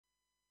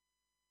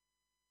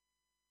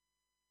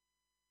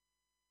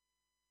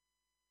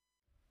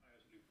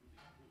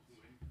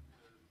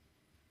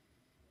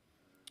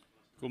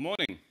Good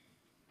morning,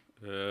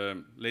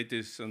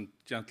 ladies and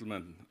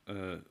gentlemen,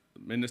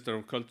 Minister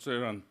of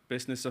Culture and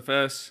Business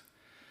Affairs,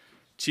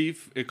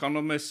 Chief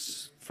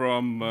Economists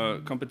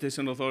from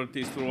competition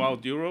authorities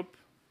throughout Europe,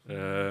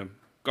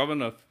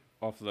 Governor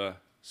of the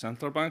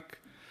Central Bank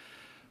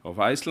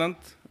of Iceland,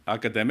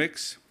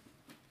 academics,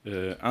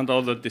 and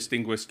other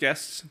distinguished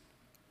guests,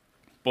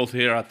 both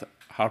here at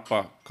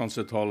Harpa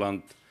Concert Hall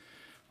and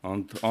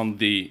on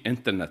the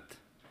internet.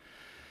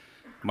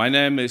 My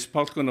name is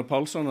Páll Gunnar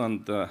Pálsson,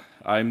 and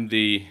I'm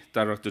the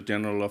Director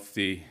General of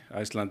the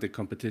Icelandic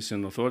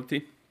Competition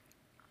Authority,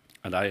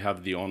 and I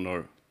have the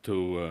honor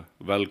to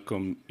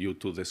welcome you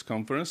to this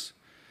conference,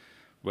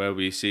 where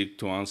we seek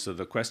to answer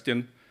the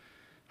question,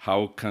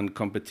 how can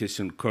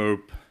competition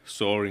curb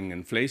soaring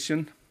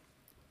inflation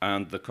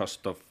and the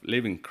cost of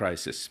living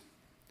crisis?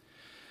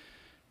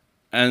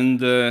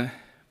 And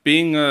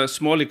being a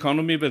small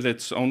economy with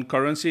its own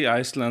currency,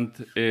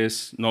 Iceland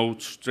is no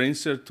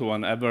stranger to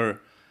an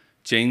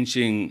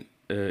ever-changing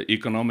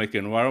economic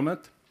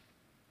environment,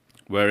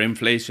 where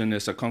inflation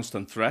is a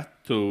constant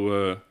threat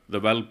to the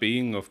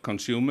well-being of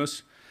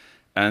consumers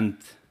and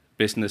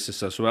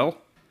businesses as well.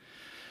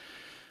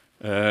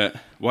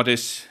 What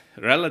is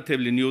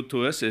relatively new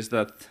to us is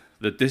that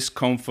the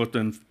discomfort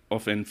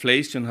of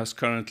inflation has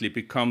currently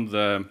become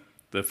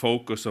the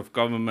focus of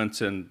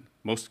governments in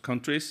most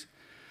countries,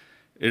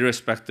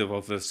 irrespective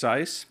of the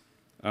size,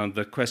 and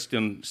the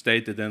question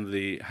stated in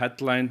the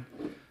headline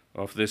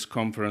of this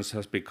conference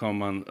has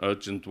become an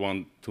urgent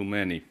one to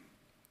many.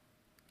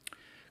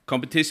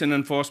 Competition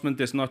enforcement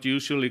is not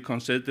usually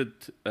considered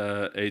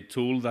a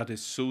tool that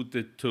is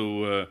suited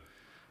to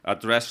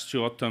address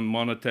short-term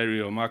monetary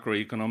or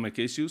macroeconomic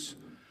issues.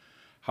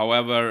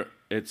 However,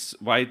 it's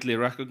widely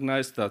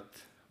recognized that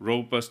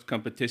robust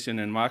competition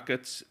in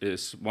markets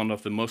is one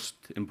of the most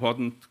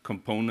important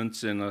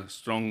components in a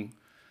strong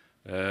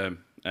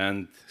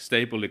and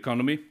stable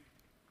economy.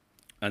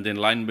 And in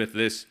line with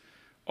this,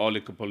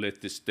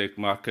 oligopolistic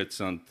markets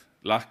and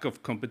lack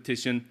of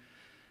competition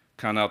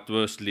can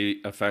adversely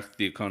affect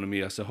the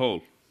economy as a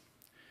whole.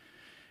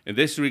 In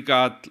this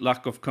regard,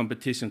 lack of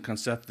competition can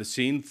set the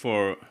scene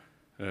for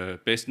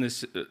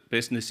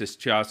businesses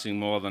charging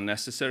more than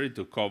necessary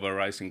to cover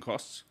rising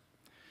costs,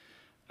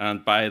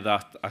 and by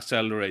that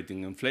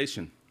accelerating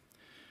inflation.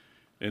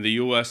 In the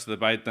US, the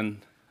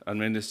Biden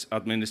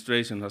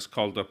administration has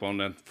called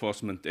upon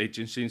enforcement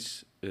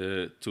agencies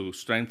to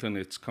strengthen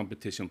its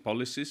competition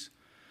policies,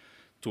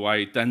 to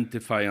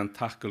identify and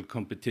tackle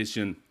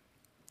competition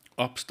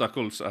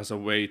obstacles as a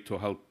way to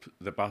help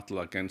the battle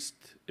against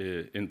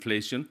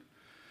inflation,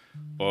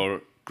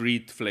 or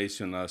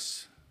greedflation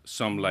as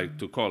some like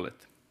to call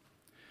it.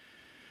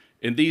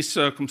 In these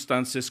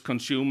circumstances,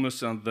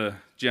 consumers and the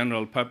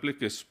general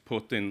public is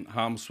put in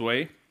harm's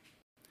way.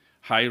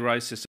 High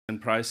rises in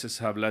prices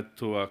have led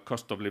to a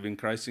cost of living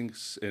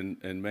crisis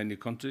in many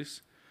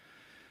countries.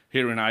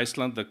 Here in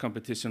Iceland, the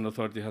Competition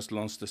Authority has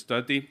launched a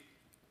study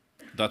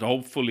that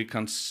hopefully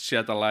can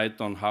shed a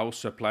light on how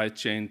supply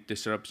chain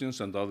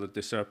disruptions and other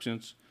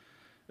disruptions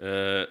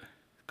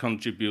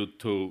contribute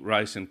to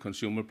rise in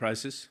consumer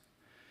prices,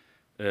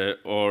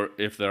 or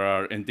if there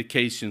are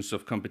indications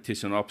of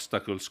competition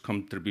obstacles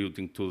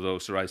contributing to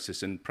those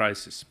rises in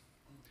prices.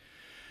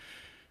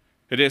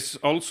 It is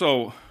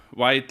also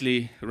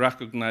widely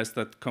recognized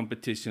that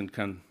competition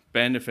can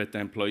benefit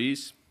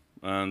employees,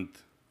 and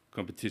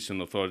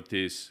competition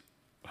authorities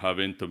have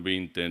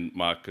intervened in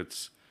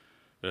markets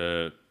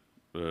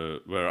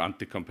where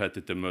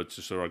anti-competitive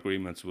mergers or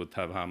agreements would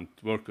have harmed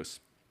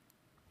workers.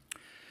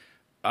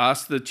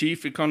 As the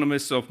chief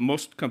economists of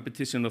most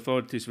competition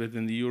authorities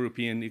within the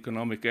European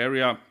Economic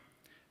Area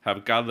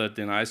have gathered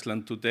in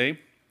Iceland today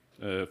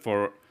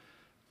for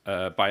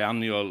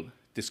biannual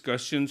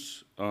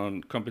discussions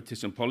on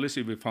competition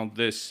policy, we found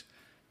this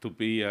to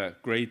be a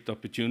great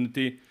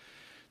opportunity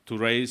to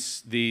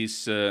raise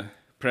these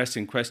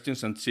pressing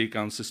questions and seek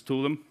answers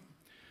to them.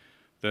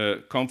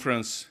 The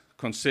conference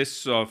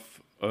consists of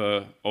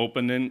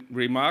opening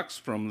remarks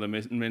from the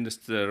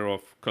Minister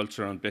of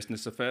Culture and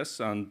Business Affairs,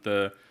 and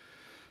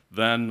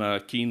then a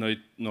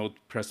keynote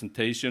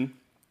presentation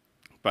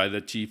by the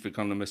Chief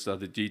Economist at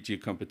the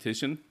DG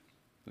Competition,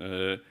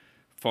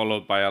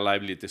 followed by a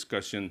lively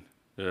discussion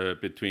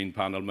between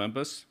panel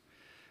members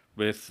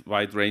with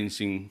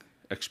wide-ranging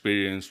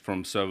experience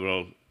from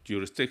several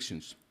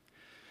jurisdictions.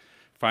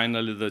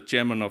 Finally, the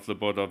chairman of the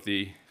board of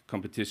the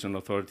Competition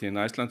Authority in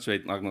Iceland,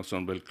 Sveinn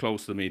Agnarsson, will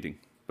close the meeting.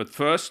 But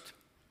first,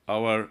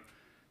 our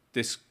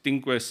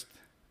distinguished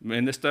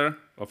Minister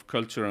of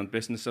Culture and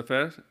Business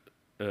Affairs,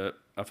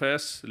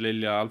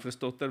 Lilja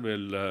Alfreðsdóttir,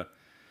 will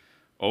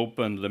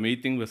open the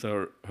meeting with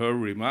her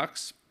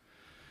remarks.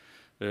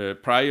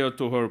 Prior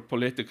to her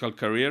political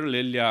career,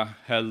 Lilja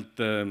held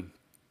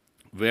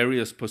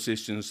various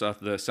positions at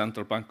the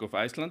Central Bank of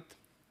Iceland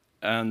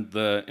and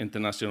the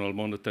International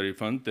Monetary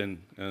Fund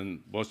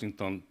in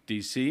Washington,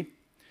 D.C.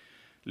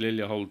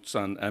 Lilja holds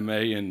an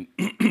MA in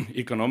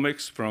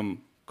economics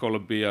from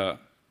Columbia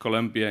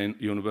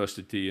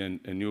University in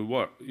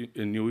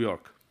New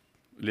York.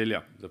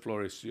 Lilja, the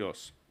floor is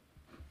yours.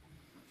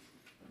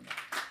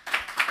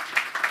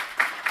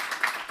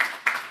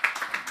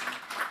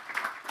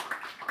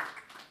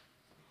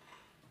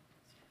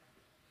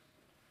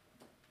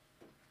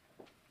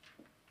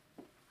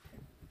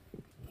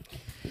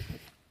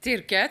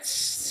 Dear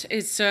guests,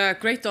 it's a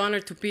great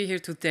honor to be here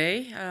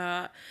today.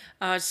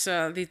 As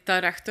the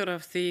director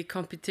of the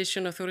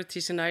competition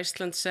authorities in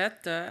Iceland said,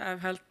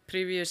 I've held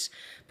previous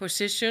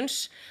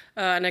positions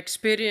and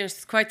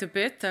experienced quite a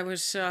bit. I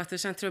was at the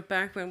central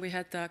bank when we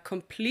had a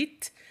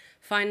complete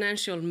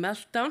financial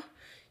meltdown.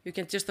 You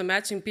can just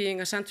imagine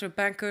being a central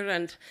banker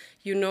and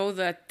you know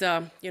that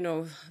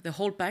the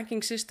whole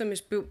banking system is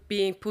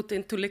being put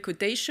into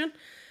liquidation.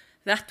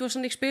 That was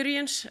an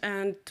experience,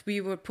 and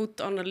we were put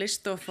on a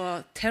list of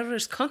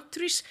terrorist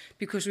countries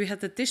because we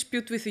had a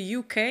dispute with the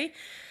UK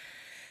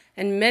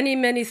and many,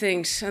 many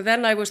things. And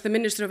then I was the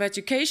Minister of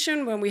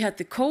Education when we had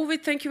the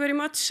COVID, thank you very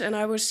much, and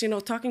I was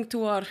talking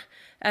to our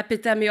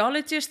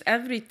epidemiologist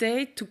every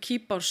day to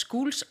keep our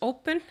schools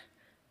open.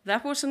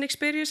 That was an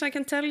experience, I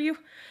can tell you.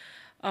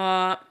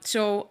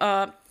 So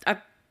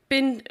I've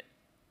been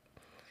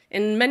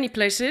in many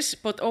places,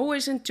 but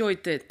always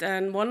enjoyed it.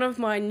 And one of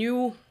my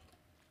new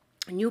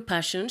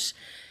passions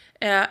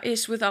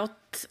is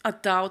without a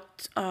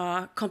doubt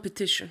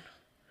competition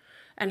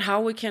and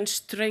how we can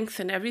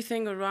strengthen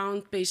everything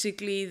around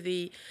basically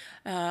the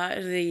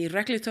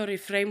regulatory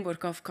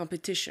framework of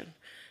competition.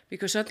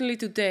 Because certainly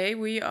today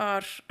we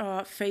are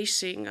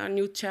facing a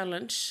new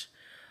challenge,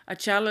 a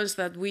challenge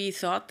that we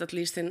thought, at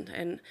least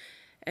in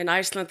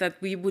Iceland, that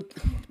we would,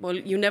 well,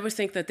 you never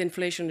think that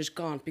inflation is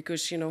gone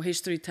because,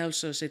 history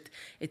tells us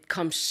it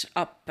comes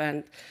up,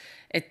 and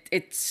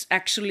it's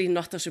actually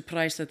not a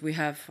surprise that we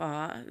have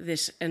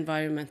this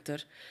environment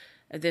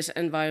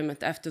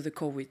after the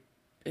COVID,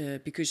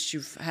 because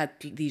you've had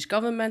these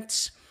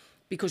governments,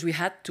 because we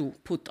had to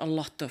put a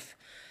lot of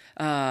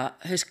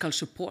fiscal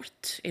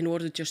support in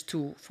order just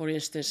to, for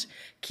instance,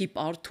 keep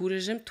our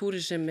tourism.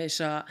 Tourism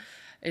is a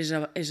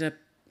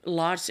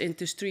large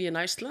industry in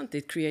Iceland.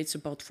 It creates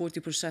about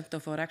 40%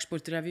 of our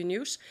export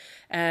revenues,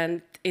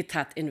 and it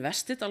had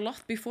invested a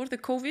lot before the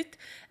COVID,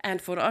 and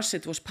for us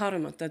it was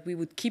paramount that we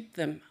would keep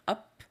them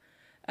up,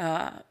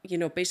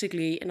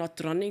 basically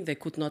not running. They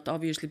could not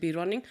obviously be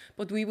running,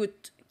 but we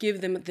would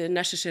give them the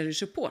necessary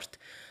support.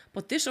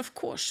 But this, of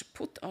course,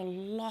 put a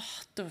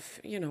lot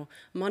of,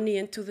 money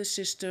into the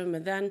system,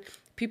 and then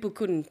people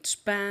couldn't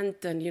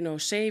spend,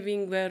 and,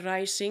 saving were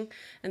rising,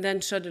 and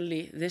then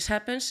suddenly this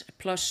happens,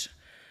 plus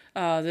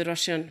the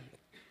Russian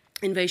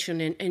invasion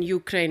in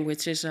Ukraine,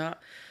 which is a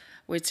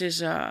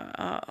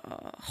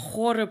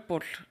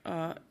horrible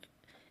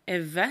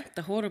event,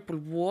 a horrible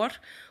war,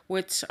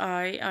 which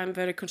I'm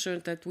very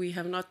concerned that we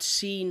have not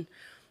seen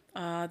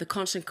the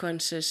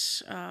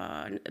consequences,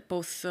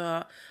 both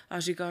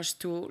as regards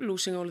to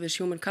losing all this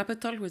human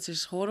capital, which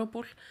is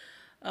horrible,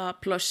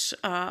 plus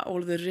all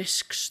the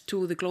risks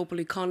to the global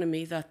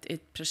economy that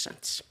it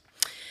presents.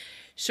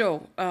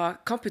 So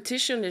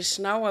competition is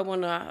now, I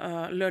want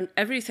to learn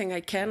everything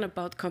I can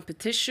about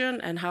competition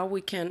and how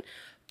we can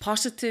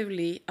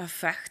positively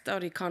affect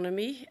our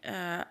economy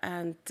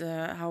and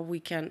how we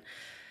can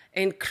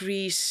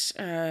increase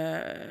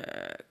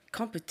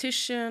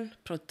competition,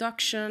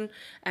 production,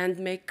 and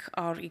make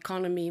our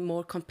economy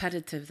more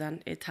competitive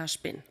than it has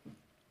been.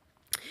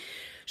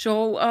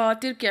 So,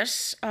 dear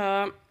guests,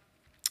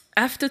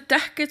 after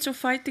decades of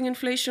fighting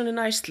inflation in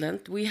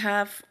Iceland, we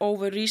have,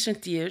 over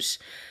recent years,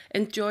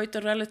 enjoyed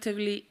a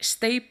relatively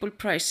stable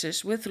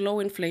prices with low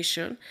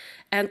inflation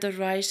and a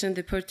rise in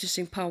the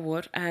purchasing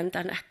power and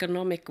an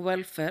economic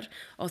welfare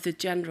of the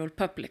general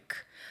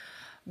public.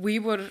 We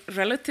were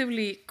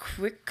relatively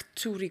quick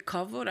to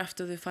recover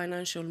after the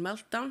financial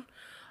meltdown.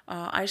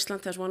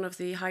 Iceland has one of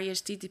the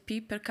highest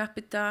GDP per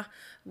capita.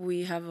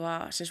 We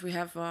have, since we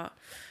have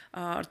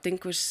our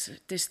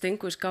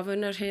distinguished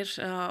governor here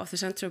of the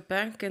central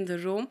bank in the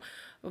room,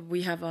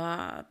 we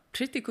have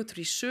pretty good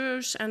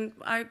reserves, and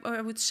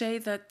I would say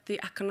that the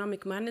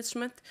economic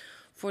management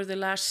for the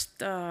last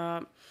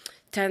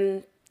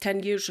 10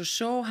 years or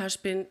so has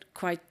been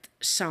quite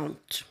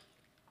sound.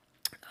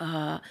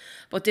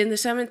 But in the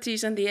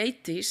 70s and the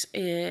 80s,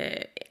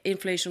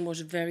 inflation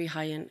was very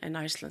high in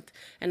Iceland.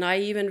 And I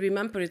even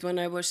remember it when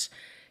I was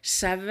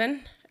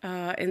 7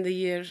 in the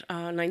year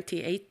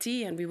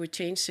 1980, and we were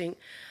changing,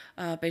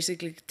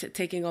 basically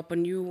taking up a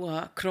new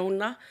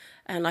krona.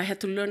 And I had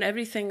to learn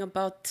everything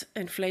about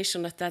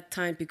inflation at that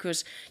time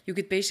because you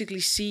could basically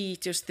see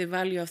just the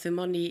value of the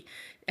money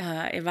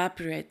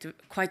evaporate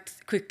quite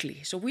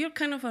quickly. So we are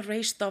kind of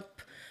raised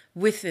up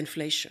with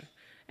inflation,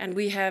 and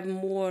we have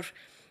more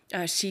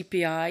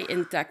CPI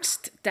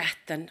indexed debt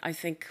than I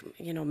think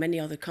many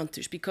other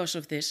countries because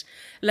of this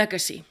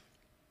legacy.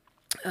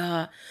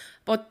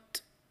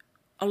 But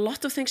a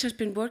lot of things has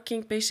been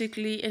working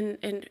basically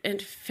in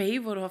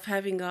favor of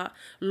having a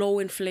low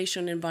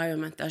inflation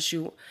environment, as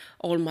you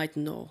all might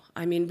know.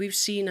 I mean, we've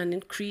seen an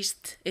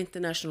increased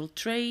international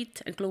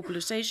trade and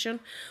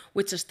globalization,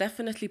 which has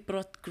definitely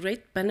brought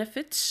great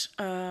benefits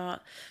to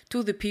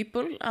the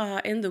people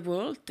in the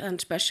world, and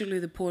especially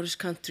the poorest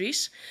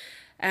countries.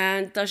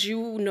 And as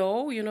you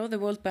know, the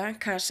World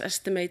Bank has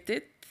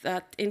estimated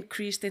that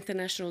increased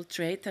international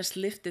trade has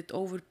lifted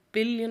over 1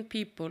 billion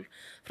people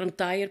from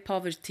dire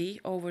poverty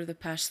over the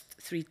past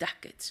 3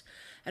 decades.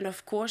 And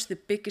of course, the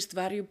biggest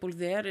variable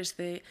there is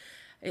the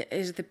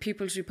is the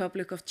People's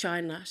Republic of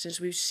China, since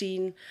we've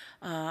seen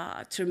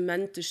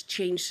tremendous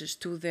changes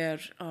to their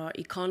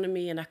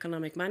economy and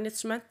economic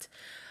management.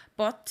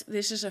 But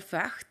this is a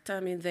fact. I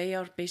mean, they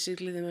are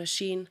basically the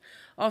machine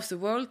of the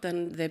world,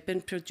 and they've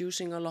been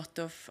producing a lot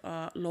of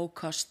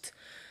low-cost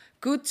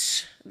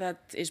goods that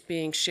is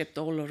being shipped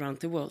all around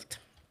the world.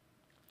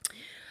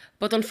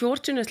 But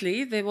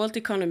unfortunately, the world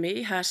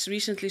economy has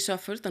recently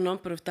suffered a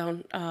number of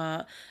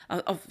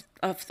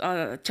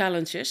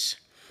challenges.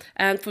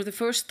 And for the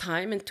first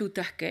time in 2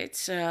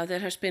 decades, there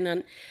has been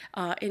an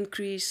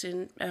increase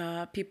in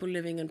people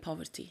living in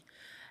poverty.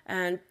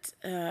 And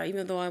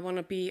even though I want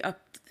to be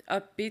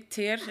upbeat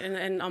here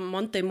and on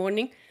Monday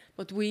morning,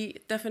 but we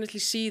definitely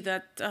see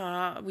that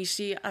we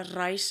see a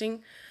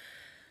rising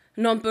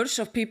numbers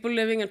of people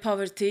living in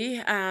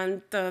poverty,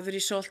 and the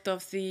result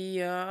of the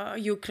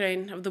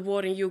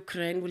war in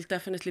Ukraine will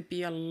definitely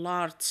be a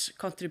large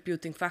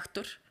contributing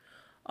factor,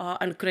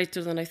 and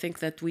greater than I think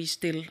that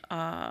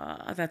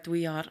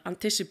we are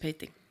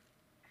anticipating.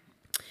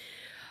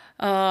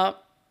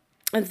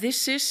 And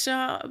this is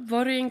a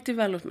worrying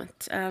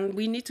development, and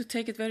we need to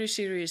take it very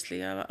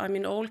seriously. I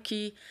mean, all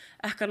key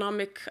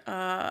economic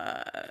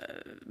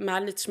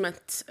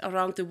management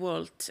around the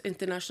world,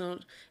 international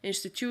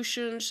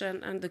institutions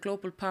and the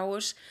global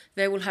powers,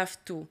 they will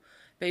have to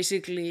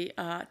basically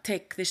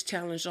take this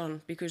challenge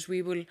on, because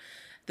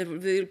there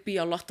will be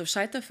a lot of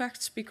side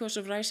effects because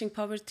of rising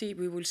poverty.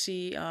 We will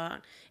see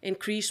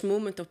increased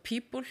movement of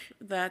people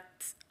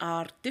that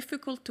are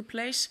difficult to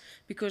place,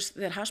 because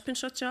there has been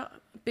such a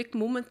big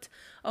movement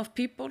of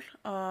people,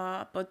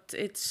 but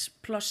it's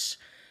plus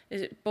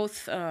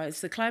both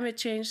it's the climate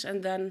change,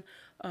 and then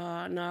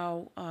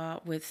now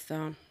with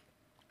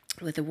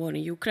the war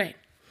in Ukraine.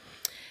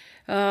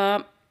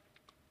 And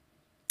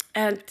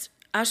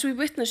as we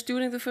witnessed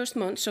during the first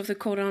months of the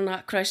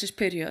corona crisis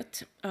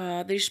period,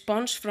 the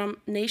response from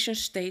nation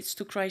states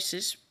to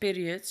crisis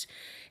periods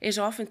is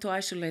often to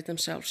isolate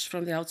themselves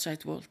from the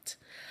outside world.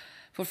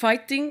 For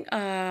fighting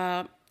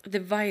the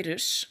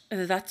virus,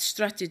 that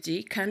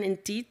strategy can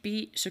indeed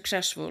be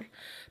successful,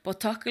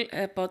 but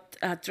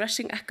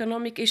addressing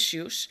economic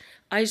issues,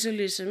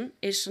 isolation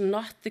is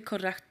not the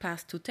correct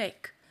path to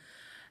take.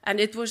 And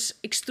it was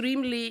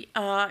extremely,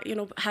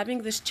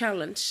 having this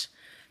challenge,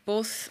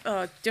 both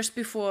just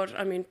before,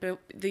 I mean,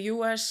 the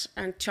US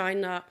and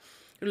China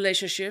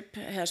relationship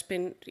has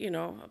been,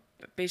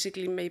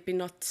 basically maybe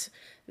not,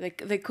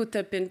 they could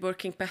have been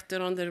working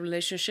better on the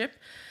relationship.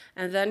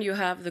 And then you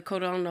have the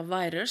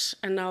coronavirus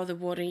and now the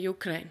war in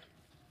Ukraine.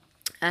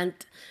 And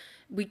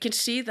we can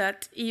see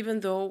that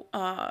even though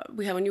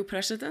we have a new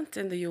president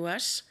in the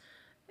US,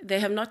 they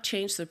have not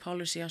changed their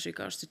policy as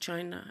regards to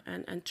China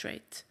and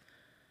trade.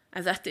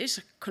 And that is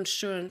a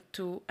concern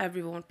to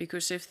everyone,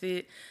 because if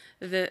the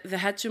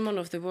hegemon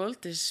of the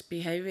world is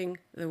behaving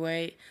the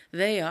way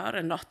they are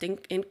and not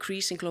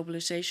increasing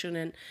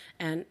globalization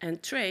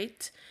and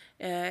trade,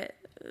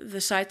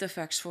 the side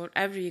effects for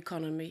every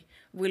economy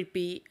will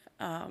be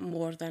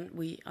more than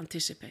we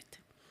anticipate.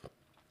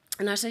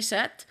 And as I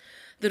said,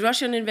 the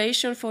Russian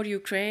invasion for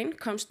Ukraine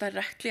comes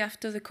directly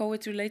after the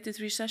COVID-related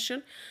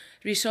recession,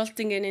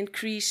 resulting in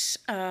increased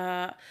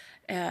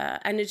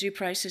energy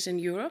prices in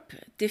Europe,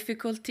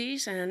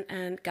 difficulties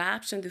and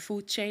gaps in the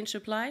food chain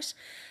supplies,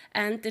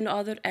 and in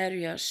other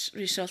areas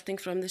resulting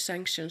from the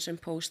sanctions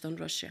imposed on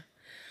Russia.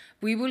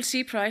 We will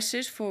see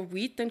prices for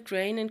wheat and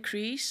grain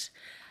increase,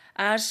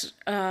 as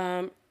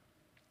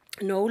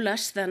no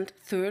less than a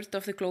third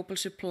of the global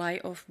supply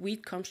of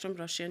wheat comes from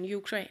Russia and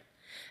Ukraine.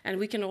 And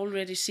we can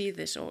already see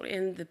this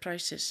in the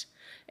prices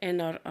in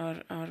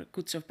our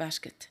goods of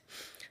basket.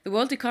 The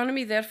world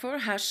economy, therefore,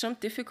 has some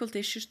difficult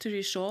issues to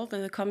resolve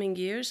in the coming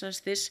years,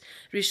 as this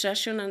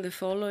recession and the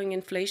following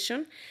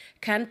inflation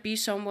can be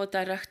somewhat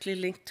directly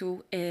linked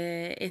to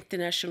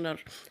international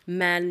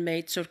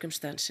man-made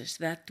circumstances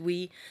that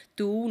we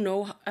do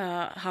know,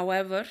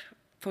 however,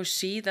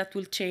 foresee that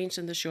will change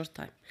in the short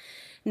time.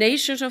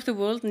 Nations of the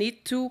world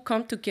need to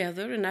come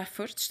together in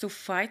efforts to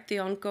fight the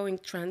ongoing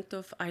trend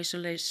of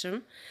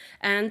isolation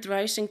and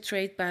rising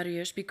trade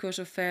barriers because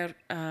of fair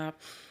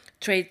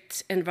trade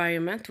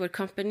environment where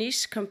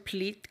companies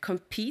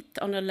compete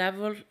on a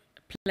level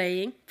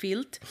playing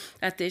field.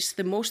 That is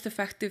the most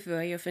effective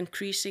way of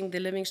increasing the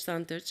living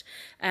standards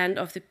and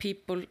of the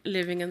people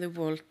living in the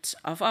world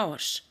of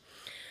ours.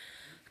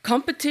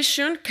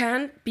 Competition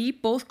can be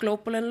both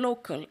global and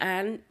local,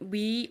 and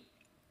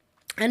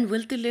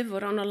will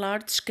deliver on a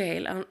large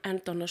scale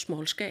and on a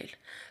small scale.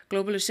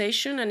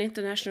 Globalization and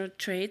international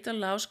trade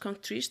allows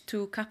countries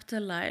to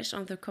capitalize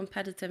on their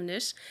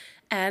competitiveness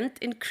and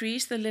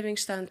increase the living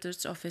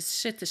standards of its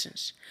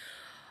citizens.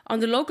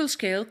 On the local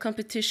scale,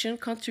 competition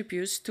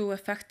contributes to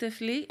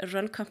effectively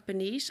run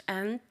companies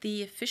and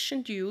the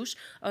efficient use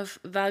of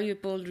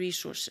valuable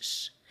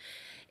resources.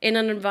 In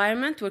an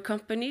environment where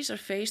companies are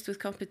faced with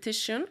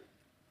competition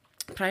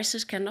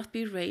prices cannot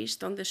be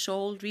raised on the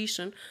sole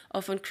reason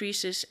of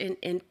increases in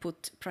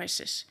input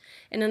prices.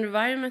 In an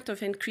environment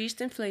of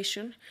increased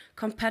inflation,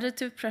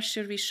 competitive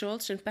pressure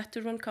results in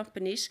better run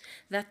companies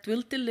that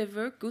will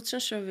deliver goods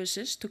and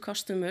services to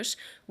customers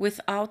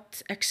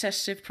without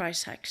excessive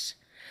price hikes.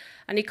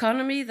 An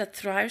economy that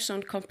thrives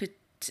on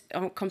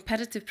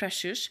competitive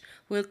pressures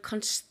will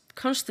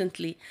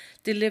constantly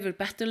deliver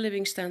better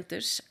living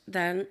standards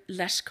than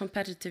less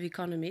competitive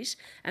economies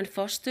and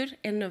foster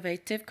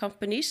innovative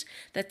companies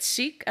that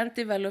seek and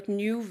develop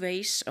new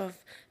ways of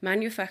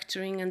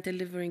manufacturing and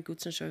delivering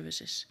goods and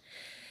services.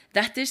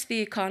 That is the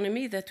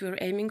economy that we're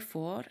aiming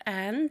for,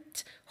 and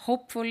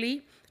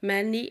hopefully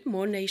many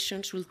more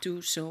nations will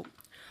do so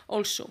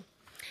also.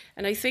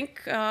 And I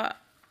think that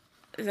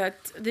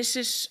this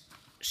is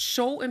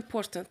so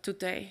important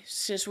today,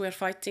 since we are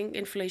fighting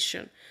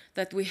inflation,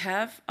 that we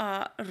have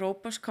a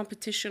robust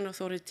competition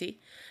authority.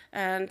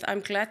 And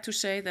I'm glad to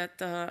say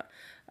that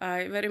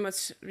I very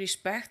much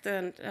respect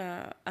and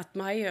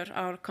admire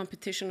our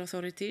competition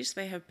authorities.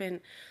 They have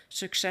been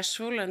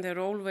successful, and they're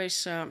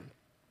always,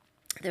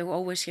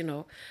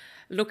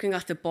 looking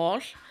at the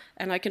ball.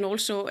 And I can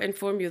also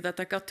inform you that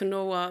I got to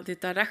know the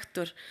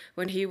director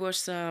when he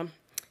was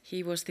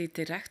the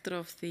director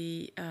of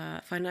the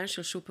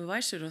Financial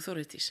Supervisor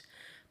Authorities.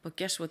 But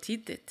guess what he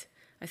did?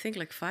 I think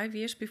like 5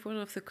 years before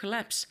of the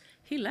collapse,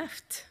 he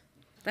left.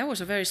 That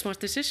was a very smart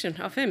decision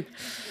of him.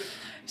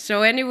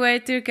 So anyway,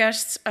 dear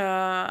guests,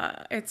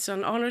 it's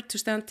an honor to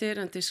stand here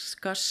and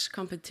discuss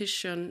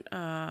competition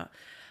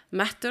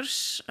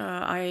matters.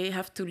 I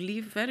have to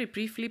leave very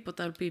briefly, but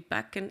I'll be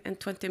back in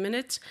 20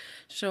 minutes.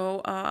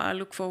 So I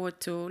look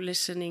forward to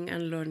listening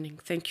and learning.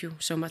 Thank you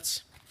so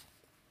much.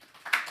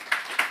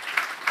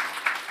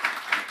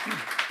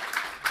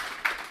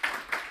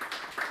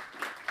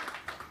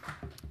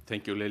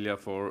 Thank you, Lilja,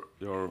 for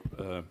your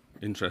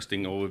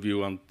interesting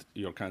overview and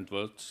your kind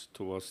words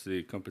towards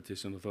the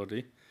Competition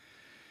Authority.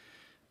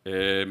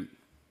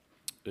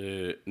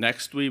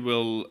 Next, we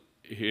will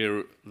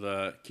hear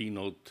the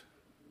keynote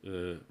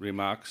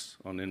remarks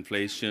on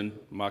inflation,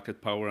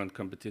 market power, and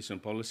competition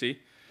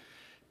policy.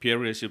 Pierre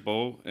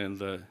Régibeau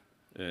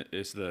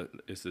is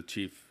the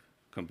chief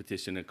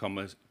competition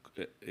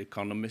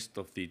economist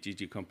of the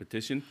DG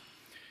Competition.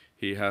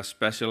 He has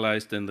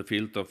specialized in the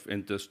field of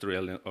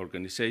industrial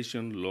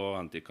organization, law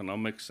and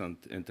economics, and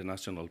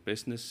international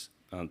business,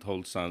 and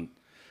holds a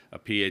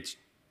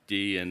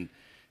PhD in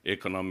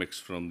economics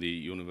from the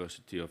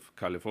University of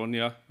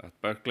California at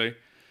Berkeley.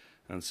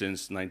 And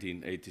since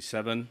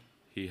 1987,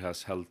 he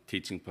has held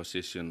teaching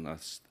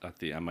positions at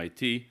the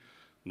MIT,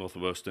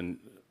 Western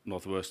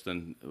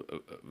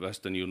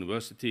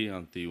University,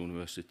 and the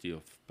University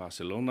of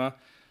Barcelona,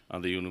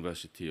 and the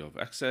University of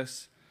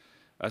Essex,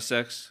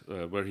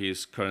 where he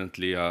is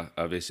currently a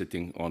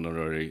visiting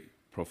honorary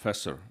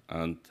professor.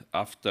 And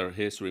after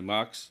his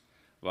remarks,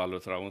 Valur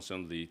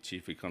Þráinsson, the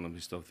chief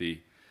economist of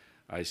the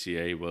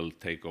ICA, will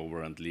take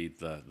over and lead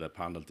the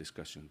panel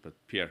discussion. But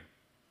Pierre,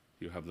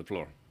 you have the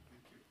floor.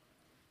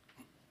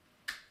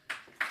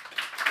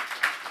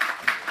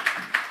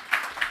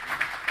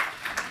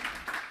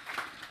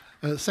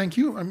 Thank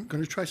you. I'm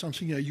going to try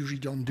something I usually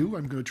don't do.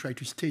 I'm going to try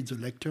to stay in the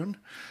lectern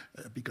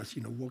because,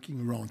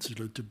 walking around is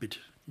a little bit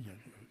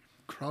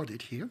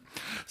crowded here.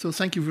 So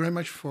thank you very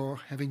much for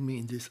having me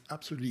in this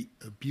absolutely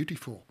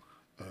beautiful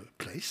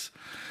place.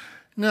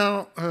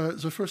 Now,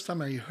 the first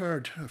time I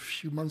heard a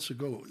few months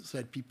ago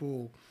that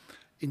people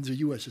in the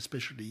US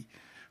especially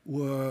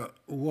were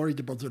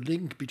worried about the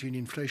link between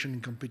inflation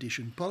and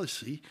competition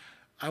policy,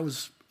 I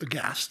was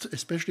aghast,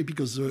 especially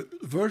because the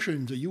version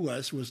in the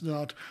US was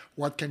not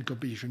what can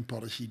competition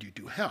policy do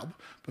to help,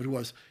 but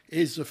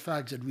is the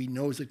fact that we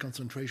know that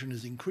concentration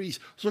has increased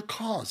the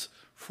cause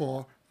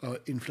for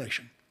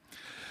inflation.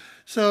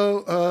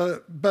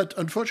 So, but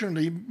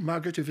unfortunately,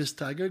 Margaret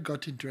Vestager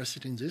got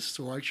interested in this,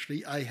 so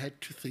actually I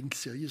had to think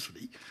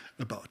seriously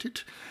about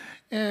it.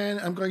 And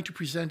I'm going to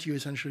present you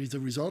essentially the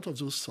result of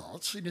those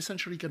thoughts in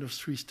essentially kind of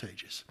 3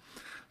 stages.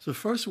 The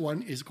first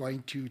one is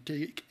going to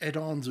take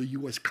head-on the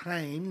US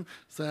claim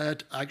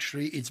that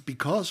actually it's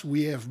because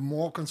we have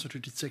more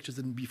concentrated sectors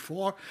than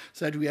before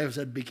that we have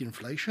that big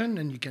inflation,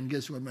 and you can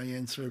guess what my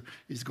answer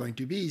is going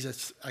to be.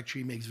 That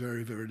actually makes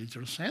very, very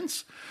little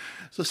sense.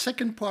 The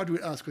second part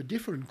will ask a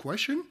different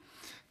question.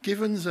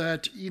 Given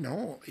that,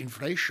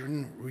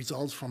 inflation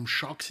results from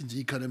shocks in the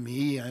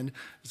economy and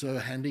the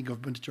handling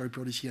of monetary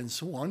policy and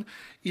so on,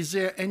 is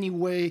there any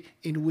way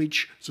in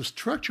which the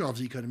structure of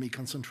the economy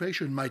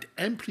concentration might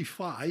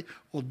amplify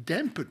or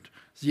dampen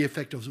the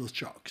effect of those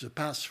shocks, the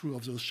pass-through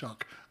of those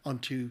shocks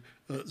onto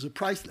the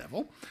price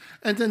level?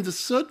 And then the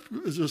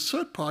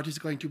third part is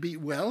going to be,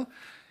 well,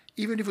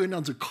 even if we're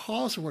not the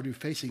cause of what we're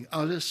facing,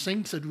 are there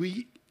things that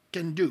we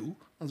can do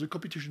on the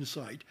competition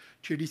side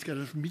to at least kind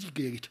of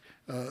mitigate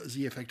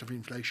the effect of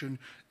inflation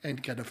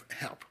and kind of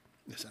help,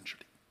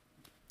 essentially.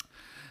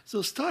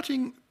 So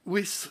starting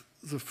with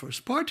the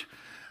first part,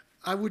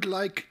 I would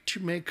like to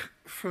make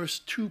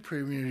first 2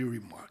 preliminary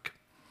remarks.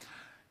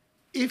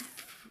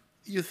 If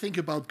you think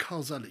about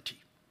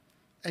causality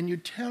and you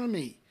tell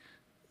me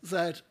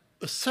that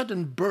a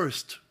sudden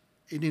burst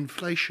in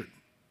inflation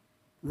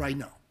right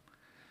now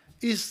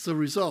is the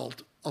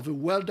result of a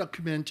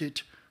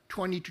well-documented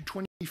 20 to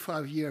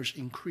 25 years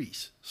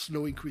increase,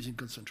 slow increase in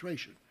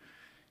concentration.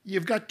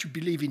 You've got to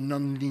believe in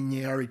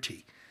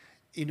nonlinearity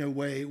in a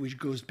way which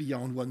goes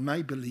beyond what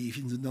my belief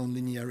in the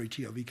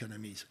nonlinearity of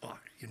economies are.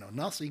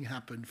 Nothing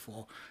happened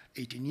for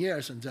 18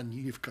 years, and then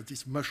you've got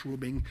this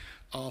mushrooming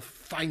of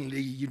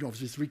finally,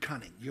 this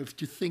reckoning. You have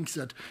to think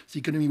that the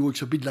economy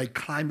works a bit like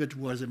climate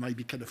was. There might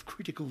be kind of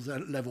critical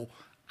level.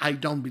 I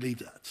don't believe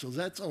that. So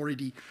that's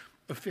already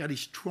a fairly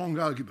strong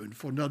argument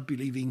for not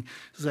believing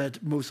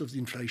that most of the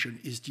inflation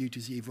is due to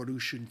the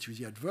evolution, to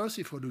the adverse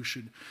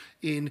evolution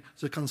in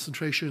the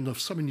concentration of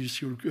some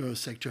industrial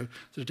sector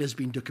that has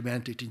been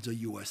documented in the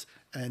US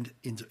and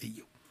in the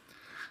EU.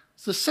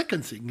 The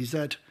second thing is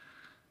that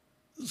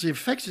the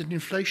effect that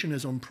inflation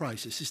has on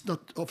prices is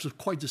not of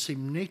quite the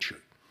same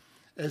nature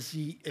as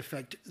the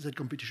effect that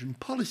competition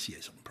policy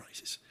has on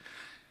prices.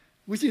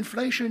 With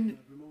inflation...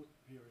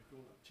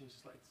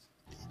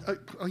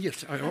 oh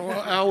yes, I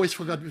always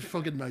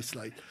forget my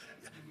slide.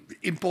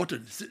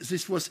 Important.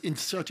 This was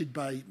inserted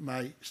by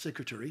my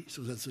secretary,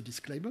 so that's a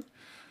disclaimer.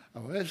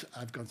 Otherwise,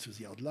 I've gone through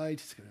the outline.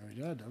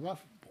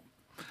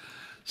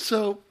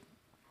 So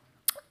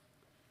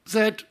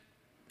that.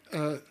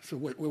 So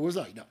where was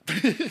I now?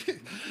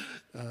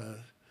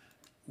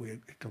 We'll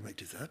come back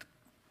to that.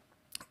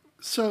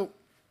 So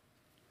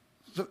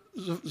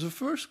the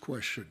first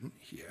question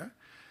here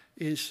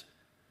is,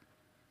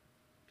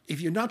 if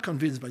you're not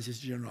convinced by this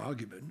general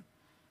argument,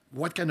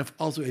 what kind of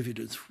other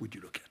evidence would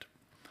you look at?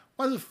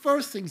 Well, the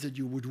first things that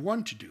you would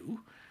want to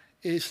do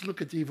is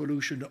look at the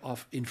evolution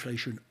of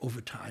inflation over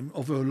time,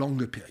 over a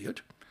longer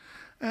period.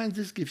 And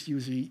this gives you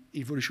the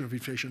evolution of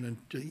inflation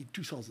in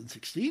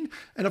 2016.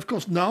 And of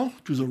course, now,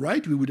 to the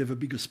right, we would have a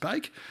bigger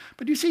spike.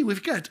 But you see,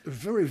 we've got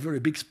very,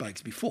 very big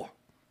spikes before.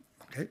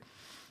 Okay?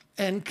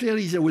 And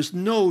clearly, there was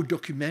no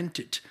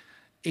documented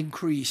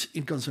increase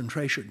in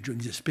concentration during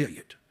this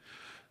period.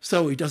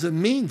 So it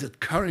doesn't mean that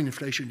current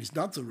inflation is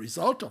not the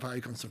result of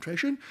high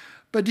concentration,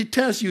 but it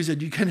tells you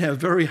that you can have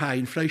very high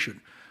inflation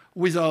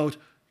without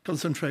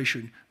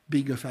concentration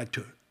being a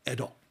factor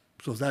at all.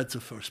 So that's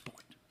the first point.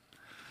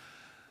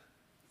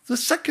 The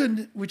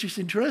second, which is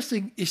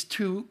interesting, is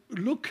to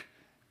look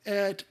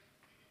at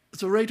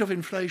the rate of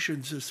inflation.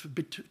 This is a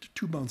bit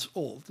 2 months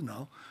old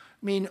now,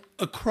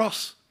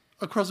 across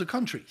the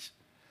countries.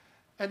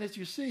 And as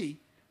you see,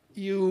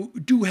 you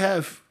do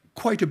have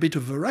quite a bit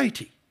of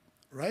variety,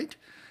 right?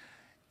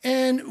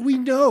 And we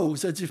know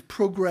that the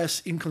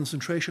progress in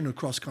concentration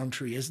across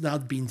country has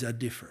not been that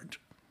different.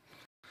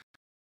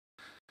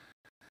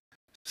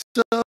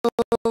 So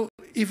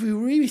if we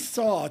really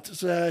thought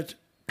that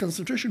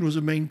concentration was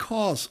the main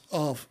cause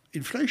of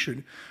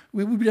inflation,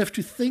 we would have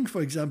to think,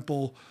 for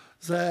example,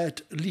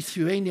 that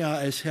Lithuania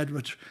has had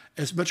much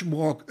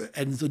more,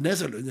 and the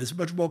Netherlands has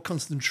much more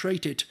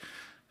concentrated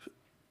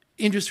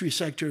industry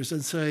sectors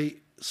than, say,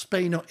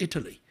 Spain or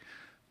Italy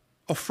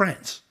or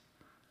France,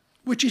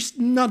 which is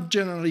not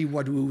generally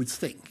what we would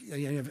think.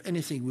 If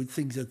anything, we would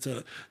think that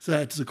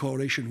the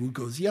correlation would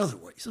go the other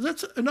way. So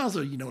that's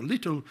another,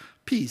 little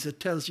piece that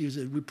tells you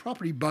that we're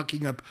probably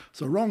barking up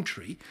the wrong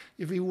tree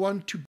if we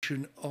want to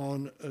action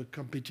on a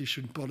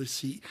competition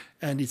policy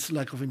and its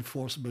lack of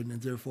enforcement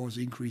and therefore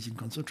the increase in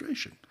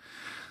concentration.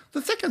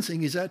 The second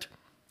thing is that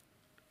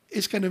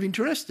it's kind of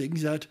interesting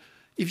that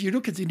if you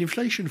look at the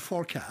inflation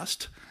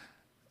forecast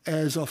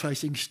as of, I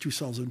think,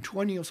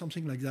 2020 or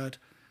something like that,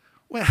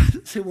 well,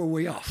 they were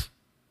way off,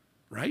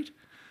 right?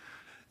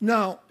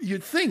 Now,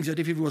 you'd think that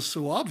if it was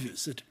so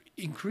obvious that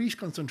increased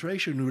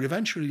concentration would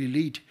eventually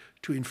lead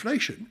to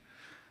inflation,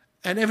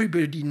 and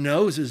everybody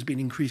knows there's been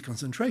increased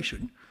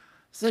concentration,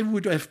 they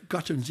would have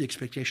gotten the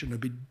expectation a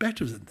bit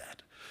better than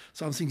that.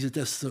 Something that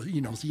is,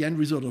 the end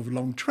result of a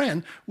long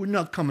trend would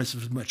not come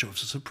as much of a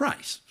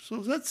surprise.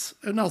 So that's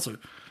another,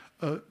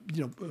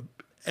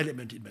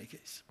 element in my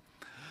case.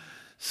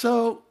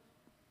 So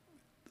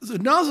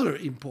another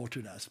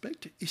important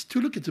aspect is to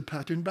look at the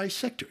pattern by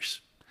sectors.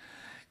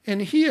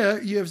 And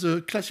here you have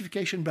the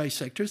classification by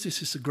sectors.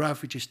 This is a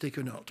graph which is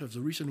taken out of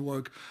the recent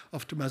work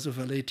of Tommaso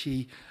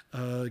Valletti,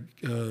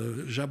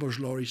 Jabor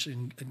Loris,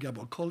 and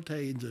Gabor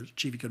Kolte in the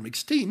Chief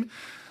Economics team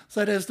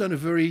that has done a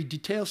very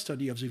detailed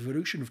study of the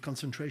evolution of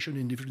concentration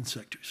in different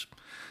sectors.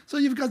 So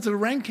you've got the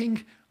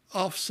ranking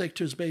of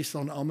sectors based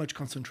on how much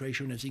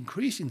concentration has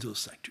increased in those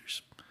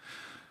sectors.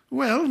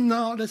 Well,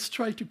 now let's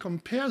try to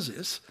compare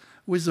this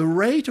with the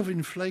rate of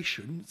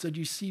inflation that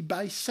you see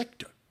by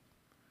sector.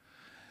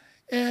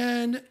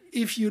 And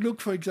if you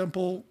look, for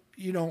example,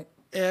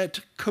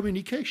 at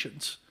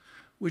communications,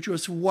 which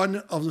was one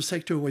of the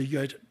sectors where you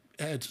had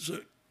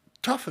the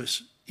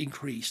toughest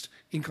increase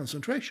in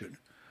concentration,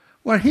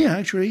 well, here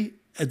actually,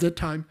 at that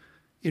time,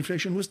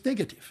 inflation was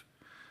negative.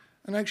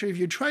 And actually, if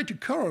you try to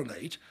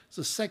correlate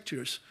the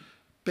sectors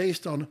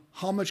based on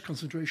how much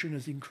concentration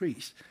has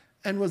increased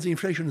and what the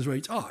inflation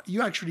rates are,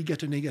 you actually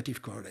get a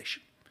negative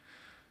correlation.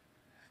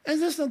 And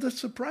that's not that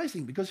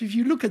surprising, because if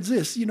you look at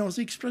this,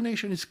 the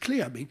explanation is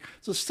clear. I mean,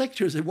 the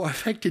sectors that were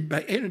affected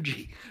by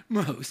energy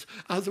most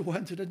are the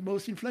ones that had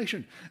most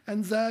inflation.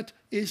 And that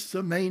is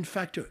the main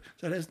factor.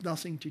 That has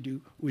nothing to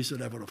do with the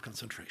level of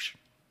concentration.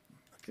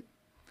 Okay?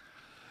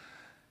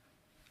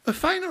 A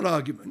final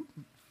argument,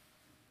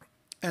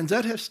 and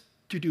that has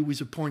to do with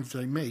the points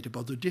I made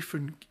about the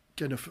different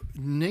kind of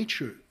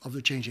nature of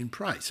the change in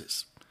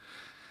prices.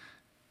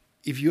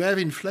 If you have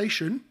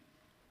inflation,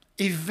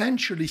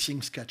 eventually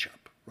things catch up.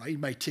 Right? It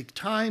might take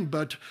time,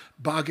 but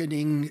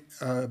bargaining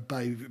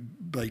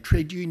by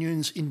trade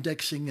unions,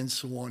 indexing, and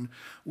so on,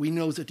 we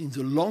know that in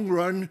the long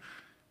run,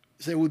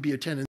 there will be a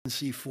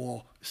tendency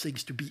for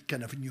things to be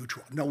kind of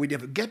neutral. Now, we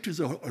never get to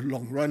the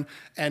long run,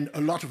 and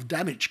a lot of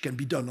damage can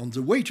be done on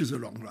the way to the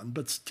long run,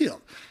 but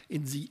still,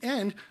 in the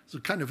end,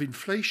 the kind of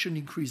inflation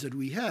increase that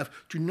we have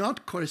do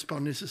not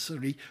correspond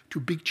necessarily to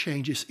big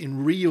changes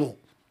in real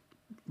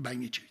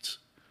magnitudes.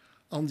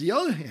 On the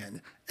other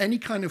hand, any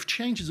kind of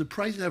changes in the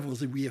price levels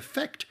that we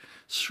affect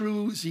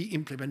through the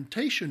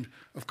implementation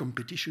of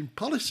competition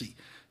policy,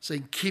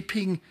 saying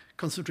keeping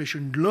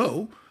concentration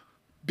low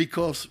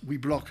because we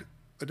block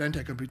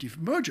anti-competitive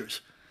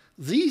mergers,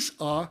 these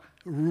are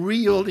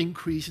real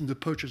increase in the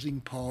purchasing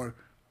power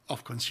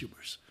of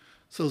consumers.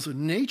 So the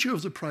nature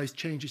of the price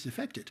changes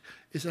affected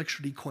is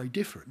actually quite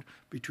different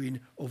between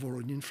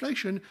overall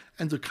inflation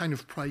and the kind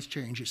of price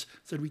changes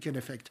that we can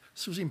affect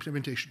through the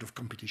implementation of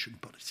competition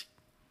policy.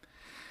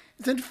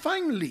 Then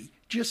finally,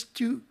 just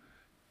to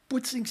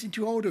put things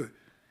into order,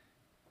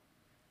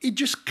 it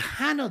just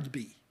cannot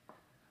be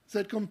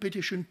that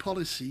competition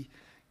policy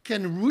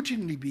can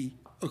routinely be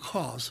a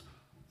cause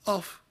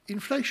of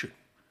inflation.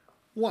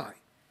 Why?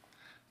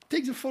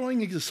 Take the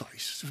following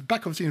exercise, the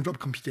back of the envelope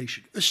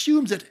computation.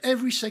 Assume that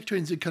every sector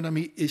in the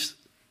economy is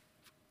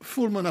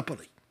full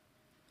monopoly.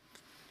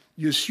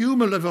 You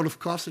assume a level of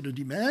cost and a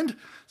demand,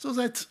 so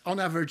that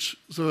on average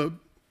the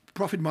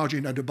profit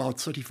margin at about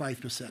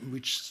 35%,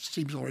 which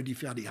seems already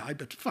fairly high,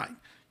 but fine.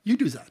 You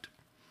do that.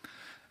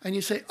 And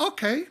you say,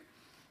 okay,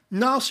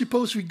 now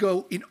suppose we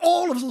go in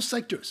all of those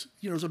sectors,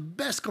 the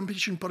best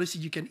competition policy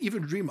you can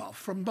even dream of,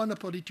 from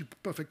monopoly to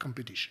perfect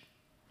competition.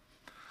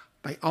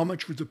 By how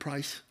much would the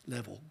price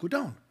level go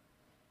down?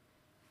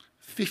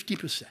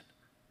 50%.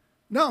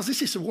 Now,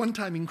 this is a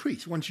one-time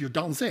increase. Once you're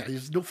down there,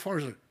 there's no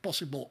further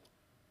possible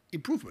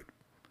improvement.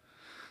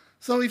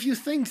 So if you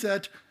think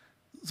that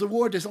the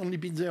world has only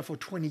been there for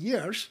 20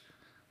 years,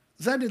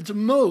 that at the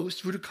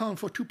most would account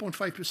for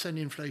 2.5%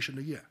 inflation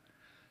a year.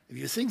 If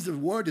you think the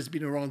world has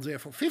been around there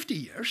for 50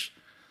 years,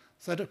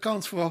 that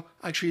accounts for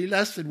actually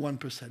less than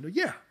 1% a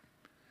year.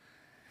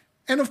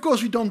 And of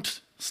course, we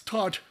don't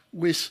start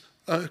with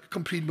a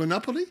complete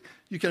monopoly.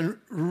 You can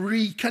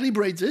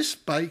recalibrate this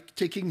by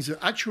taking the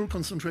actual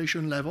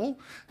concentration level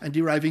and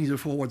deriving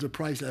therefore what the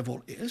price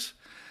level is.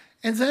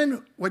 And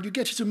then what you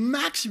get is a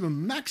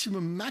maximum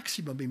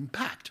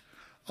impact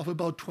of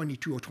about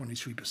 22 or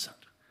 23%.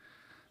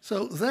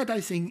 So that, I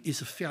think,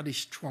 is a fairly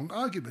strong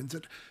argument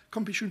that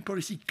competition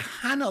policy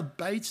cannot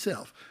by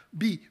itself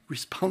be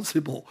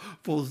responsible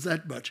for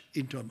that much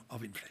in terms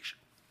of inflation.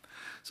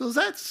 So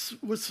that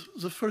was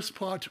the first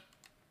part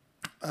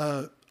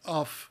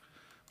of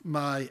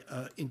my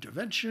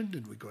intervention,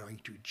 and we're going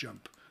to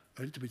jump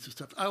a little bit to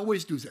stuff. I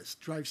always do this.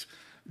 Drives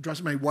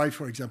my wife,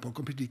 for example,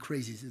 completely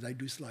crazy that I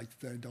do slides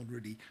that I don't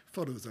really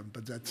follow them,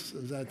 but that's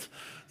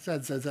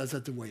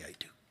the way I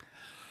do.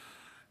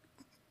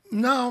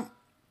 Now,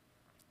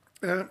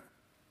 the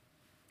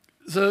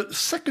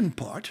second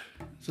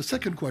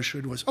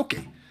question was,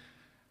 okay,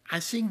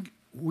 I think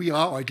we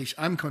are, or at least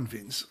I'm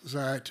convinced,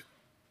 that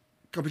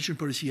competition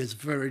policy has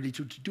very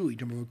little to do in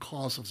terms of the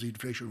cause of the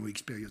inflation we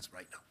experience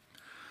right now.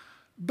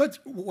 But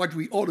what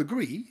we all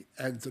agree,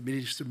 and the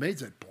minister made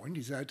that point,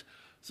 is that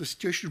the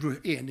situation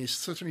we're in is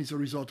certainly the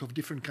result of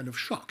different kind of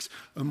shocks,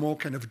 a more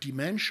kind of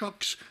demand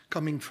shocks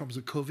coming from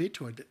the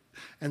COVID,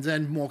 and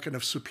then more kind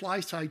of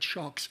supply side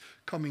shocks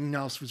coming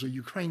now through the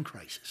Ukraine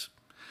crisis.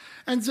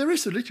 And there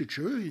is a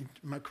literature in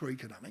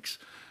macroeconomics,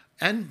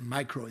 and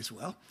micro as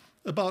well,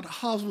 about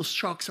how those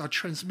shocks are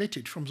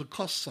transmitted from the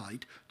cost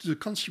side to the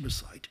consumer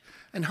side,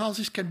 and how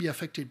this can be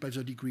affected by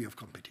the degree of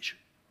competition.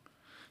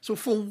 So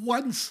for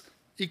once,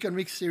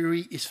 economic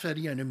theory is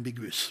fairly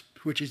unambiguous,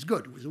 which is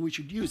good, so we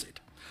should use it.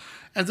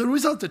 And the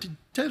result that it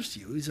tells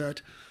you is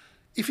that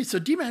if it's a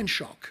demand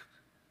shock,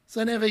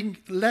 then having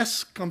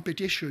less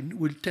competition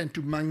will tend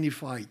to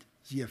magnify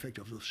the effect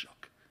of those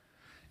shocks.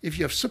 If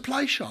you have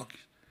supply shock,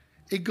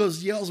 it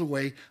goes the other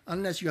way,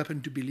 unless you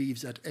happen to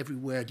believe that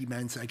everywhere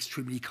demands are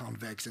extremely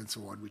convex and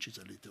so on, which is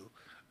a little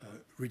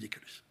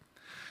ridiculous.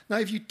 Now,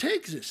 if you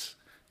take this,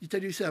 you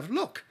tell yourself,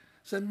 look,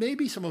 then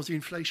maybe some of the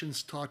inflation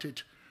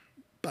started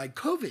by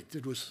COVID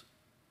that was,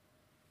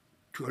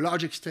 to a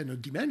large extent, a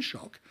demand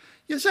shock.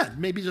 Yes, then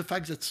maybe the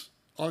fact that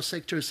our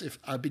sectors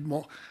have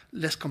been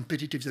less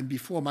competitive than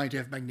before might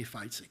have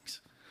magnified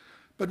things.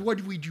 But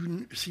what we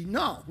do see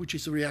now, which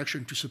is a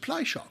reaction to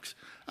supply shocks,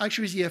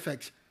 actually the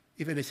effect,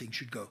 if anything,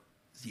 should go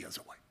the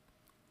other way.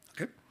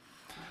 Okay?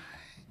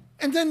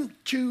 And then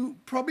to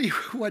probably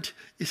what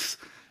is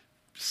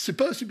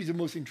supposed to be the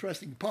most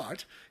interesting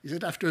part is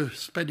that after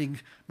spending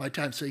my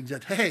time saying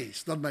that, hey,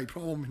 it's not my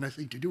problem,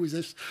 nothing to do with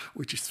this,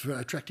 which is a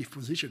very attractive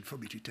position for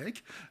me to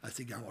take. I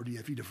think I already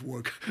have enough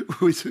work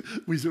with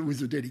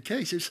the daily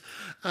cases.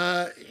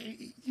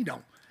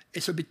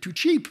 It's a bit too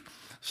cheap.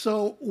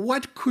 So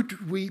what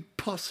could we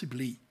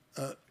possibly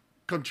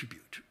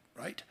contribute,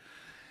 right?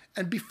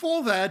 And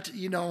before that,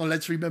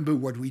 let's remember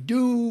what we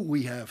do.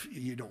 We have,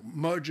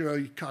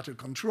 merger, cartel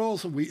control,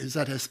 so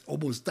that has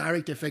almost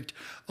direct effect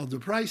on the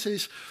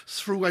prices.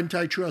 Through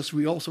antitrust,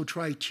 we also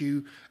try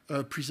to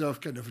preserve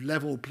kind of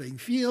level playing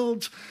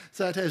fields.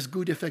 That has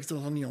good effects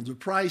not only on the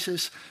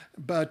prices,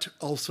 but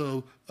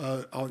also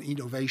on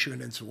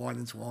innovation and so on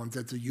and so on.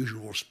 That's the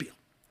usual spiel.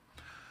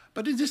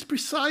 But in this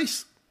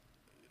precise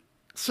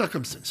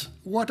circumstance,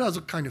 what are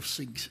the kind of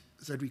things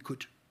that we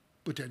could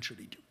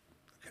potentially do?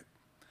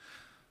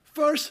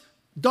 First,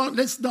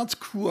 let's not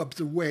screw up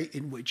the way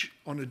in which,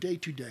 on a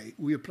day-to-day,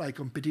 we apply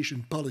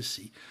competition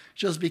policy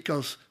just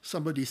because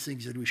somebody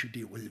thinks that we should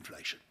deal with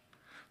inflation.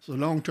 So the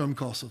long-term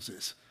cost of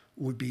this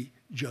would be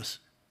just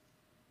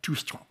too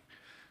strong.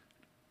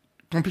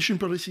 Competition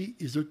policy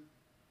is a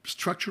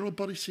structural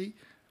policy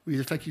with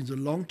effect in the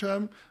long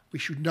term. We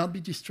should not be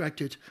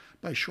distracted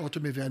by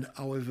short-term events,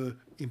 however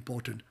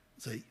important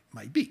they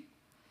might be.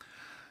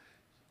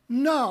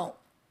 Now,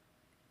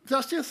 there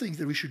are still things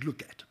that we should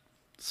look at.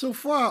 So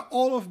far,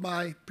 all of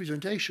my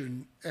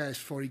presentation as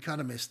for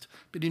economists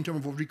been in terms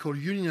of what we call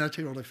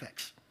unilateral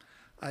effects.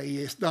 I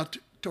have not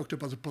talked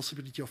about the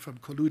possibility of firms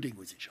colluding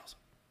with each other.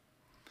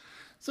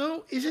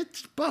 So is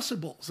it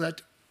possible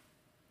that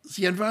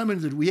the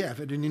environment that we have,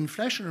 in an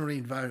inflationary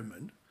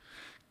environment,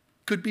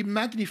 could be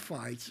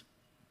magnified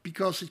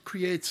because it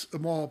creates a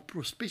more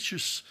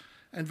prosperous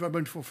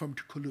environment for firms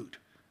to collude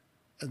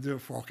and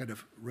therefore kind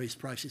of raise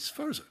prices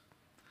further?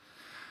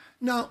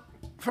 Now,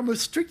 from a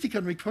strict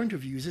economic point of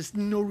view, there's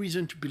no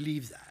reason to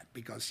believe that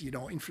because,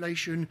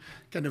 inflation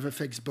kind of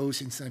affects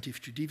both incentive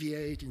to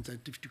deviate,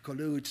 incentive to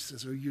collude.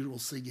 There's a usual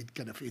thing, it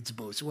kind of hits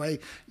both ways.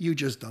 You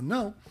just don't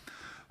know.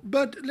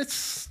 But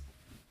let's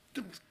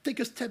take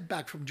a step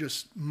back from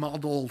just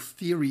model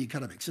theory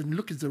economics and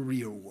look at the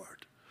real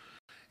world.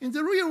 In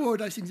the real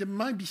world, I think there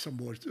might be some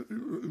more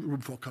room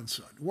for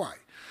concern. Why?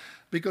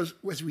 Because,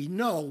 as we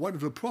know, one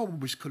of the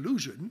problems with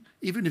collusion,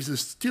 even if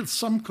there's still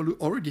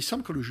already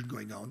some collusion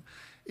going on,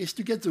 is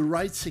to get the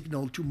right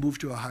signal to move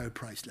to a higher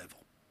price level.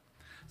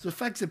 The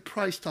fact that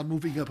prices start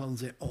moving up on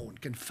their own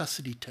can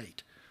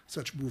facilitate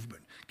such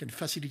movement, can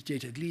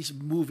facilitate at least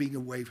moving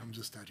away from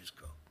the status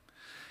quo.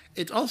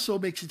 It also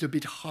makes it a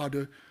bit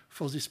harder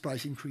for this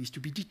price increase to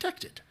be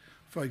detected,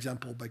 for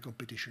example, by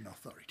competition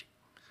authority.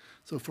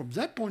 So from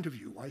that point of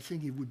view, I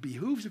think it would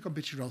behoove the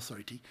competition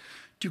authority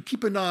to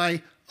keep an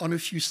eye on a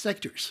few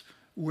sectors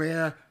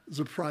where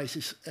the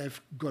prices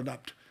have gone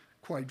up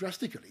quite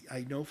drastically.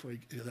 I know, for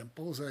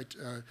example, that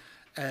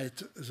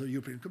at the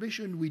European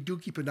Commission, we do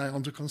keep an eye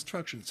on the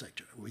construction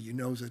sector, where you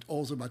know that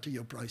all the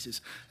material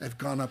prices have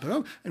gone up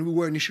and we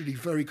were initially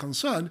very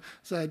concerned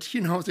that,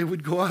 they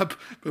would go up,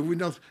 but would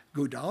not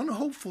go down.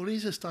 Hopefully,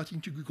 they're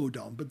starting to go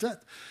down. But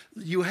that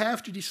you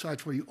have to decide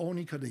for your own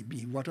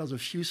economy what are the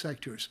few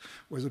sectors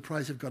where the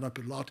price have gone up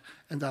a lot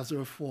and are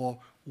therefore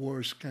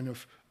worth kind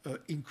of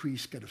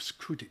increased kind of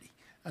scrutiny.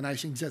 And I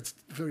think that's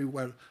very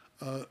well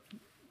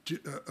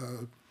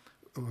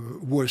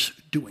worth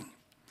doing.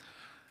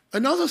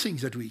 Another thing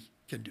that we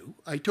can do,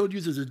 I told you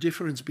there's a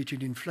difference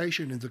between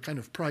inflation and the kind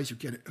of price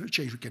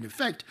change you can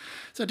affect,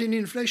 that in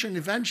inflation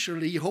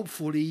eventually,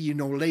 hopefully,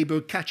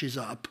 labor catches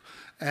up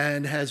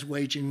and has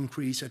wage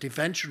increase that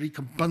eventually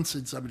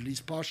compensates them, at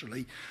least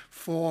partially,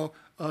 for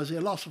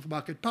their loss of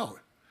market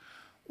power.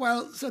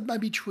 Well, that might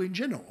be true in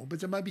general,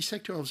 but there might be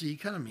sectors of the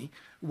economy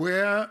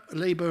where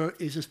labor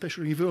is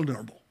especially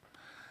vulnerable.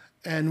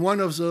 And one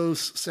of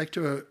those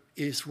sectors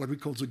is what we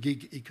call the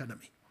gig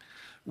economy,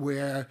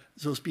 where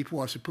those people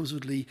are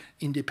supposedly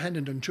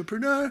independent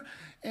entrepreneurs,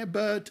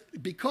 but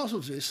because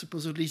of this,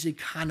 supposedly they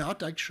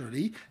cannot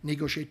actually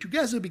negotiate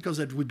together because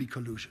that would be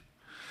collusion.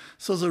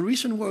 So the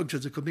recent work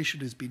that the Commission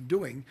has been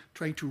doing,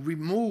 trying to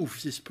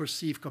remove this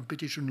perceived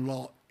competition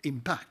law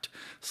impact,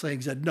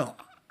 saying that no,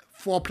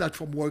 for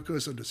platform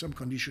workers under some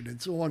condition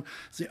and so on,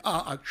 they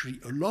are actually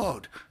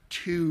allowed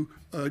to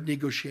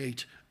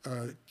negotiate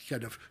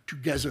kind of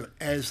together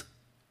as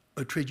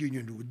a trade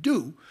union would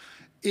do,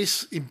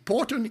 is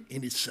important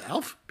in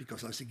itself,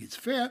 because I think it's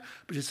fair,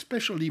 but it's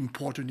especially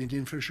important in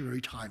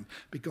inflationary time,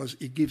 because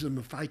it gives them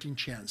a fighting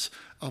chance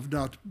of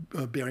not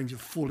bearing the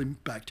full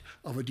impact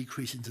of a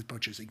decrease in the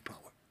purchasing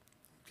power.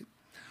 Okay.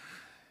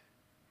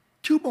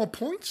 Two more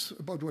points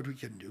about what we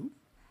can do.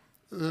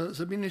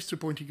 The Minister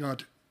pointing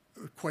out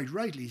quite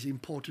rightly the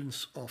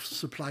importance of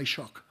supply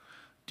shock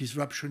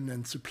disruption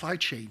and supply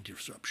chain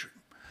disruption.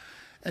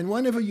 And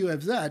whenever you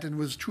have that, and it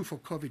was true for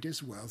COVID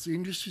as well, the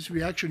industry's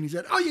reaction is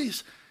that, oh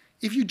yes,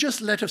 if you just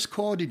let us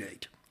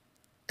coordinate,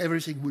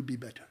 everything would be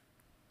better.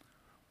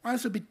 Well,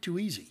 that's a bit too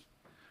easy.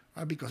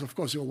 Because, of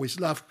course, they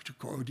always love to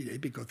coordinate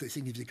because they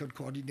think if they can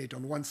coordinate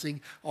on one thing,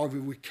 however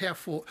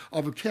careful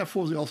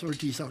the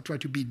authorities are trying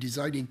to be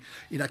designing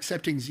in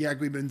accepting the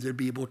agreement, they'll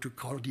be able to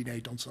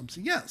coordinate on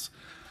something else.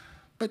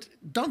 But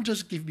don't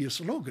just give me a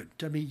slogan.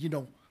 Tell me,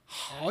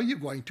 how you're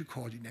going to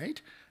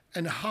coordinate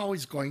and how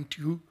it's going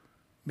to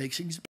make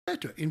things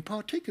better. In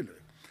particular,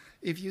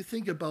 if you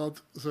think about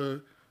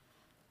the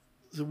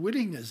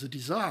willingness, the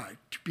desire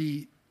to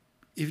be,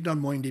 if not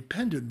more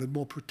independent, but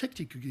more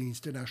protected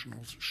against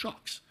international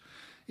shocks,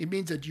 it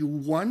means that you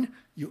want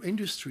your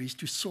industries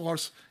to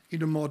source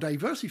in a more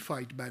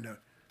diversified manner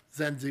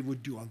than they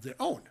would do on their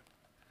own.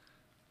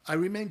 I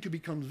remain to be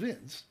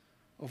convinced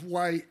of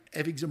why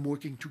having them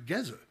working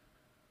together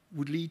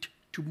would lead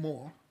to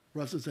more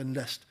rather than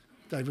less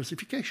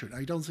diversification.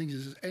 I don't think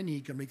there's any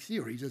economic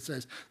theory that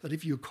says that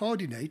if you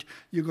coordinate,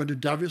 you're going to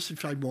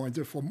diversify more and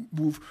therefore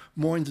move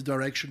more in the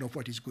direction of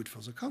what is good for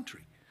the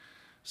country.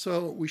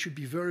 So we should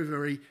be very,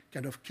 very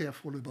kind of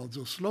careful about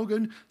those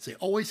slogans. They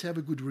always have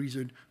a good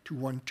reason to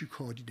want to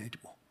coordinate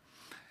more.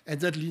 And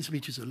that leads me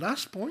to the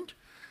last point.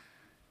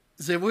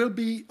 There will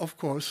be, of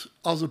course,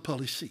 other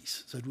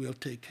policies that will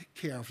take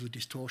care of the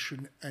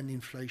distortion and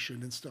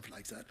inflation and stuff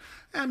like that.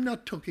 I'm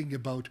not talking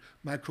about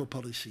macro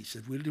policies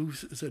that will do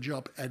the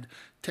job and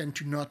tend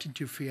to not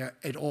interfere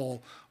at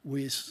all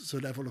with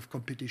the level of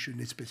competition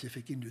in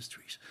specific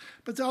industries.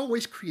 But there are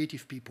always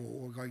creative people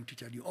who are going to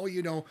tell you,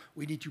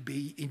 we need to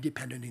be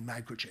independent in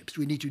microchips.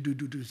 We need to do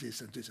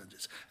this and this and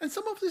this. And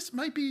some of this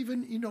might be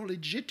even,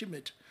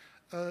 legitimate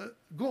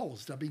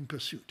goals that are being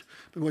pursued.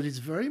 But what is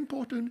very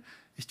important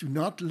is to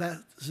not let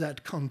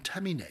that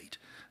contaminate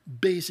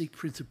basic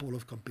principle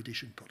of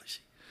competition policy.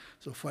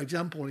 So, for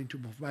example, in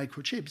terms of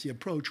microchips, the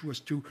approach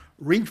was to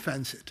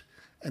ring-fence it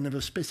and have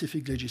a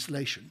specific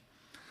legislation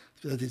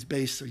that is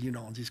based,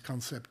 on this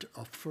concept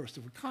of first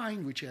of a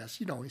kind, which has,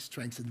 its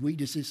strengths and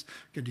weaknesses.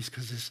 We can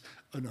discuss this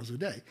another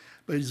day.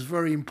 But it's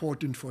very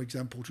important, for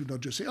example, to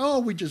not just say,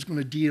 we're just going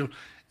to deal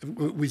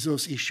with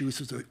those issues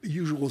with the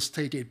usual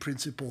state aid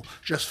principle,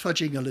 just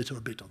fudging a little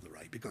bit on the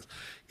right. Because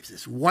if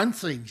there's one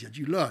thing that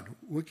you learn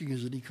working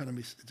as an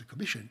economist at the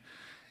Commission,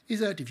 is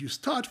that if you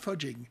start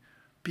fudging,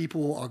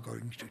 people are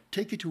going to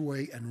take it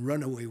away and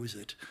run away with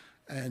it.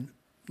 And,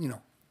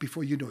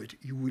 before you know it,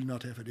 you will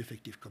not have an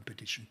effective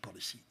competition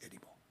policy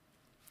anymore.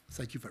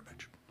 Thank you very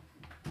much.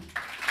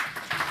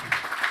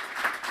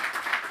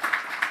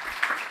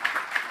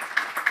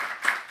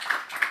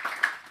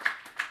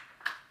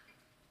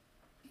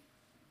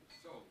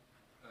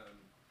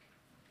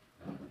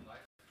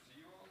 Nice to see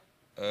you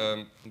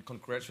all. And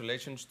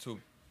congratulations to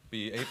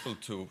be able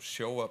to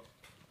show up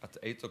at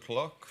 8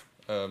 o'clock.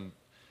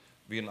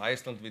 We in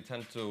Iceland, we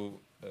tend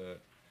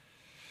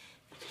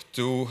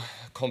to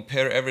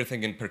compare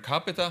everything in per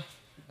capita,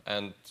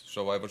 and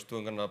so I was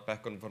doing a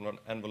back on an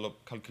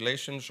envelope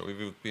calculation. So if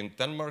we would be in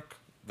Denmark,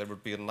 there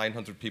would be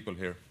 900 people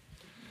here.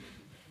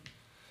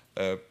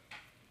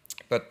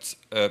 But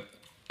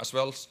as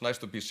well, it's nice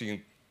to be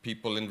seeing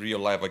people in real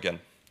life again.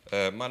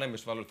 My name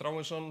is Valur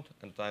Þráinsson,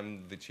 and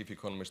I'm the Chief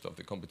Economist of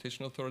the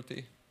Competition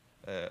Authority.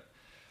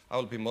 I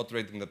will be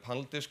moderating the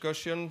panel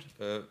discussion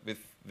with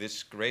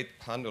this great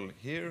panel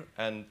here,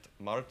 and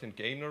Martin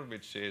Gaynor,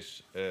 which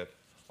is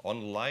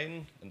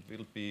online and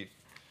will be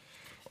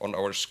on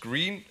our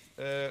screen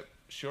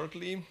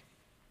shortly.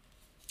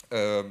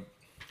 As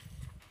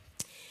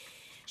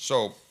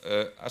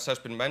has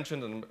been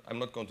mentioned, and I'm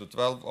not going to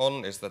dwell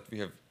on, is that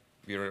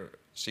we are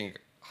seeing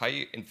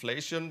high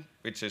inflation,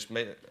 which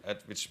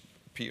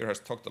Pierre has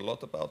talked a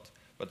lot about.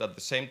 But at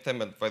the same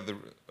time, and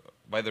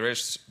why there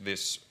is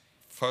this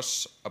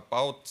fuss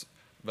about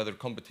whether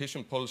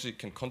competition policy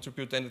can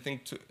contribute anything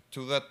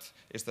to that,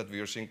 is that we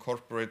are seeing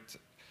corporate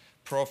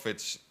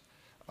profits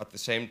at the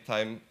same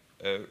time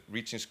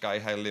reaching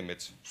sky-high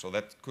limits. So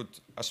that could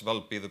as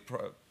well be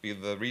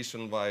the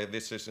reason why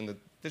this is in the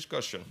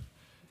discussion.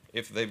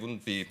 If they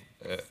wouldn't be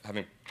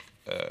having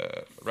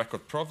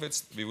record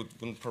profits, we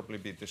wouldn't probably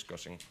be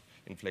discussing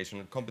inflation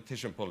and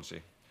competition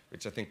policy,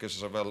 which I think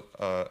is as well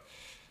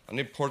an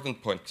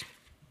important point.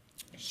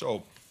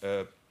 So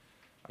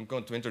I'm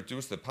going to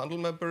introduce the panel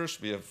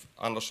members. We have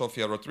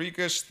Sofia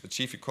Rodrigues, the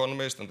Chief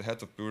Economist and the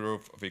Head of Bureau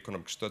of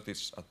Economic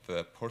Studies at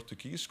the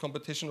Portuguese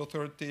Competition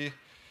Authority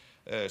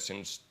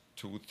since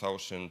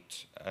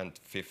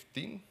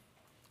 2015.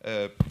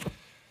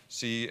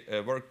 She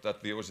worked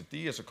at the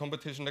OECD as a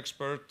competition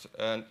expert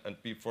and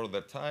before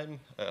that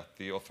time at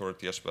the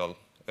authority as well.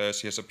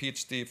 She has a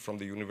PhD from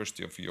the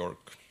University of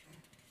York.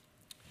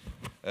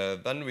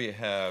 Then we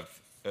have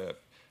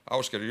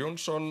Ásgeir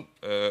Jónsson,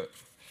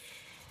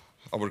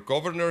 our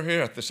governor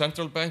here at the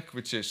central bank,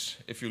 which is,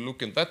 if you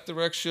look in that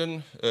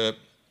direction,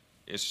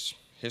 is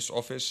his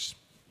office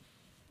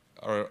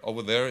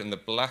over there in the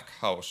black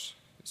house.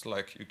 It's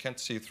like you can't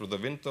see through the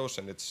windows,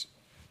 and it's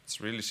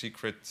really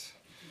secret. It's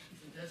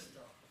a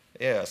desktop.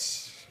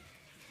 Yes,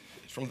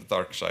 it's from the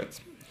dark side.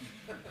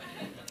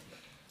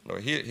 No,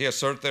 he has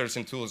served there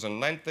since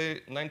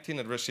 2019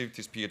 and received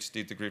his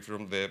PhD degree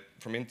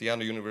from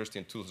Indiana University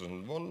in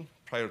 2001.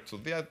 Prior to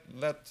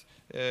that,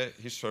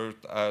 he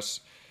served as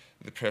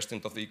the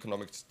president of the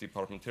economics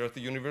department here at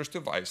the University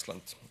of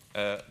Iceland.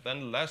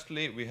 Then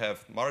lastly, we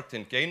have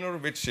Martin Gaynor,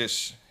 which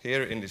is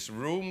here in this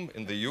room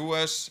in the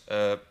US.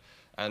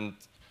 And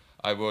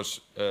I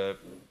was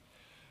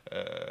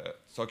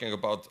talking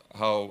about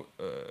how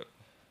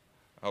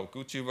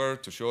good you were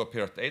to show up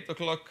here at 8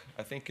 o'clock.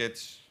 I think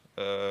it's,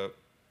 5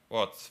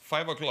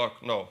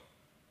 o'clock? No,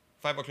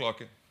 5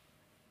 o'clock.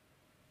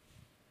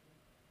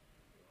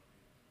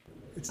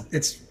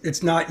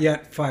 It's not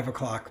yet 5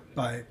 o'clock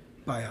by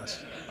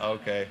us.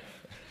 Okay.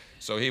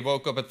 So he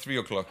woke up at 3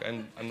 o'clock,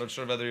 and I'm not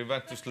sure whether he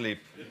went to sleep.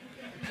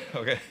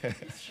 Okay.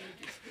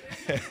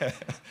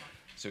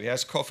 So he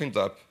has coffeened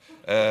up.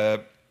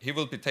 He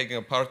will be taking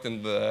a part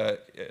in the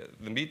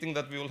meeting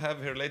that we will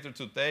have here later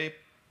today.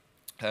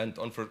 And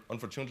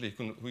unfortunately,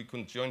 he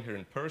couldn't join here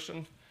in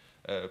person.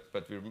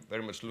 But we're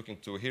very much looking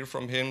to hear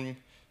from him.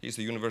 He's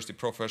the university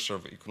professor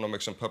of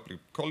economics and public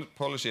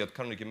policy at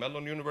Carnegie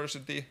Mellon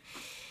University.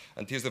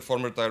 And he's the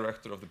former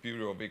director of the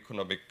Bureau of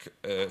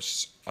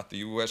Economics at the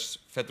US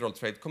Federal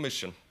Trade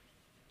Commission.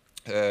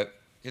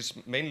 His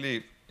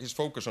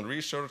focus on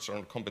research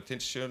on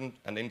competition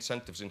and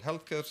incentives in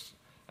healthcare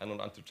and on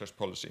antitrust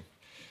policy.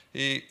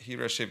 He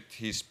received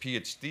his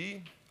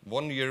PhD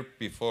 1 year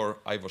before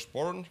I was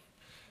born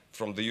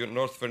from the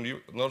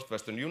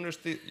Northwestern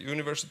University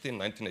in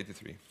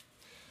 1983.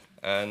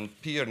 And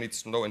Pierre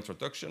needs no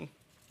introduction.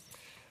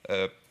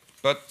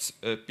 But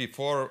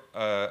before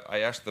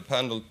I ask the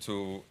panel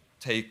to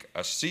take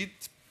a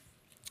seat,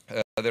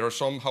 there are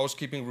some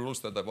housekeeping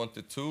rules that I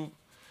wanted to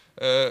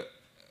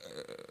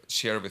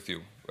share with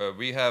you.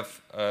 We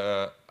have,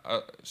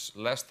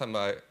 last time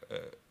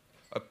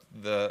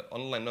the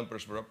online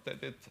numbers were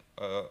updated,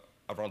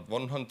 around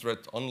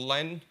 100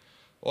 online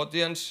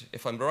audience,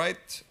 if I'm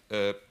right,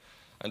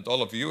 and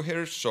all of you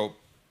here. So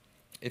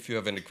if you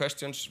have any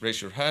questions,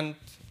 raise your hand.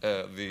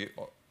 The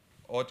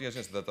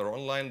audiences that are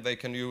online, they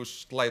can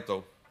use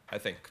Slido, I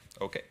think.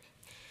 Okay.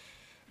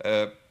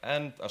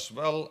 And as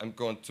well, I'm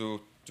going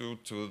to, due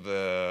to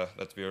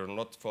that we are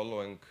not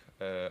following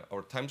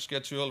our time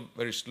schedule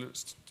very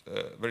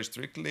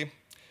strictly,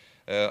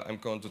 I'm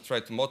going to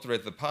try to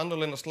moderate the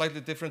panel in a slightly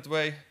different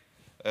way.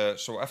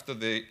 So after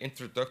the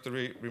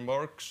introductory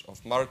remarks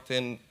of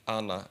Martin,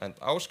 Anna, and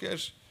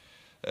Ásgeir,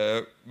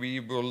 we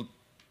will,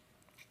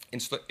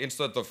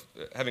 instead of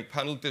having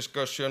panel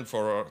discussion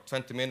for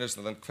 20 minutes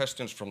and then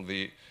questions from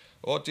the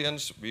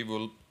audience, we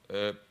will,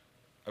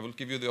 I will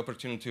give you the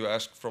opportunity to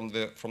ask from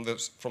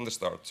the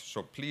start.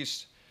 So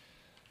please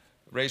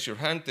raise your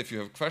hand if you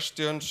have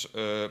questions.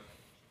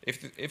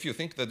 If you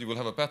think that you will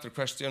have a better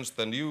questions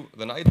than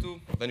I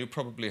do, then you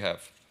probably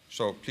have.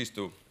 So please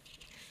do.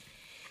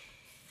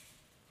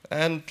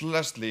 And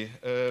lastly,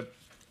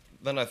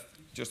 then I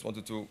just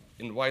wanted to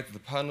invite the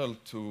panel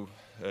to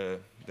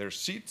their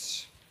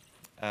seats.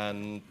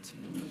 And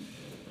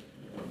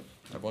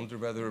I wonder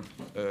whether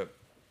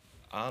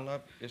Anna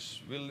is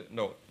willing,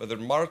 no, whether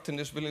Martin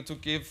is willing to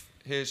give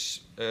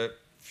his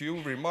few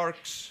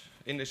remarks,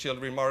 initial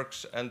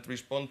remarks, and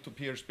respond to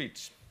Pierre's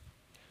speech.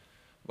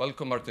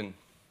 Welcome, Martin.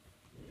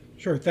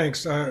 Sure,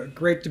 thanks.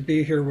 Great to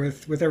be here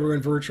with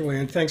everyone virtually,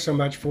 and thanks so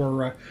much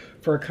for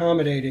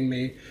accommodating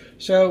me.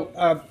 So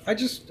I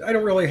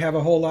don't really have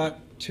a whole lot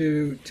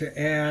to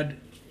add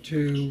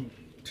to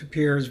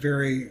Pierre's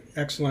very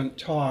excellent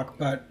talk,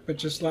 but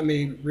just let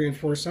me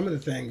reinforce some of the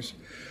things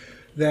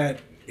that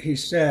he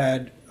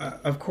said.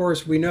 Of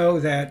course, we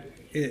know that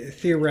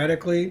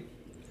theoretically,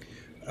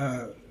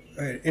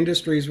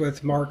 industries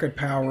with market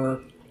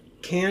power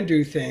can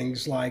do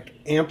things like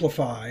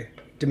amplify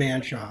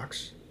demand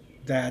shocks,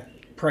 that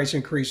price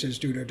increases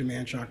due to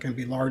demand shock can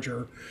be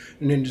larger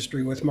in an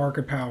industry with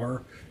market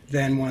power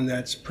than one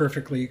that's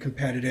perfectly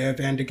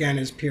competitive. And again,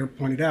 as Pierre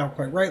pointed out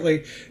quite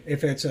rightly,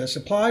 if it's a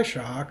supply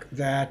shock,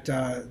 that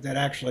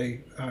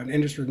actually an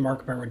industry with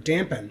market power would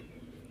dampen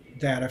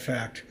that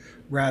effect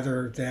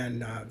rather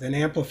than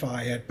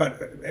amplify it.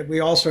 But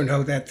we also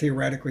know that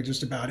theoretically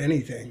just about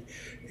anything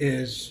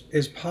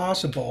is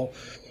possible.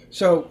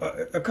 So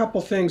a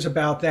couple things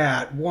about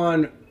that.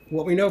 One,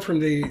 what we know from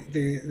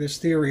this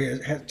theory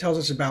tells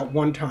us about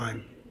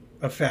one-time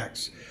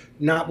effects,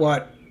 not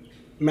what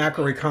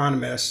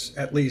macroeconomists,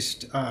 at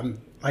least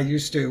I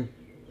used to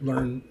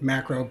learn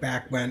macro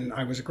back when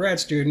I was a grad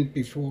student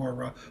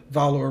before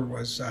Valur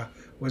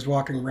was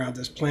walking around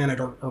this planet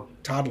or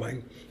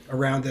toddling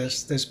around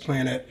this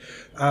planet,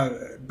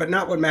 but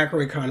not what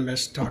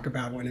macroeconomists talk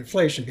about when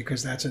inflation,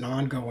 because that's an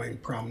ongoing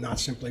problem, not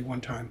simply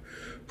one-time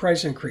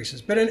price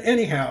increases. But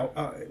anyhow,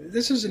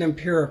 this is an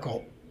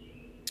empirical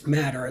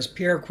matter. As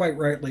Pierre quite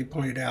rightly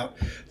pointed out,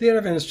 the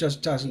evidence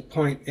just doesn't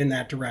point in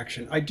that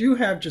direction. I do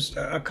have just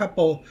a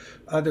couple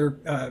other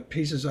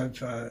pieces of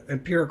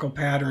empirical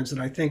patterns that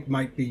I think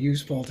might be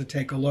useful to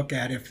take a look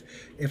at.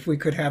 If we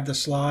could have the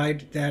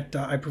slide that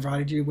I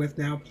provided you with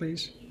now,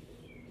 please.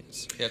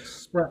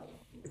 Yes.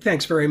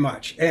 Thanks very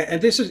much.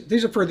 And these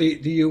are for the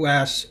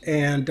U.S.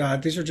 and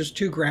these are just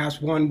two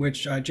graphs. One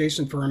which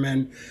Jason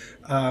Furman,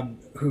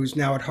 who's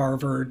now at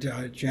Harvard,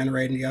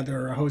 generated, and the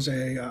other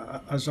Jose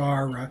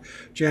Azar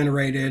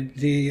generated.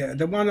 The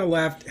one on the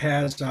left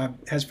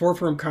has four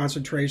firm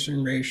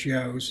concentration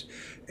ratios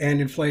and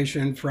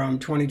inflation from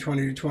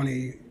 2020 to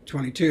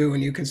 2022,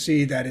 and you can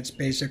see that it's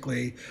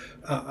basically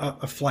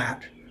a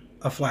flat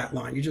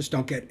line. You just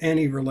don't get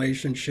any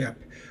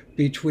relationship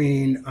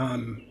between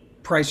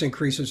price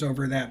increases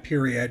over that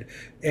period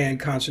and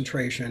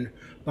concentration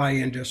by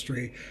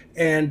industry.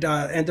 And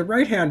the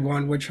right-hand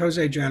one, which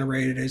Jose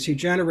generated, is he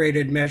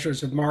generated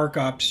measures of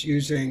markups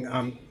using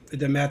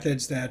the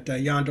methods that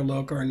Jan de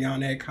Loker and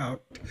Jan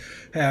Eickhout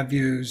have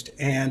used,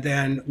 and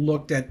then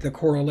looked at the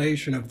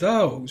correlation of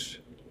those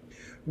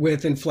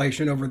with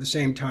inflation over the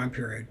same time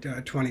period,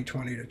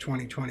 2020 to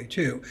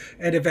 2022.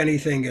 And if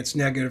anything, it's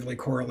negatively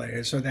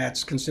correlated. So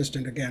that's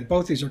consistent. Again,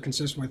 both these are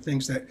consistent with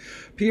things that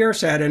Pierre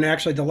said. And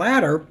actually the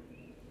latter,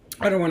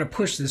 I don't want to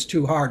push this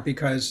too hard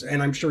because,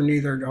 and I'm sure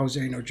neither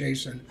Jose nor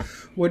Jason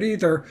would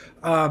either,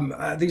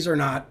 these are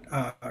not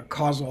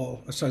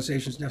causal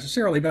associations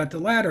necessarily, but the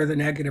latter, the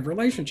negative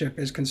relationship,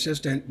 is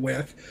consistent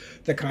with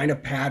the kind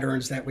of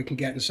patterns that we can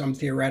get in some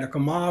theoretical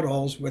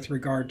models with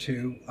regard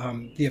to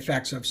the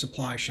effects of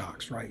supply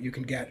shocks, right? You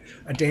can get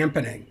a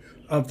dampening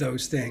of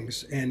those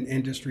things in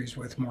industries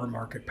with more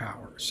market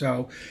power.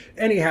 So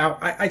anyhow,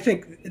 I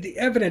think the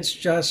evidence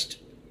just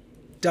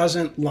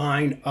doesn't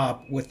line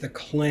up with the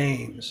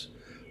claims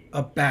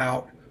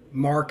about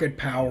market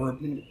power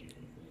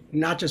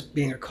not just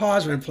being a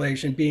cause of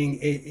inflation, being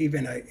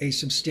even a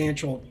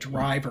substantial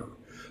driver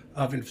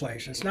of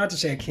inflation. It's not to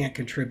say it can't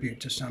contribute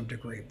to some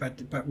degree,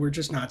 but we're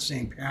just not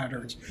seeing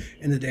patterns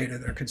in the data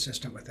that are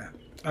consistent with that.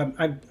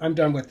 I'm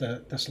done with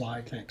the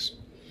slide, thanks.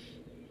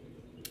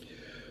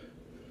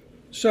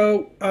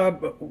 So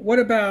what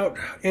about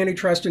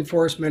antitrust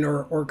enforcement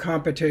or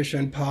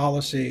competition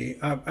policy?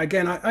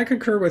 Again, I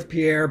concur with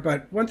Pierre,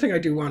 but one thing I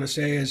do want to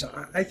say is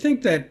I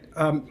think that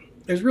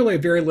there's really a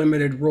very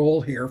limited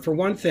role here. For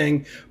one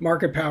thing,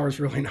 market power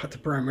is really not the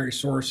primary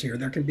source here.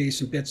 There can be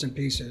some bits and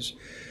pieces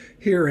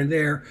here and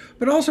there.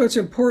 But also it's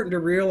important to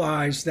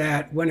realize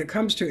that when it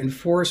comes to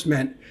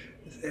enforcement,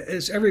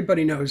 as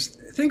everybody knows,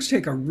 things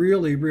take a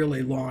really,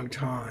 really long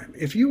time.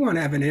 If you want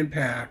to have an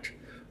impact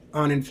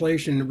on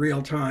inflation in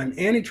real time,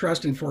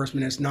 antitrust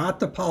enforcement is not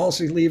the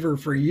policy lever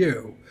for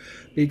you,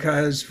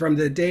 because from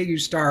the day you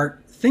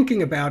start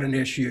thinking about an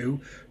issue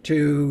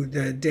to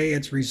the day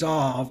it's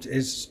resolved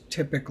is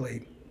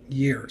typically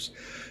years.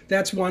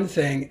 That's one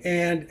thing.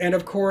 And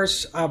of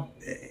course,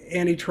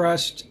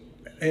 antitrust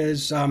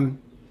is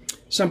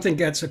something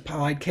gets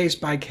applied case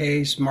by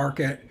case,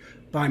 market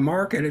by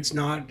market. It's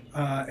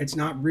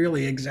not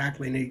really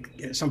exactly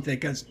something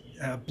that gets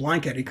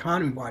blanket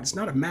economy-wide. It's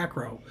not a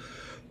macro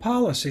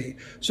policy.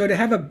 So to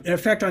have an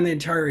effect on the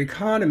entire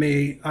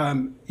economy,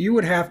 you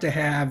would have to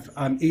have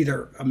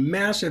either a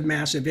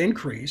massive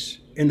increase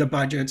in the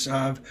budgets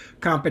of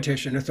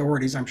competition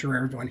authorities. I'm sure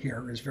everyone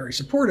here is very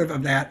supportive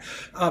of that,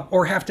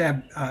 or have to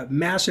have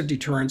massive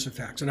deterrence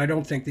effects. And I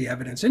don't think the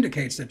evidence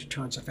indicates that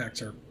deterrence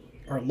effects are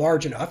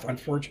large enough,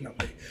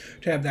 unfortunately,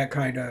 to have that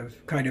kind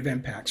of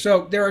impact.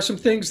 So there are some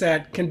things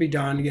that can be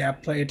done. Yeah,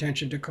 pay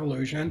attention to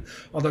collusion,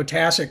 although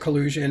tacit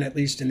collusion, at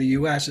least in the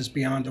U.S., is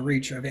beyond the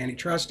reach of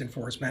antitrust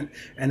enforcement,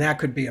 and that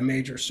could be a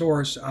major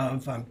source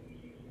of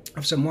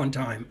some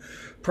one-time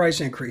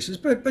price increases.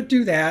 But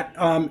do that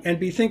and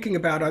be thinking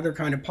about other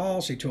kind of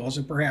policy tools,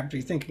 and perhaps be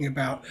thinking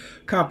about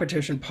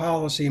competition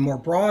policy more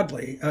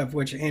broadly, of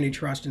which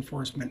antitrust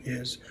enforcement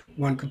is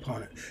one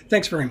component.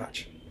 Thanks very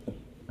much.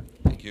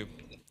 Thank you.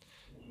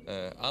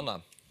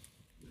 Anna.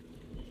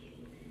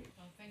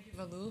 Well, thank you,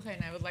 Valur,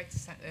 and I would like to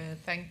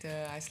thank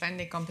the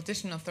Icelandic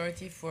Competition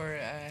Authority for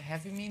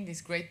having me in this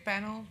great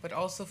panel, but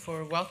also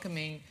for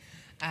welcoming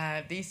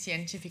the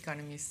ICA Chief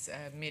Economist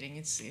meeting.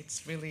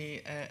 It's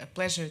really a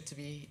pleasure to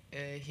be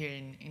here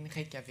in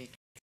Reykjavik.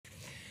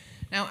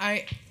 Now,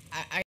 I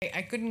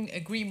couldn't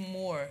agree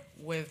more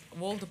with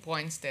all the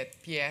points that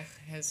Pierre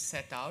has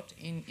set out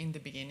in the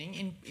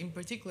beginning, in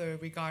particular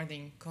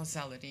regarding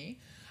causality.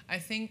 I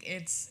think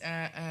it's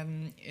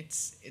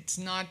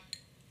not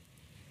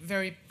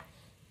very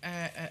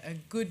a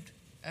good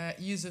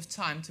use of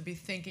time to be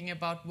thinking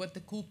about what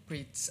the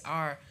culprits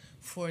are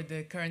for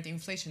the current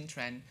inflation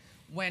trend,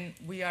 when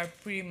we are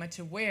pretty much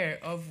aware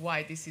of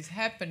why this is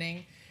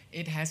happening.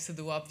 It has to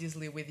do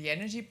obviously with the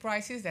energy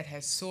prices that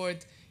has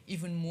soared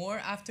even more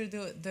after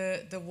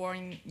the war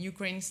in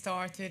Ukraine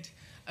started,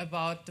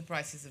 about the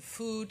prices of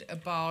food,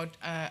 about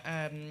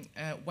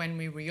when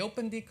we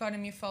reopen the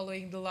economy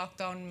following the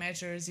lockdown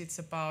measures. It's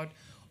about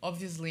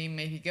obviously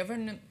maybe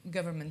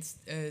government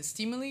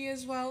stimuli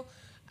as well,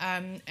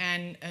 and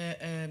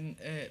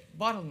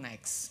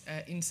bottlenecks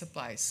in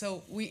supply.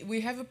 So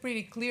we have a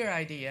pretty clear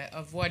idea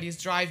of what is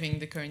driving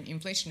the current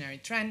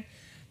inflationary trend.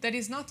 That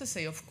is not to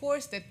say, of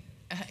course, that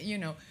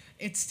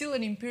it's still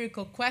an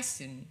empirical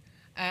question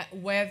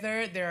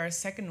whether there are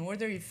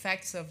second-order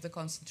effects of the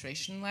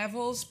concentration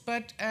levels,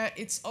 but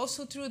it's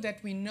also true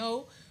that we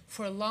know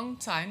for a long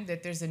time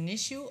that there's an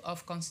issue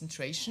of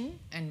concentration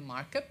and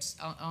markups.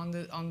 On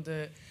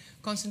the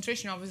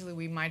concentration, obviously,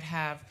 we might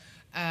have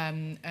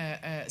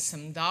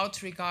some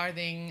doubt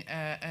regarding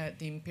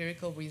the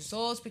empirical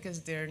results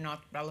because they're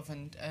not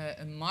relevant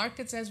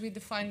markets as we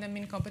define them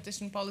in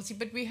competition policy.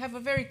 But we have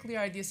a very clear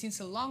idea since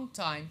a long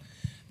time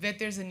that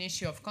there's an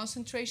issue of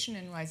concentration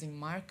and rising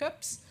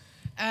markups,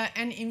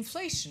 and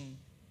inflation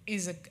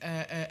is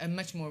a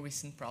much more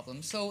recent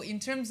problem. So in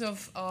terms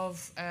of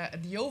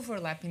the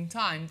overlap in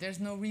time, there's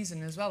no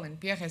reason as well, and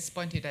Pierre has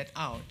pointed that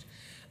out,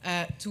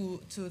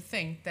 to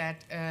think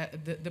that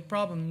the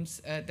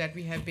problems that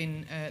we have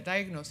been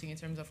diagnosing in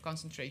terms of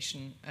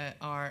concentration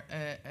are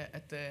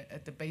at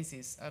the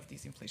basis of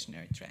this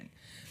inflationary trend.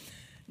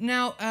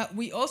 Now,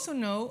 we also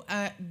know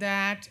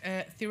that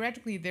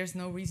theoretically there's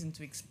no reason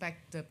to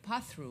expect the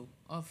pass-through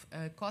of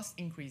cost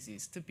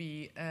increases to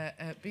be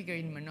bigger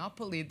in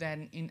monopoly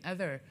than in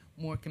other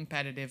more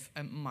competitive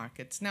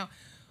markets. Now,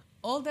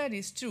 all that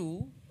is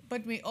true,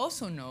 but we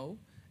also know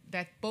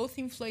that both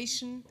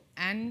inflation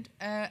and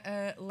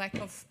lack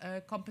of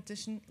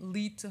competition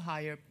lead to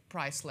higher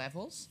price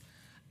levels.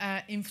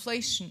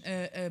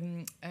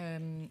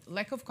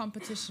 Lack of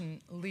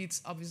competition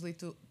leads obviously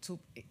to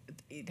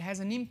it has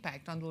an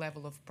impact on the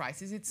level of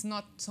prices. It's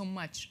not so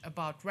much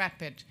about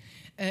rapid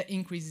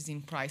increases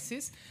in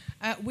prices.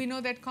 We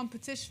know that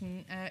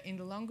competition in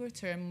the longer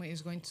term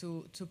is going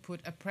to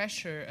put a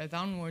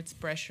downwards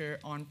pressure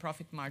on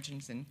profit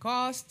margins and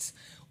costs.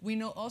 We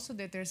know also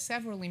that there are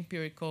several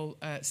empirical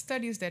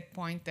studies that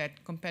point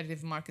that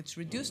competitive markets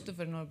reduce the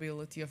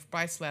vulnerability of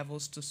price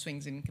levels to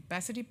swings in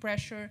capacity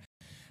pressure,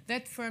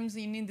 that firms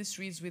in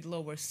industries with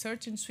lower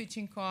search and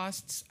switching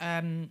costs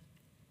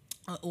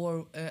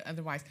or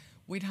otherwise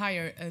with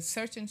higher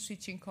search and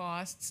switching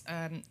costs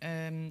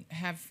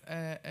have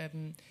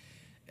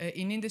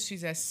in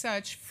industries as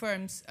such,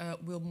 firms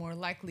will more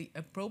likely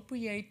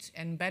appropriate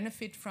and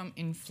benefit from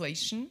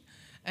inflation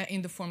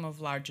in the form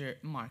of larger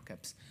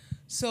markups.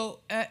 So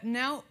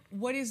now,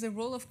 what is the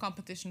role of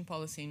competition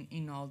policy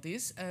in all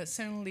this?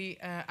 Certainly,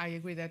 I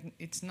agree that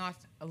it's not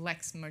a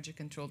lax merger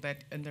control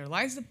that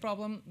underlies the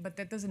problem, but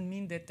that doesn't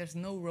mean that there's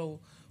no role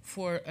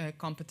for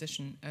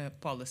competition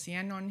policy.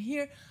 And on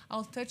here,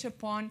 I'll touch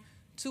upon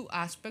two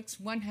aspects.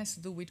 One has to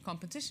do with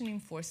competition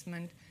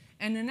enforcement,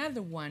 and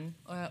another one,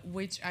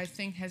 which I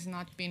think has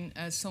not been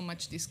so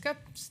much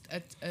discussed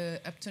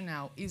up to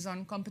now, is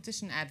on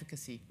competition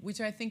advocacy,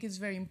 which I think is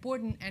very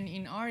important. And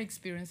in our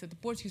experience at the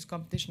Portuguese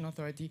Competition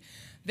Authority,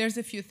 there's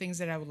a few things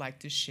that I would like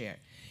to share.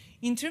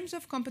 In terms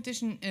of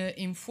competition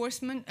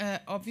enforcement,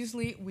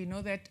 obviously we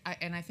know that,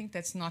 and I think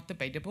that's not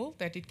debatable,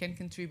 that it can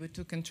contribute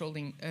to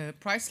controlling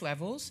price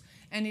levels,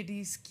 and it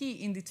is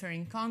key in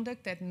deterring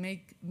conduct that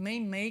may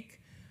make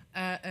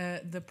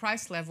the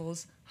price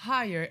levels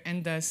higher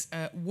and thus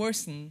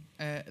worsen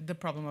the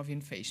problem of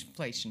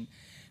inflation.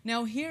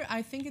 Now here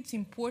I think it's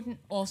important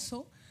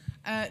also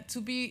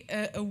to be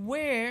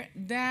aware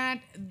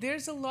that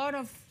there's a lot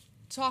of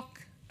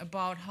talk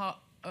about how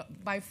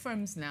by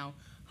firms now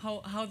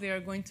how they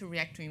are going to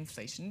react to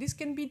inflation. This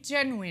can be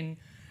genuine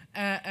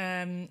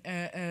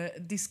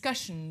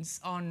discussions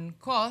on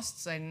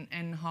costs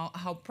and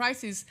how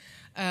prices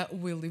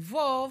will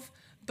evolve,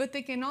 but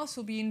they can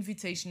also be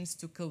invitations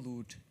to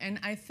collude. And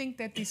I think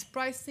that this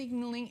price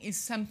signaling is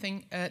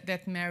something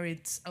that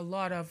merits a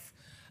lot of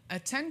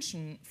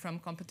attention from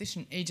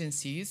competition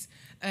agencies,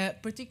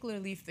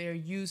 particularly if they're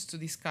used to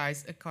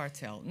disguise a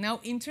cartel.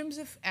 Now, in terms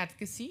of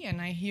advocacy, and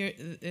I hear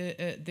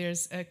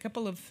there's a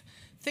couple of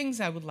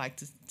things I would like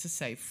to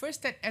say.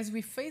 First, that as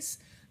we face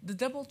the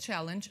double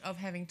challenge of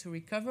having to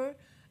recover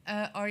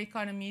our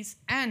economies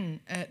and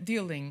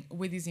dealing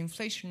with this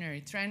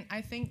inflationary trend,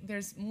 I think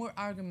there's more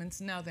arguments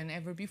now than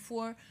ever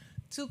before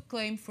to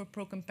claim for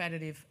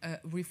pro-competitive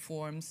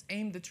reforms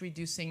aimed at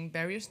reducing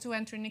barriers to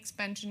entry and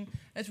expansion,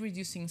 at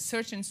reducing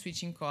search and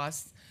switching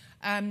costs.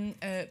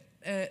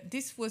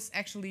 This was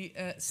actually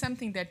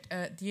something that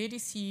the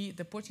ADC,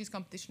 the Portuguese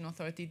Competition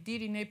Authority,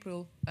 did in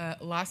April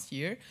last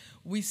year.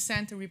 We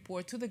sent a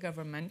report to the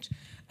government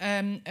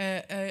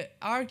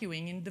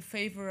arguing in the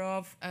favor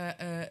of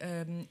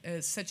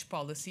such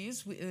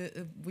policies.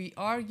 We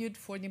argued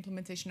for the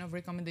implementation of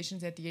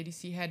recommendations that the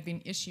ADC had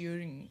been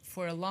issuing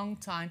for a long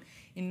time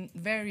in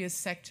various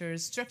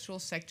sectors, structural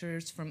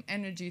sectors, from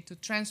energy to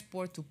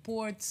transport to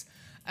ports,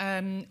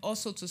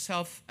 also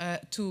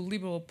to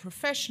liberal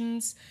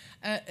professions,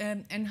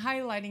 and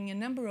highlighting a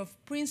number of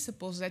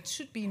principles that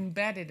should be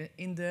embedded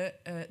in the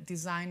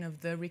design of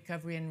the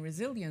recovery and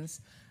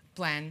resilience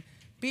plan,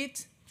 be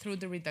it through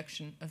the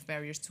reduction of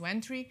barriers to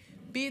entry,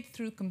 be it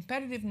through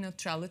competitive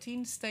neutrality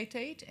in state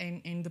aid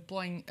and in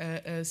deploying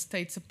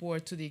state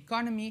support to the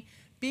economy,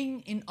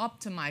 being in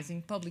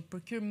optimizing public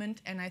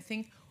procurement, and I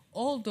think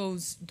all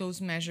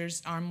those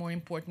measures are more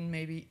important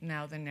maybe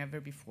now than ever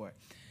before.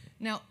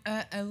 Now,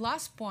 a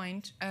last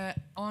point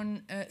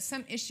on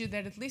some issue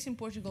that, at least in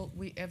Portugal,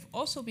 we have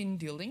also been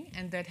dealing,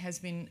 and that has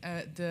been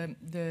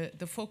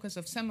the focus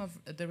of some of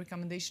the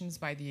recommendations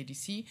by the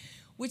ADC,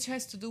 which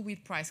has to do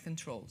with price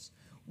controls.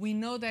 we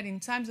know that in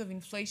times of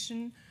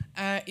inflation,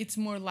 it's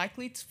more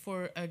likely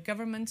for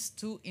governments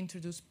to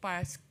introduce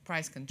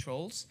price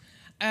controls.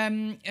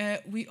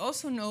 We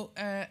also know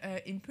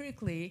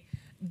empirically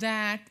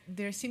that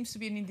there seems to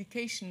be an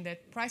indication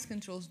that price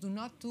controls do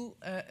not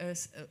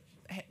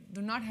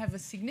have a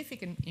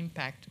significant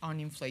impact on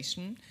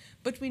inflation,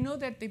 but we know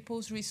that they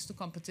pose risks to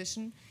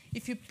competition.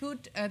 If you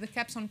put the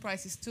caps on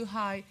prices too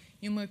high,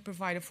 you might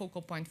provide a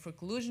focal point for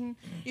collusion.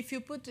 If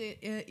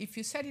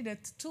you set it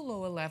at too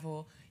low a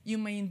level, you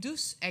may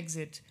induce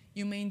exit.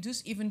 You may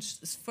induce even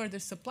further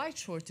supply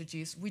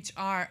shortages, which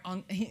are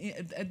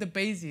at the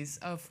basis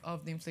of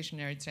the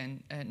inflationary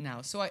trend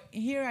now. So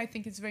here I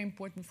think it's very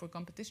important for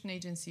competition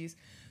agencies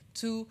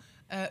to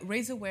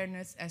raise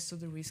awareness as to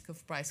the risk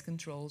of price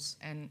controls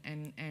and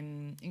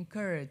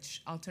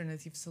encourage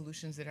alternative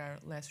solutions that are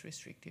less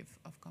restrictive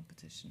of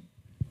competition.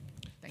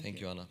 Thank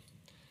you, Anna.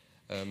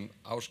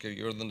 Ásgeir,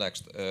 you're the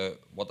next.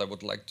 What I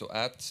would like to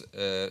add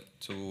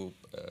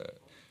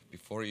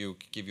before you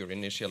give your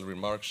initial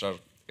remarks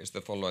is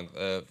the following.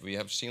 We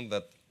have seen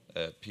that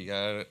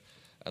Pierre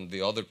and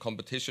the other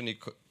competition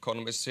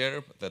economists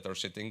here that are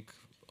sitting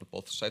on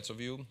both sides of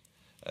you,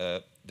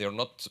 they are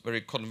not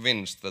very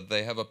convinced that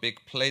they have a big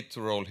play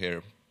to roll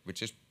here,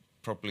 which is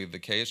probably the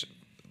case,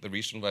 the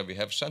reason why we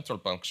have central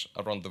banks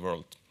around the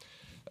world.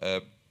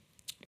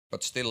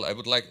 But still, I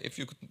would like, if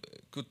you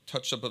could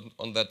touch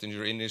on that in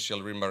your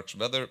initial remarks,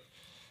 whether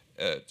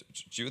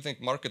do you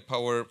think market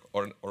power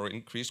or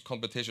increased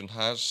competition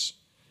has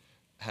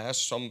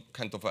some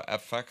kind of an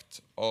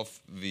effect of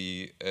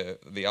the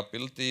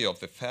ability of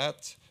the Fed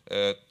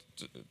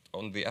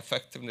on the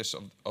effectiveness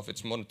of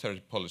its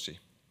monetary policy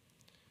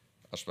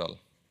as well?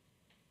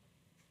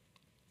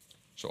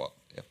 So,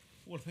 yeah.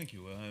 Well, thank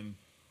you.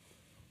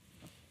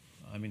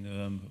 I mean,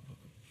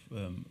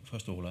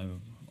 first of all,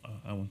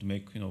 I want to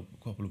make a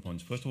couple of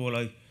points. First of all,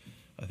 I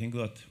think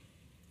that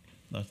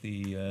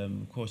the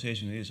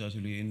causation is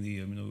actually in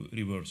the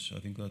reverse. I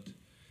think that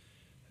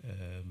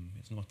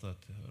it's not that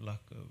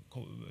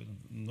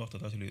not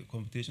that actually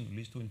competition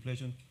leads to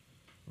inflation,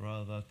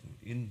 rather that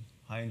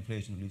high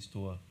inflation leads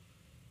to a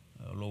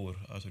lower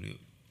actually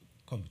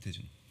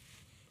competition,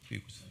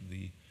 because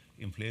the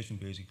inflation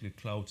basically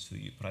clouds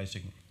the price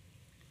signal,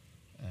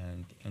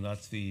 and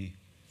that's the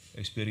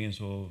experience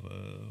of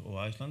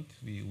Iceland.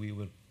 We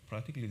were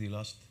practically the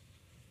last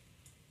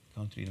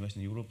country in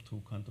Western Europe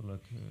to kind of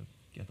like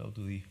get out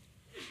of the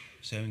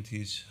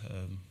 70s,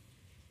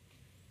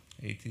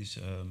 80s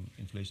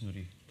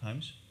inflationary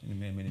times in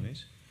many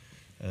ways.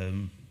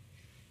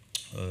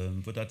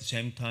 But at the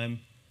same time,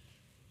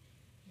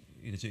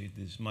 it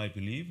is my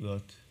belief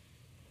that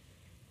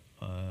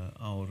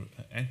our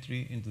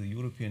entry into the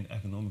European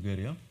Economic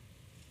Area,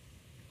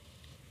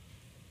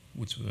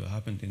 which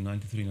happened in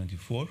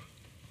 93-94,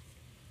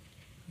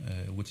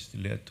 which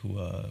led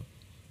to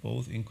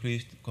both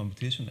increased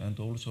competition and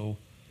also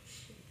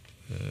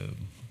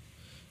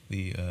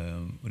the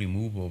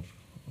removal of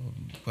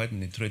quite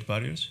many trade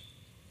barriers,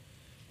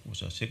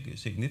 was a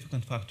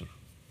significant factor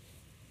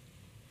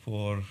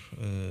for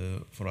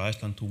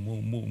Iceland to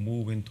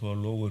move into a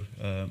lower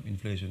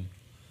inflation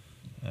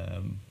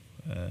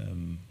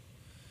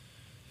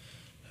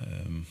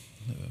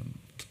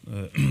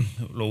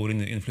lower in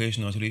the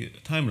inflation actually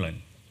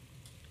timeline.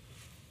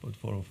 But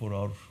for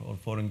our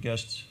foreign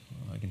guests,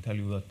 I can tell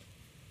you that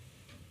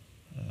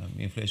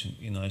inflation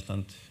in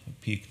Iceland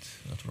peaked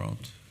at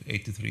around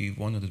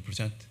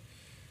 83-100%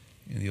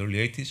 in the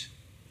early 80s,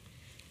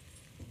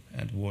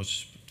 and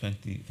was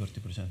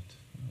 20-30%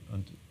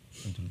 until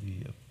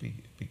the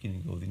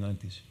beginning of the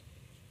 90s.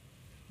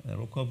 There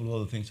are a couple of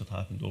other things that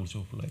happened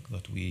also, like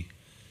that we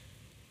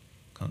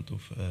kind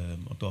of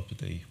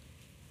adopted a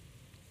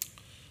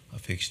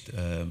fixed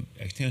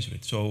exchange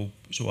rate. So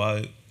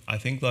I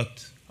think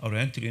that our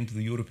entry into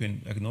the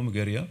European Economic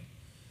Area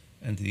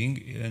and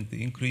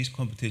the increased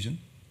competition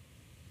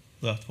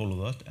that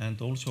followed that,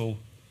 and also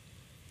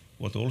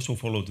what also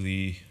followed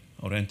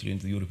our entry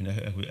into the European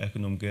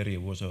Economic Area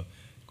was a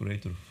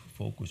greater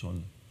focus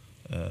on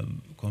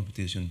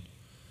competition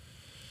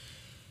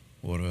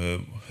or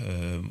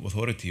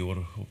authority,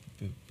 or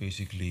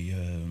basically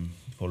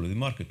follow the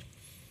market.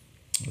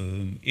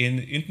 In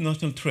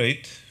international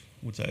trade,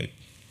 which I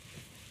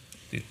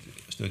did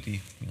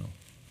study,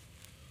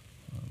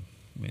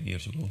 many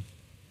years ago,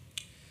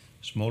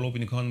 small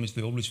open economies,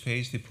 they always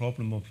face the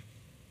problem of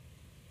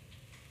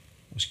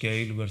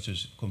scale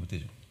versus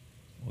competition,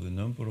 or the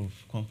number of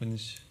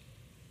companies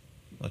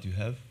that you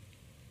have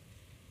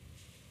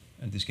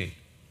and the scale.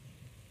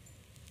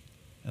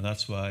 And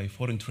that's why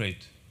foreign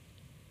trade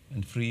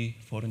and free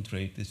foreign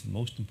trade is the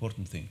most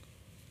important thing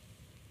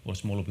for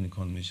small open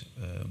economies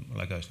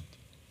like Iceland.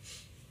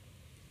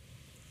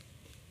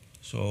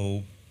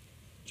 So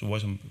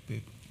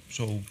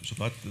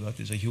that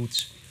is a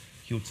huge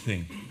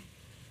thing.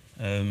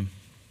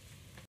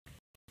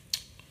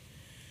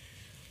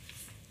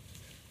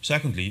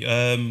 Secondly,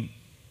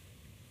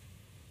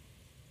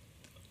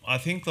 I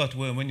think that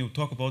when you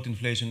talk about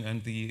inflation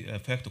and the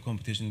effect of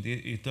competition,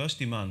 it does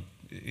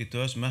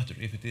matter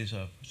if it is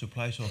a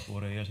supply shock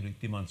or a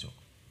demand shock.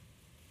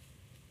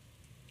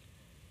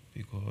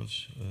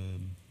 because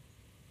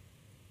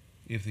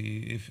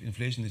if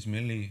inflation is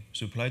mainly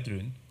supply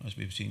driven, as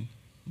we've seen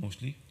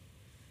mostly,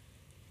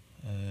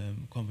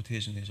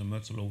 competition is a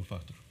much lower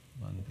factor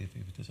than if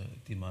it is a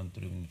demand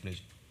driven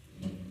inflation.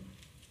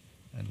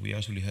 And we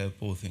actually have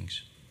both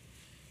things,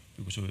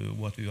 because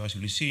what we've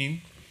actually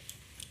seen,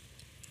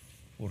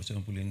 for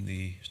example, in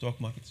the stock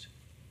markets,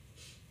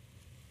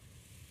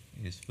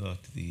 is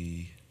that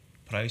the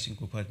pricing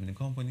of quite many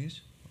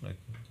companies, like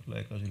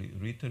actually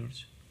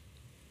retailers,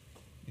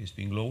 is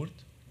being lowered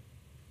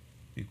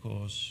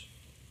because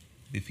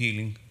the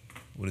feeling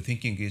or the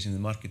thinking is in the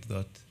market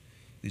that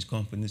these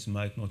companies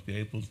might not be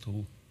able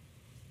to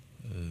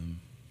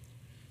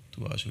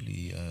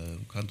actually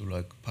kind of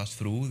like pass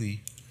through the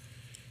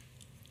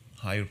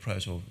higher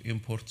price of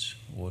imports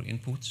or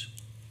inputs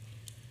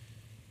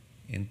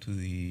into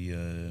the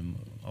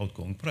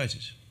outgoing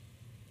prices.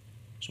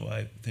 So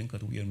I think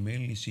that we are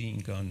mainly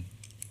seeing a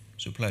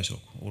supply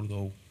shock,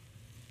 although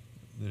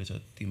there is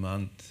a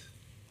demand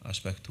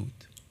aspect to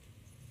it.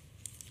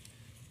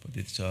 But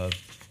it's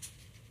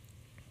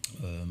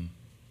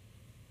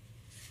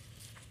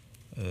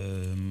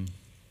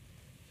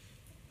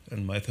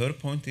and my third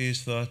point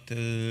is that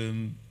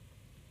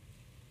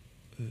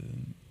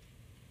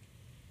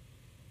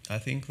I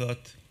think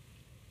that,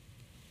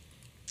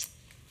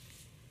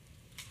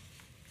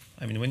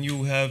 I mean, when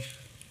you have,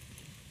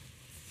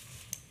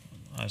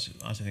 as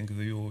I think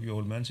you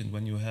all mentioned,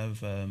 when you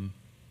have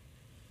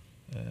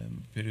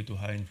period of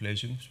high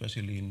inflation,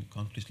 especially in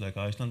countries like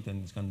Iceland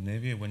and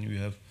Scandinavia, when you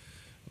have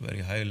a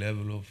very high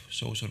level of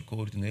social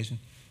coordination,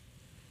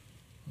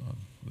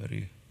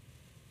 very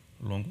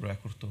long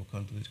record of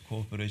kind of this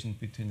cooperation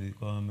between the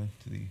government,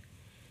 the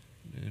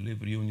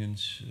labor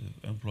unions,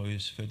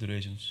 employees,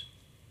 federations,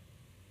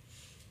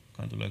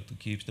 kind of like to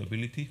keep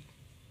stability.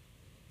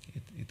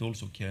 It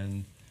also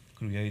can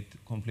create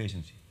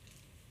complacency,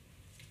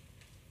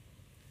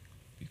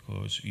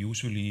 because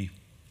usually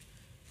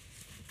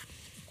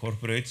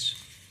corporates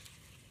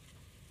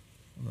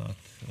that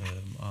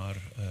are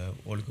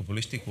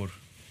oligopolistic or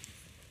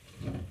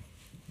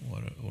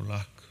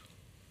lack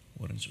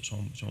or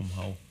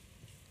somehow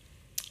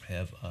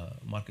have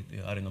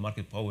are in a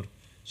market power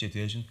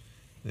situation,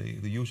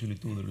 they usually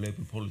do their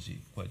labor policy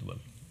quite well,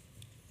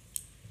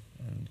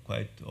 and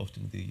quite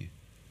often the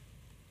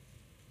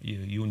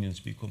unions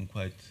become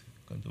quite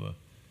kind of a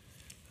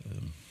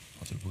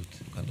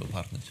kind of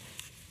partners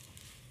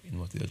in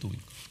what they are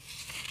doing.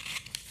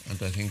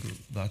 And I think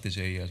that is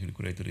a actually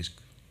great risk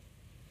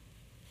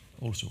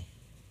also,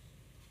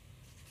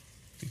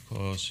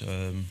 because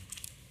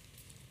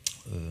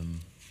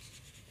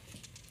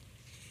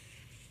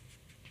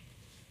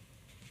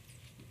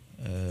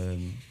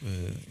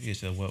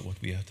is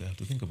what we have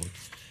to think about.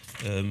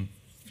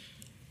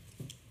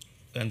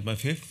 And my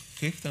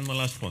fifth and my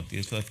last point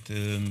is that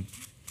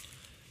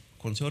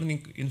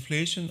concerning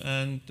inflation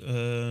and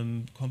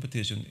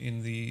competition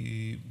in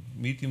the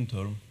medium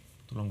term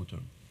to longer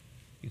term,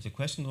 it's a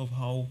question of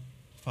how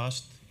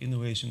fast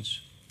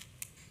innovations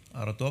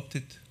are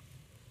adopted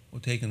or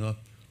taken up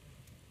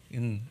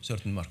in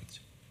certain markets.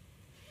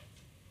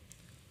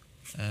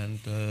 And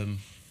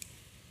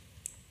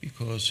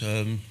because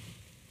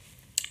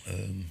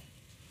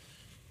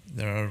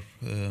there are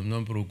a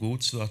number of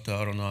goods that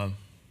are on a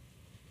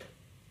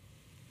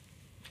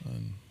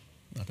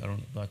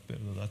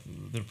that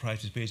their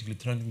price is basically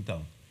trending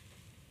down.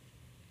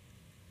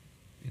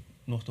 It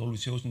not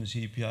always shows in the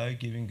CPI,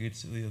 giving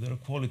it there are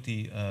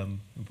quality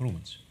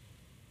improvements,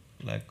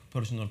 like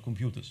personal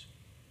computers.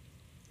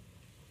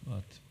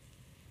 But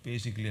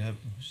basically,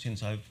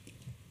 since I've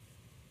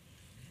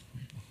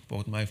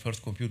bought my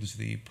first computers,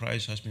 the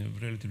price has been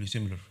relatively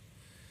similar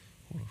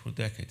for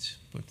decades,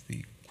 but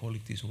the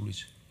quality is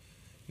always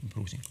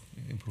improving.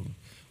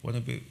 What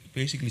I'm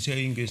basically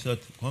saying is that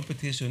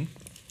competition,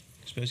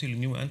 especially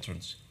new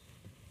entrants,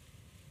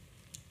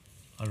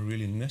 are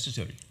really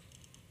necessary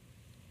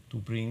to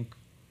bring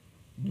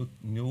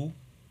new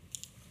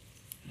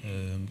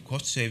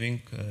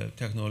cost-saving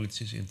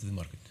technologies into the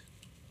market,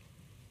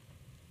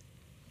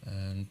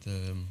 and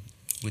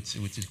which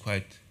is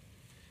quite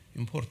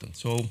important.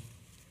 So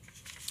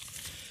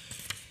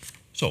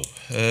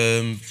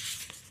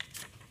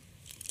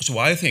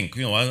I think,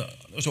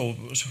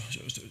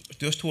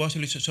 just to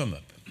actually sum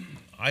up,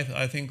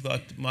 I think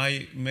that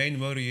my main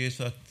worry is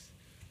that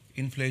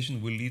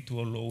inflation will lead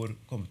to a lower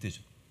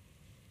competition,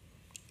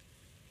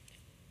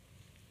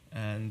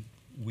 and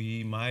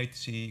we might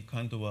see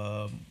kind of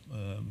a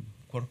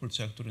corporate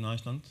sector in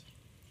Iceland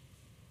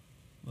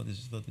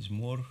that is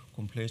more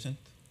complacent,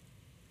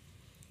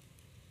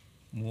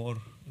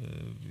 more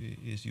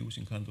is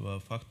using kind of a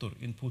factor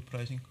input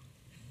pricing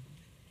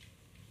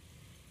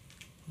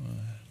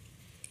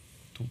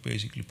to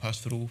basically pass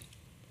through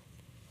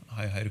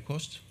higher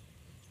costs,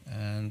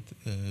 and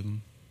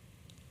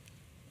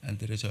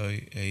there is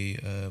a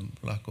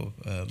lack of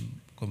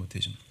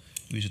competition.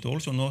 We should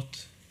also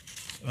not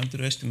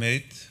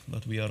underestimate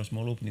that we are a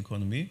small open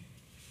economy,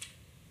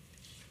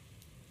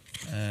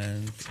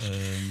 and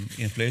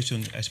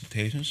inflation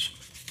expectations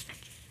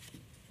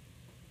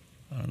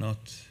are not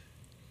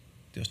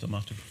just a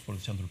matter for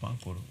the central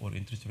bank or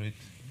interest rate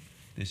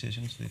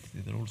decisions.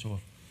 They're also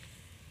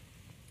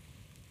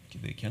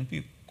they can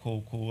be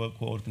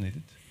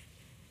coordinated,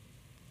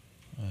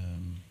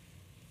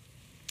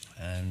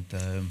 and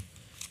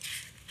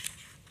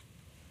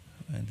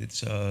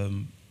it's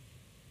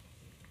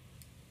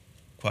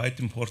quite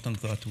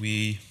important that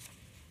we,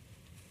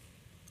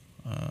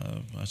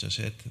 as I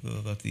said,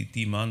 that the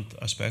demand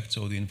aspects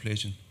of the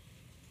inflation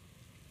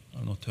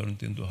are not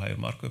turned into higher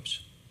markups,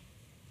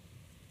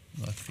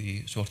 that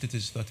the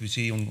shortages that we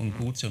see on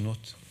goods are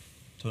not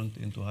turned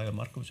into higher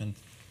markups, and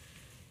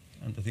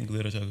I think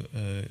there is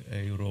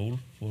a role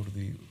for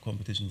the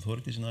competition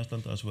authorities in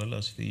Iceland as well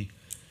as the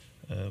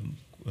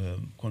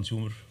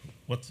consumer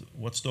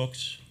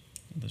watchdogs.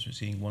 As we're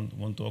seeing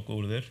one dog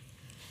over there,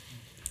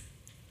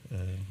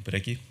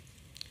 Breki.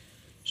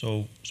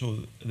 So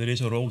there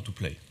is a role to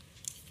play,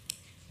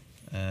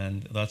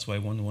 and that's why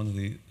one of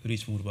the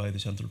reasons why the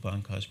central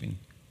bank has been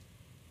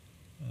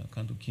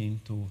kind of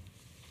keen to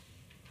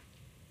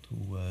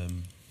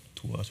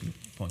as we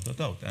point that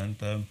out. And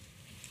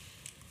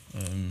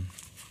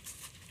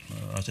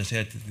as I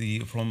said,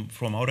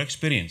 from our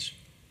experience,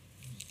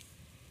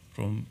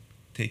 from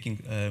taking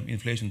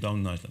inflation down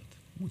in Iceland,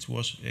 which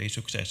was a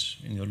success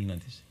in the early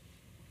 90s,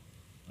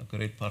 a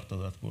great part of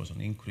that was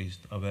an increased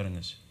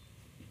awareness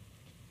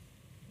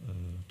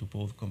to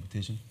both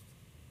competition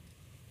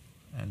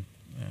and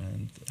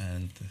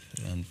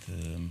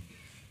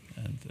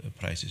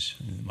prices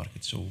in the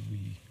market. So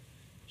we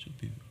should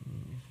be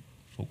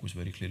focused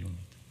very clearly on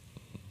that.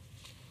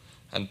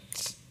 And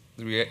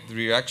the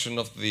reaction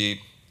of the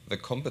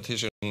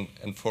competition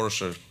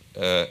enforcer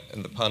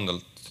in the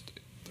panel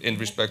in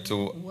respect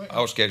to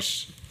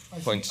Ásgeir's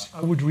points.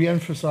 I would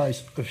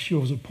re-emphasize a few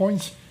of the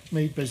points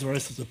made by the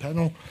rest of the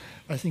panel.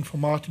 I think for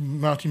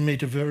Martin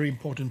made a very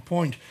important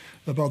point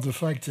about the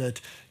fact that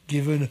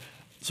given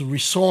the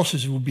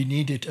resources that would be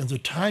needed and the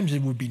times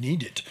that would be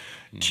needed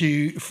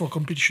for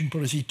competition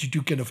policy to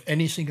do kind of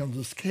anything on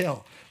the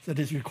scale that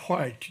is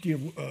required to deal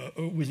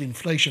with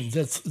inflation,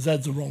 that's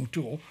the wrong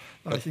tool.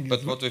 But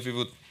what if we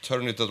would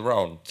turn it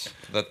around?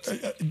 I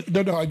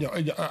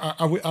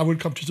will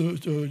come to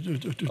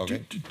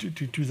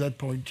that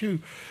point too.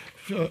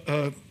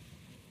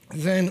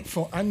 Then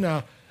for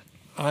Anna,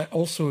 I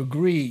also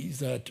agree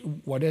that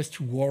one has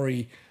to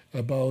worry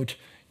about,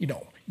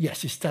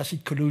 yes, it's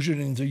tacit collusion.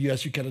 In the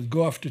US, you cannot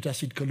go after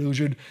tacit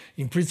collusion.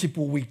 In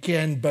principle, we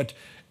can, but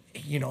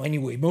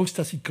anyway, most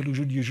tacit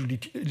collusion usually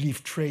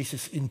leave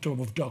traces in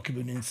terms of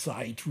document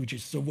inside, which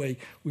is the way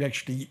we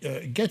actually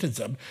get at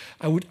them.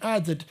 I would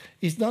add that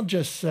it's not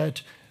just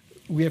that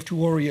we have to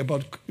worry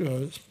about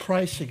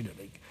price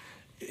signaling.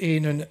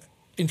 In an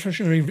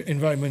inflationary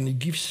environment, it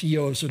gives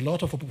CEOs a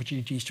lot of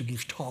opportunities to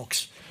give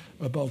talks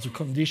about the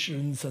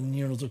conditions and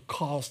the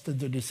cost and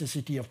the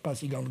necessity of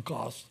passing on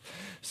costs.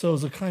 So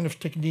the kind of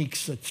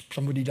techniques that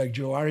somebody like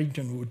Joe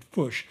Harrington would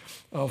push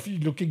of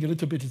looking a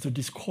little bit at the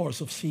discourse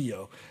of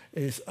CEO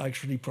is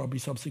actually probably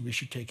something we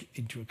should take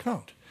into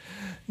account.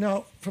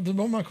 Now, from the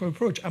non-macro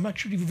approach, I'm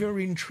actually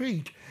very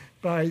intrigued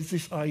by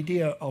this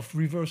idea of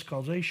reverse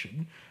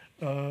causation,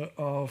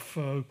 of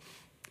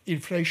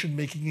inflation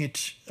making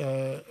it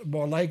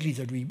more likely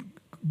that we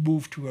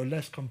move to a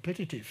less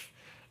competitive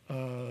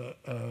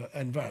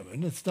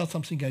environment. It's not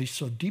something I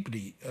thought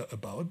deeply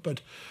about, but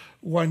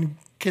one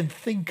can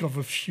think of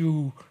a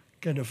few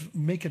kind of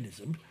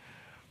mechanisms.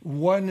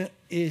 One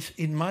is,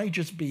 it might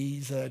just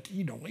be that,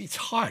 it's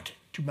hard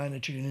to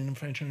manage in an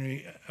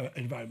inflationary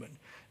environment.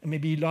 And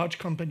maybe large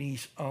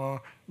companies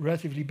are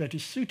relatively better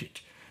suited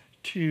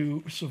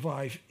to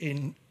survive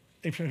in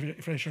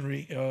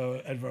inflationary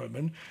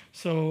environment.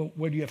 So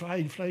when you have high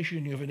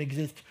inflation, you have an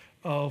exit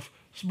of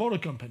smaller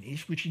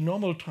companies, which in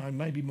normal time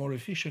might be more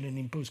efficient and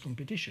impose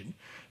competition,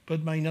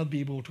 but might not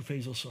be able to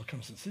face those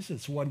circumstances.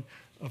 That's one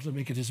of the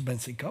mechanisms I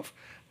think of.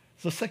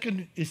 The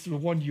second is the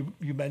one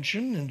you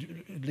mentioned,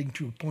 and linked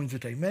to a point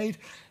that I made,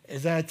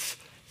 is that's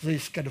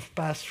this kind of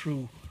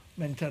pass-through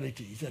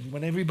mentality, that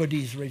when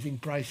everybody is raising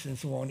prices and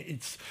so on,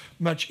 it's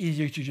much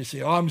easier to just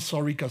say, I'm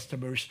sorry,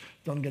 customers,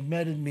 don't get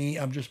mad at me,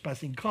 I'm just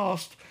passing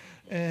cost.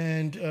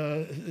 And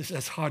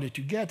it's harder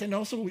to get. And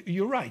also,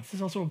 you're right,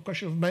 there's also a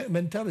question of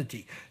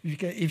mentality.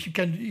 If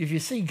you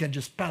think you can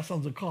just pass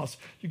on the cost,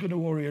 you're going to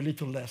worry a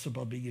little less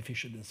about being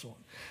efficient and so on.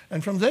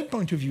 And from that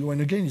point of view,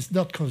 and again, it's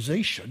not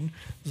causation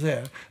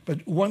there,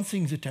 but one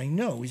thing that I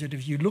know is that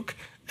if you look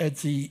at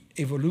the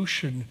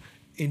evolution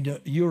in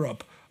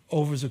Europe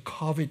over the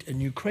COVID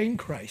and Ukraine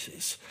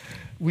crisis,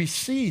 we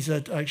see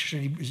that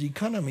actually the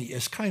economy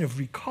has kind of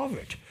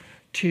recovered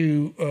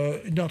to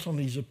not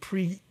only the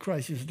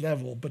pre-crisis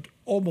level, but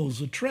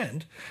almost the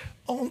trend,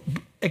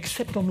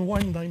 except on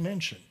one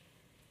dimension,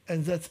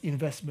 and that's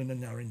investment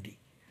and R&D.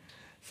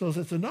 So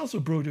that's another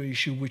broader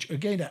issue, which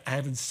again, I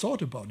haven't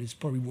thought about, it's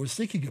probably worth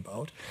thinking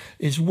about,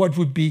 is what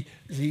would be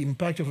the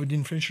impact of an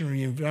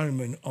inflationary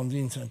environment on the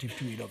incentive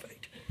to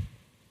innovate.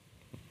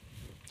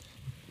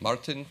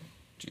 Martin,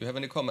 do you have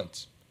any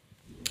comments?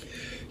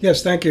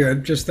 Yes, thank you.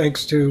 Just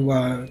thanks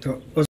to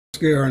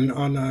Ásgeir and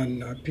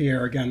on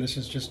Pierre. Again, this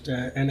is just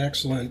an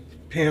excellent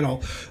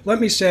panel. Let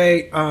me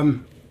say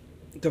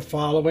the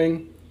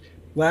following.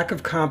 Lack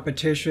of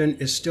competition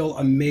is still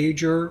a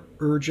major,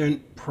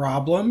 urgent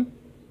problem,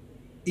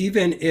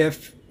 even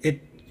if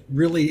it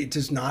really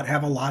does not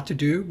have a lot to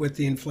do with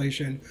the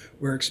inflation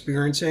we're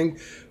experiencing.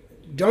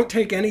 Don't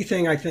take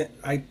anything,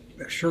 I'm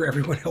sure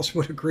everyone else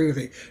would agree with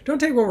me. Don't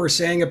take what we're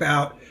saying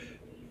about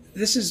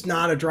this is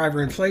not a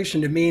driver of inflation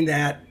to mean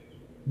that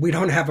we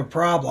don't have a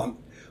problem.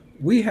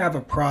 We have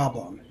a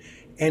problem,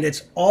 and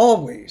it's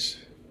always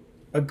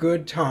a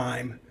good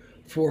time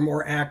for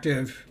more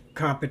active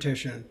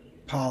competition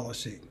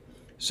policy.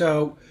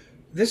 So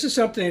this is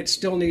something that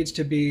still needs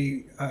to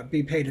be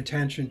paid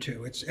attention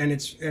to.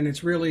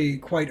 It's really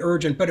quite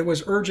urgent, but it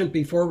was urgent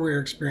before we were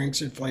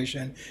experiencing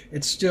inflation.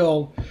 It's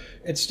still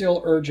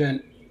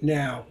urgent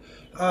now.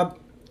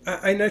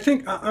 And I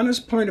think Anna's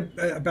point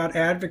about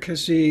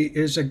advocacy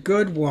is a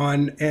good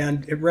one,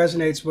 and it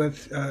resonates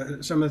with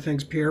some of the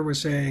things Pierre was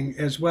saying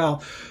as well.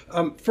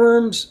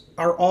 Firms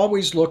are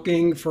always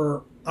looking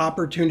for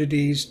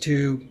opportunities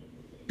to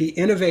be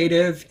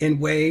innovative in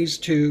ways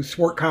to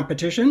thwart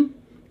competition,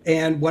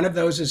 and one of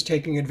those is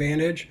taking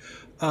advantage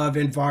of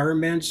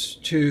environments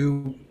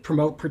to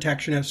promote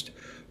protectionist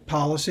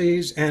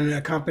policies, and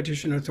a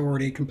competition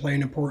authority can play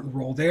an important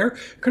role there.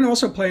 It can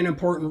also play an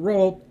important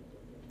role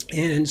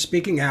in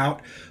speaking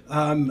out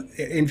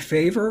in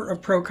favor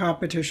of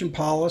pro-competition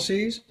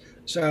policies.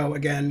 So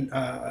again,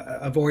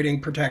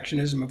 avoiding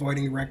protectionism,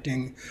 avoiding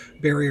erecting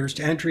barriers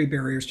to entry,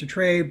 barriers to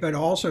trade, but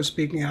also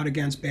speaking out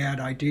against bad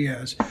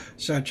ideas,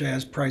 such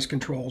as price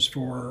controls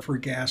for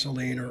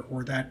gasoline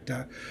or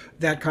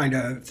that kind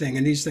of thing.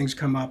 And these things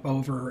come up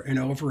over and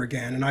over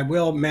again. And I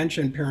will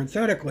mention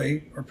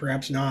parenthetically, or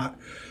perhaps not,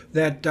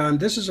 that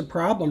this is a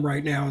problem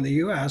right now in the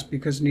U.S.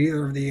 because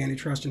neither of the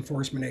antitrust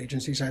enforcement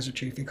agencies has a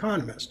chief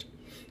economist.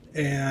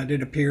 And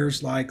it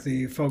appears like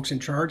the folks in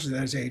charge of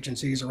those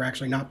agencies are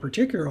actually not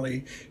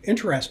particularly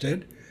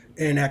interested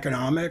in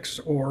economics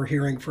or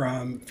hearing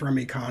from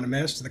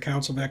economists. The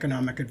Council of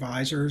Economic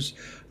Advisors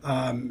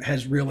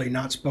has really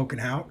not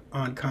spoken out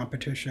on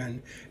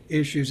competition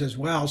issues as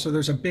well. So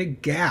there's a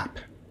big gap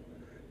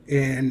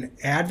in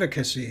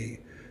advocacy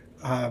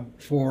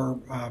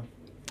for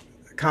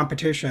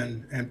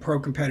competition and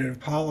pro-competitive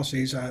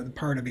policies on the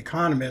part of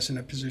economists in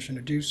a position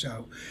to do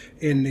so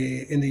in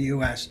the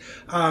U.S.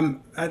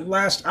 At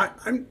last,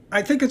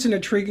 I think it's an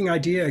intriguing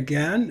idea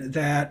again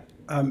that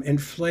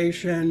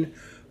inflation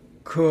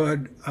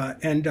could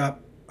end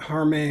up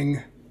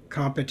harming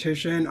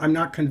competition. I'm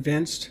not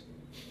convinced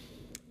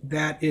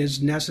that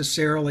is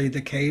necessarily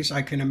the case.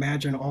 I can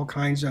imagine all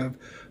kinds of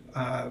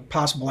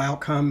possible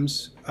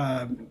outcomes,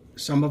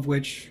 some of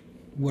which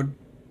would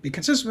be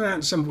consistent with that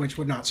and some of which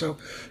would not. So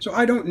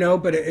I don't know,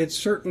 but it's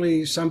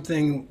certainly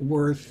something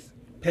worth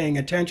paying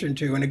attention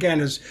to. And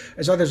again, as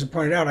others have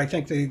pointed out, I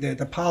think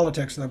the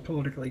politics of the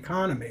political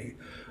economy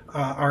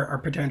are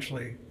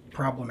potentially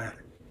problematic.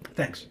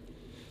 Thanks.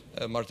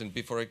 Martin,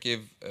 before I give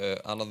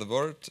Anna the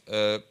word,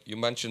 you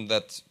mentioned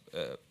that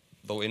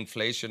though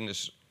inflation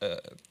is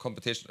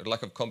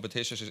lack of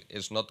competition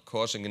is not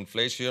causing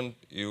inflation,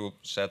 you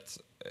said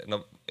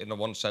in a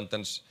one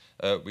sentence,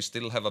 we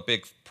still have a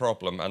big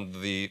problem, and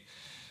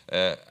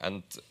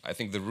I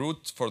think the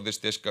root for this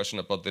discussion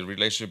about the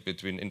relationship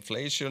between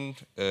inflation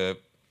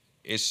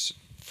is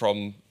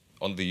from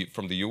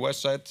the U.S.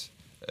 side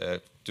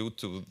due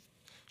to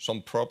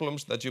some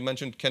problems that you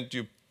mentioned. Can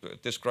you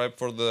describe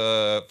for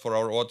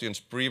our audience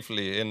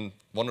briefly in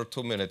 1 or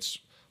 2 minutes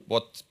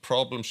what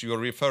problems you are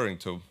referring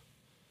to?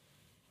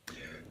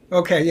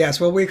 Okay,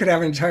 yes. Well, we could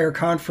have an entire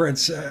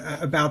conference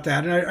about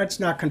that, and it's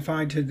not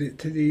confined to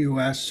the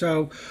U.S.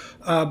 So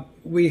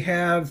we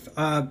have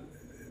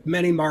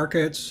many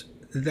markets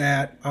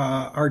that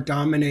are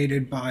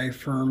dominated by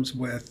firms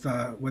with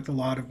a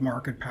lot of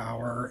market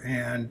power,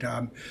 and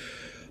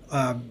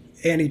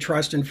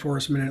antitrust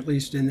enforcement, at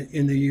least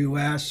in the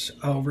U.S.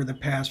 over the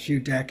past few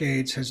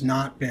decades, has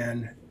not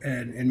been,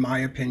 in my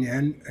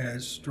opinion,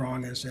 as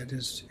strong as it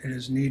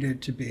is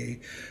needed to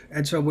be.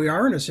 And so we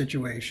are in a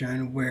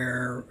situation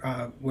where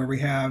we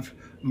have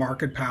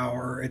market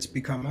power. It's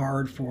become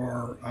hard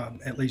for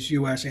at least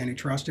U.S.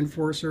 antitrust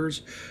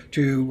enforcers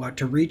to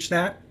reach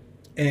that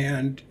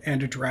and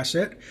address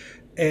it.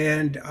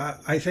 And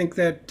I think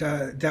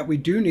that we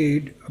do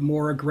need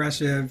more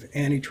aggressive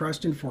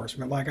antitrust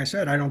enforcement. Like I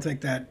said, I don't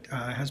think that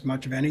has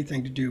much of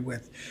anything to do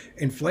with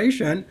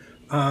inflation,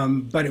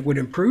 but it would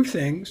improve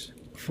things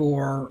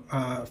for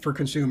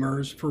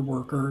consumers, for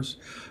workers,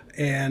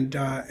 and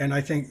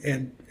I think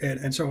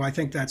and so I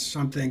think that's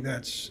something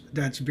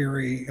that's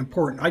very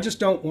important. I just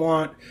don't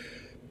want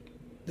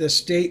the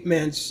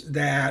statements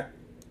that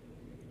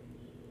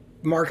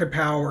market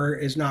power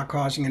is not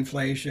causing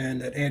inflation,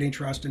 that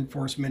antitrust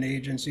enforcement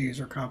agencies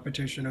or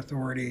competition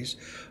authorities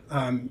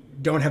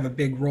don't have a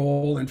big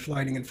role in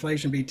fighting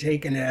inflation, be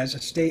taken as a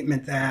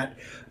statement that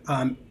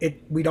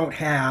we don't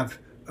have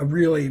a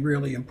really,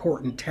 really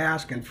important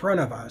task in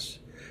front of us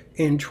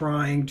in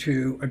trying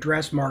to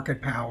address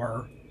market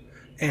power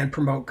and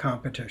promote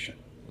competition.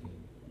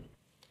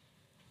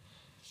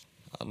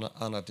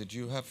 Anna, did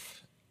you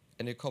have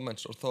any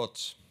comments or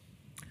thoughts?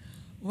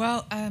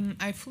 Well,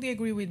 I fully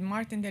agree with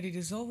Martin that it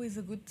is always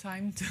a good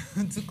time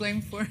to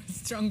claim for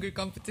stronger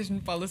competition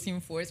policy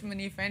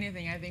enforcement. If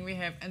anything, I think we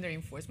have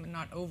under-enforcement,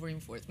 not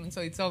over-enforcement,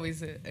 so it's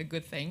always a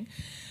good thing.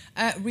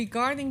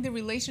 Regarding the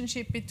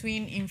relationship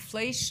between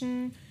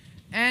inflation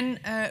and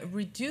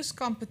reduced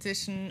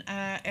competition,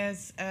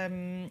 as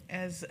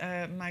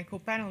my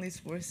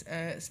co-panelists were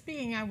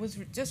speaking, I was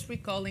just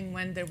recalling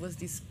when there was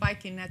this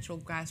spike in natural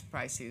gas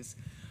prices.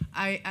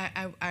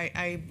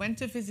 I went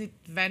to visit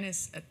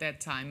Venice at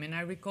that time, and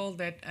I recall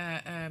that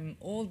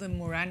all the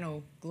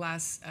Murano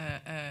glass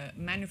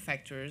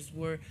manufacturers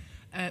were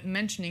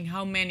mentioning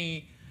how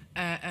many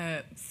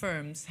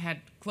firms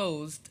had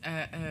closed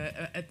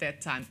at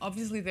that time.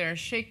 Obviously, there are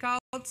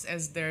shakeouts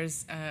as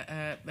there's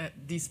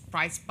these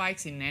price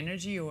spikes in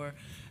energy, or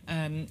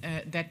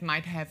that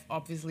might have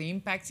obviously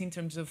impacts in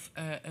terms of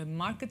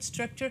market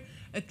structure,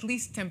 at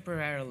least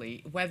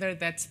temporarily. Whether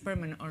that's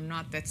permanent or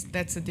not,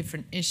 that's a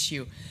different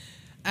issue.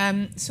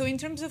 So in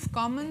terms of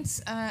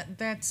comments,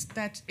 that's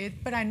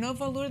it. But I know,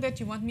 Valur, that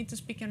you want me to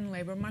speak on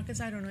labor markets.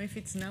 I don't know if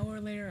it's now or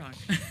later on.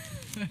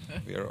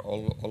 We are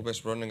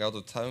always running out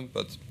of time,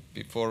 but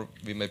before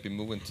we maybe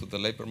move into the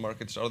labor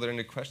markets, are there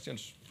any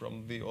questions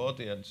from the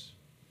audience?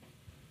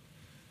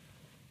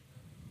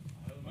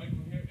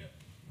 There's one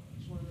in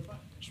the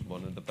back. There's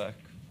one in the back.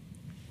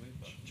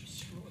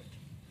 Just throw it.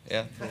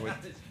 Yeah, throw it.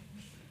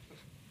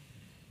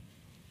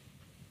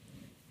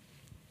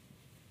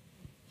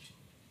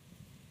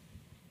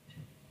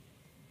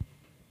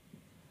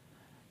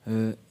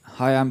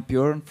 Hi, I'm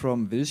Björn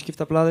from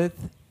Viðskiptablaðið.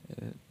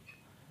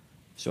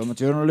 So I'm a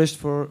journalist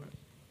for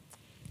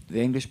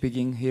the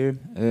English-speaking here.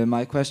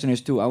 My question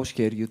is to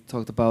Ásgeir. You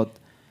talked about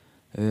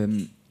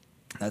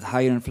that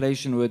higher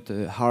inflation would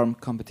harm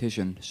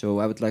competition. So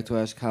I would like to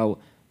ask how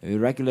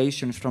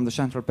regulations from the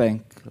central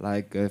bank,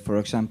 like for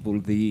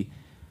example the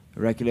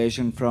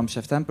regulation from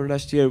September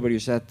last year where you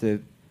set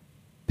the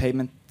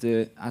payment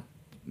at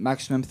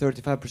maximum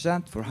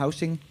 35% for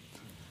housing,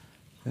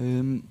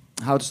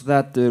 how does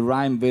that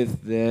rhyme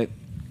with the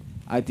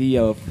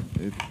idea of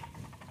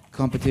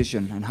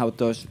competition, and how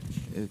does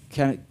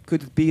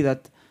could it be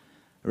that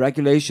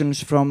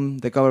regulations from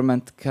the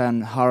government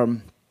can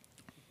harm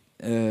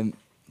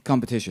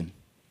competition?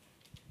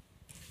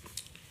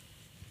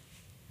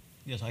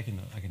 Yes, I can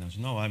answer.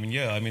 No, I mean,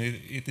 yeah, I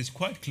mean, it is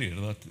quite clear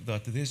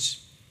that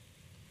this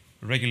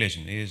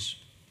regulation is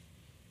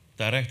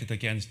directed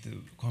against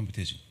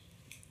competition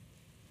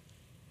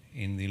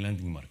in the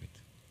lending market,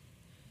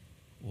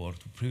 or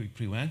to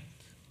prevent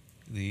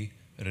the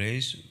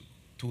race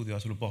to the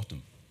absolute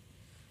bottom,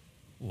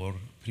 or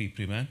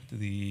prevent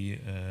the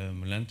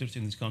lenders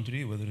in this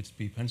country, whether it's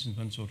be pension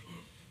funds or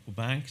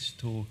banks,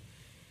 to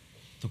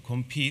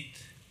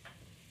compete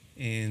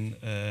in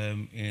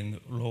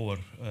lower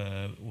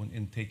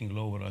in taking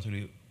lower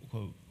actually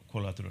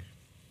collateral,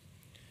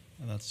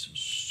 and that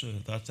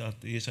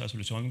is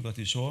actually something that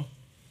you saw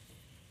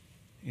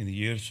in the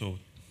years of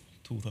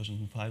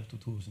 2005 to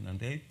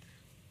 2008.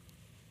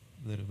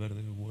 Where there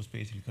was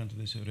basically kind of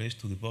this race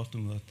to the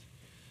bottom, that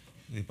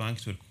the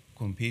banks were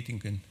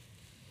competing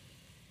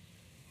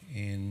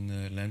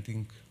in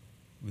lending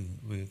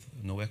with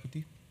no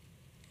equity.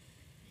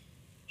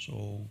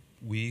 So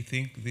we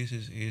think this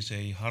is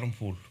a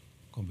harmful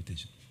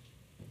competition,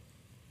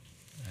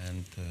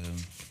 and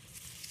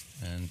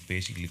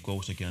basically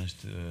goes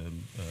against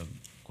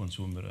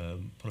consumer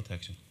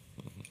protection.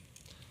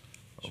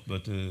 Okay.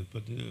 But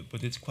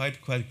it's quite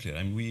clear.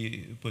 I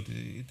mean,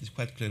 it is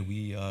quite clear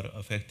we are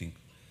affecting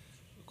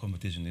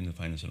competition in the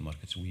financial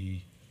markets.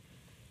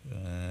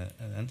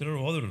 And there are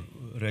other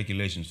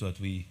regulations that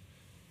the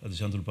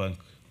central bank,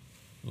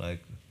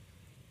 like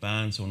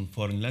bans on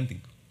foreign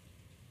lending,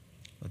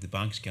 that the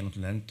banks cannot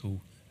lend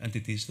to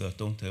entities that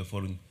don't have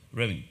foreign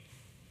revenue.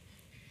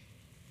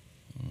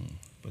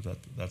 But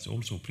that's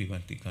also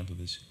preventing kind of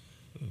this,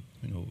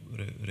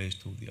 race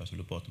to the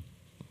absolute bottom.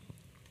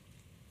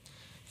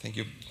 Thank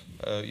you.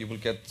 You will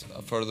get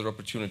a further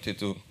opportunity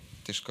to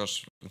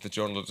discuss with the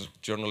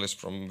journalists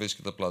from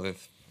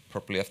Viðskiptablaðið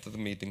probably after the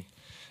meeting.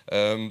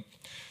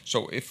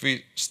 So if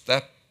we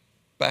step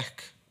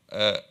back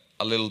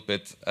a little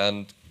bit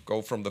and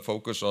go from the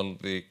focus on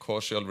the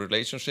causal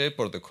relationship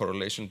or the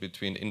correlation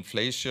between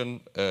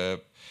inflation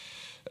and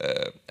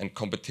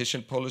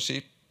competition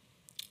policy,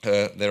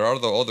 there are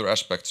the other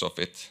aspects of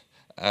it,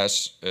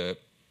 as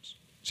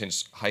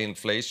since high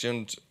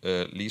inflation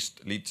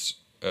leads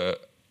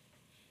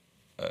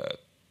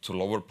to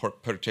lower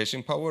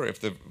purchasing power if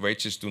the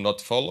wages do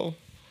not follow.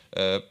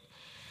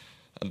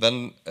 And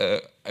then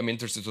I'm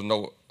interested to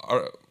know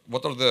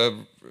what are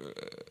the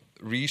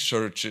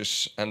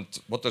researches and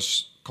what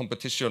does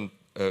competition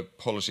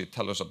policy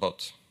tell us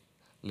about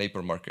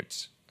labor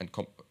markets and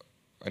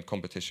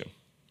competition?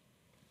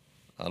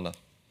 Anna.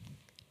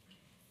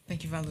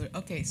 Thank you, Valur.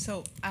 Okay,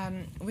 so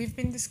we've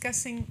been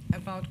discussing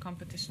about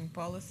competition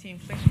policy,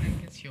 inflation,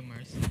 and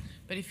consumers.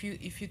 But if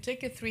you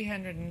take a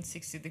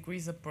 360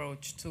 degrees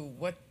approach to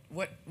what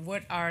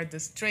are the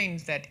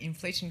strains that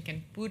inflation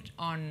can put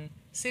on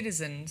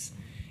citizens,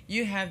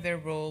 you have their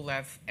role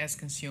as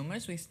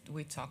consumers.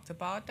 We talked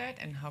about that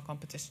and how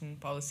competition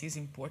policy is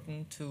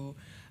important to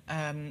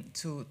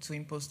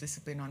impose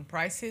discipline on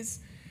prices.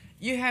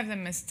 You have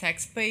them as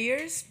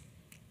taxpayers,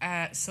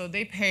 so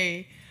they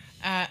pay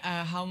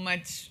how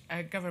much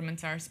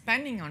governments are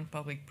spending on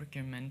public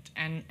procurement.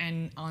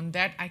 And on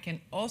that, I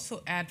can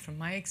also add from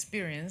my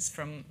experience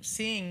from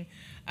seeing,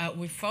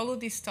 we follow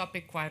this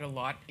topic quite a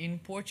lot in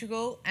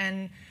Portugal,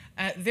 and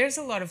there's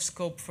a lot of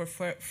scope for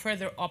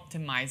further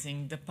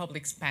optimizing the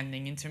public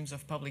spending in terms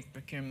of public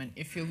procurement.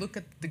 If you look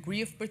at the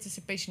degree of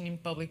participation in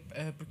public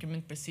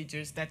procurement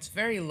procedures, that's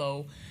very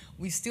low.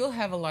 We still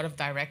have a lot of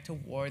direct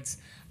awards.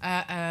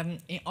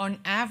 On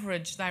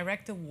average,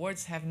 direct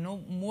awards have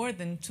no more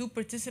than 2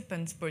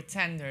 participants per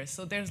tender.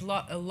 So there's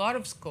a lot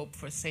of scope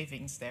for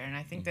savings there. And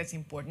I think that's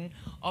important,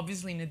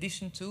 obviously, in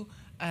addition to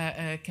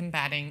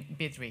combating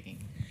bid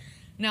rigging.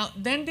 Now,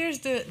 then there's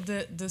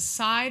the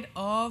side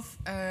of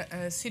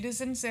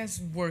citizens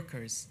as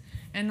workers.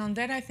 And on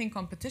that, I think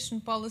competition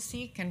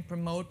policy can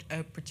promote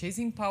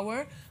purchasing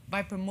power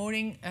by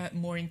promoting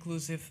more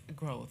inclusive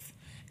growth.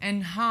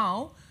 And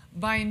how?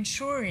 By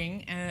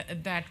ensuring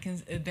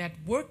that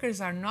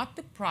workers are not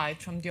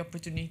deprived from the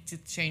opportunity to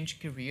change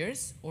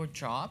careers or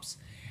jobs.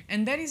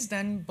 And that is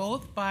done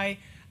both by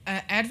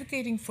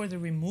advocating for the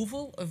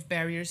removal of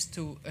barriers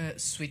to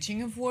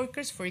switching of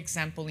workers, for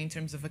example, in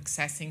terms of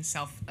accessing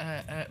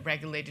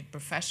self-regulated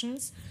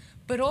professions,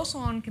 but also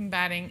on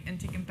combating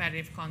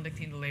anti-competitive conduct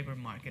in the labor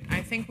market.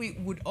 I think we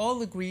would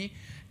all agree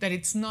that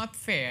it's not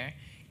fair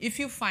if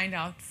you find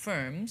out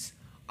firms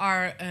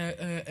are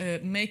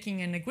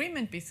making an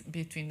agreement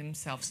between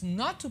themselves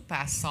not to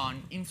pass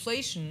on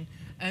inflation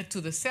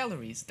to the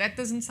salaries. That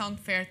doesn't sound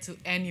fair to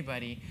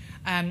anybody.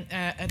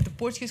 At the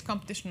Portuguese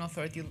Competition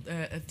Authority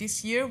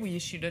this year, we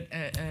issued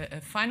a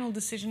final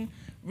decision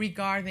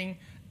regarding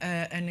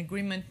an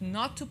agreement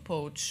not to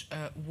poach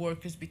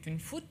workers between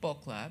football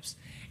clubs.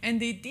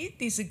 And they did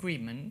this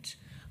agreement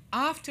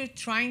after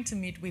trying to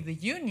meet with the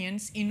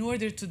unions in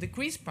order to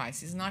decrease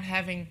prices. Not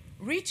having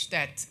reached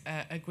that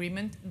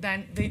agreement,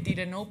 then they did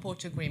a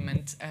no-poach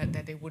agreement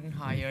that they wouldn't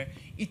hire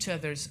each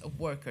other's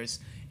workers.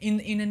 In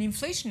an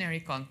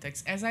inflationary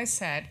context, as I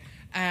said,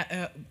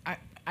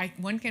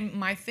 one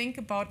might think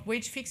about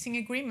wage-fixing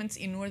agreements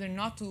in order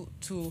not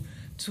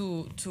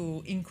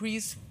to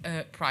increase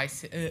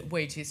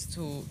wages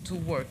to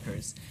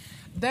workers.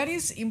 That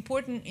is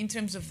important in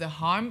terms of the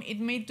harm it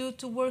may do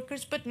to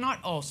workers, but not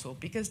also,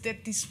 because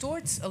that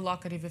distorts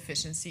allocative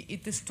efficiency.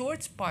 It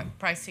distorts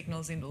price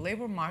signals in the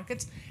labor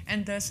markets,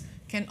 and thus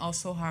can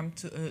also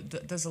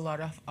does a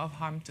lot of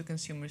harm to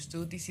consumers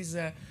too. This is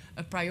a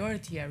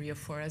priority area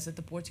for us at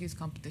the Portuguese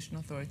Competition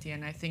Authority,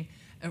 and I think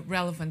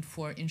relevant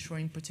for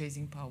ensuring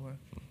purchasing power.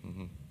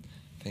 Mm-hmm.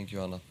 Thank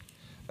you, Anna.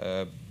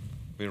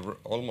 We're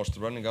almost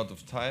running out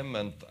of time,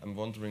 and I'm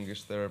wondering,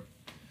 is there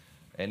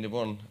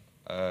anyone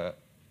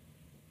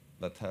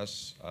that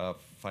has a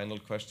final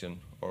question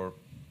or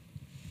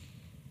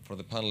for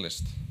the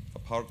panelist,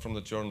 apart from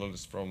the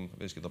journalist from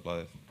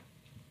Viðskiptablaðið?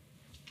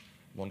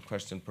 One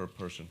question per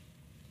person.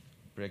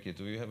 Breki,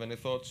 do you have any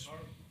thoughts?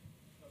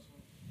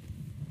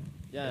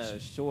 Yeah,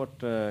 short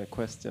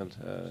question.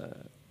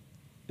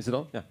 Is it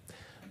on?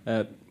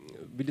 Yeah.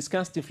 We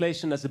discussed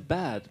inflation as a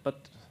bad,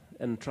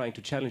 and trying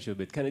to challenge you a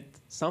bit. Can it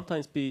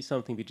sometimes be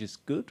something which is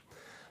good?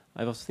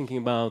 I was thinking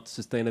about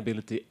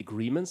sustainability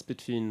agreements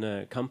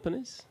between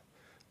companies,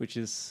 which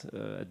is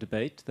a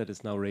debate that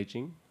is now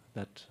raging,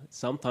 that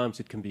sometimes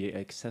it can be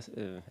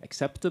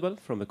acceptable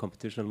from a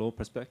competition law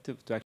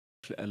perspective to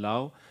actually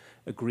allow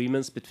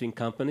agreements between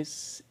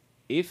companies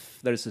if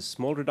there is a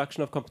small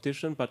reduction of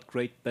competition but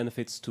great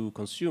benefits to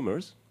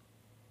consumers.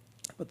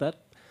 But that,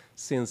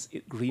 since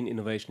green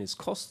innovation is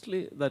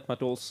costly, that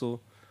might also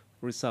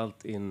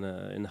result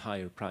in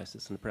higher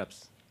prices and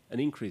perhaps an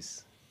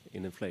increase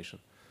in inflation.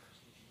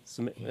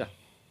 So, yeah.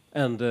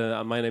 And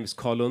my name is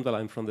Páll Gunnar.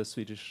 I'm from the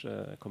Swedish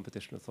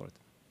Competition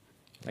Authority.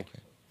 Thank you.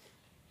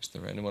 Is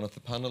there anyone at the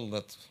panel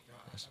that...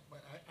 Yes.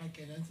 I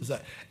can answer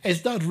that.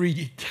 It's not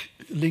really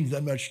linked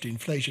that much to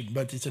inflation,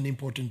 but it's an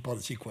important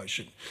policy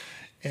question.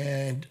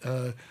 And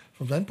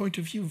from that point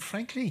of view,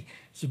 frankly,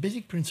 the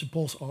basic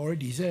principles are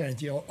already there, and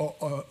they are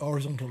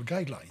horizontal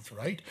guidelines,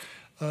 right?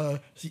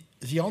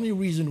 The only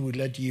reason we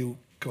let you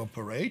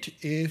cooperate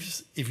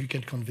is if you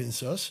can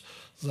convince us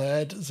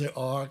that there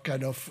are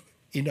kind of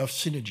enough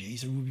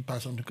synergies that will be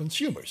passed on to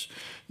consumers.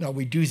 Now,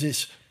 we do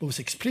this both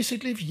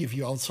explicitly, if you give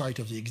you outside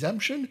of the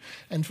exemption,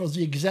 and for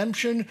the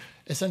exemption,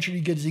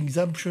 essentially get the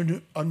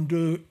exemption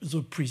under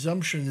the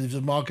presumption that if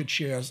the market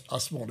shares are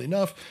small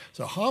enough,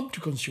 the harm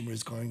to consumers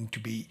is going to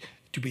be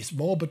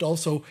small, but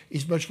also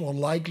it's much more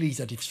likely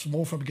that if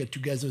small firms get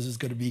together, there's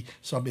going to be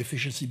some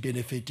efficiency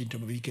benefit in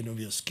terms of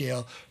economy of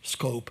scale,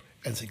 scope,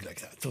 and things like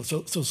that.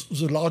 So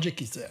the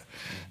logic is there.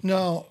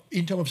 Now,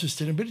 in terms of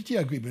sustainability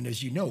agreement,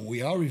 as you know,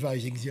 we are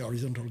revising the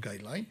horizontal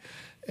guideline.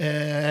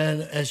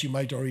 And as you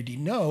might already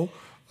know,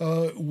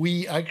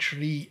 we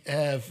actually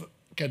have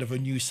kind of a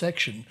new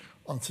section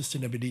on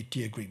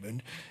sustainability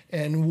agreement.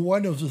 And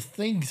one of the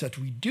things that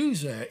we do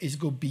there is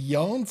go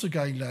beyond the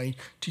guideline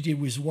to deal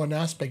with one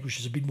aspect which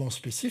is a bit more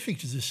specific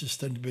to the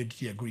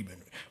sustainability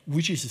agreement,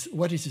 which is,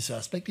 what is this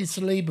aspect? It's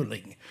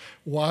labeling.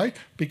 Why?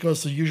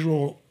 Because the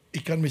usual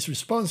economist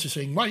response is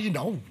saying, well, you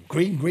know,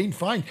 green,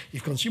 fine.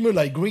 If consumers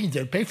like green,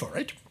 they'll pay for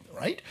it.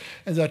 Right?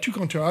 And there are two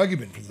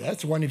counter-arguments for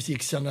that. So one is the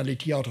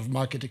externality out of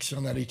market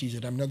externalities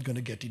that I'm not going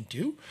to get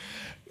into.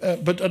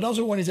 But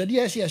another one is that,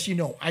 yes, you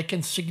know, I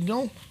can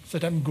signal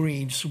that I'm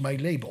green through my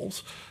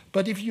labels.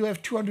 But if you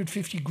have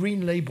 250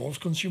 green labels,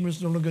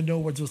 consumers no longer know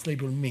what those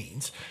labels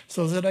means.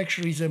 So that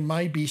actually there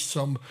might be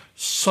some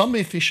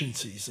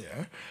efficiencies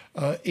there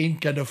in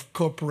kind of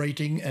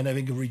cooperating and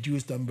having a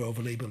reduced number of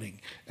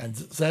labeling. And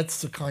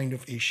that's the kind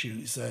of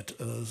issues that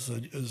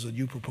the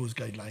new proposed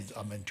guidelines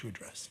are meant to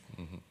address.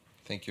 Mm-hmm.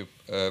 Thank you.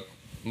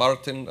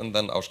 Martin and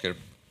then Ásgeir.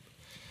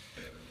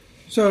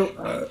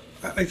 So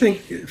I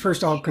think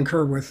first I'll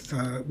concur with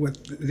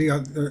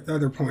the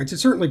other points.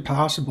 It's certainly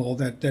possible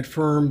that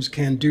firms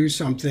can do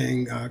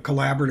something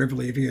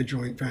collaboratively via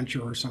joint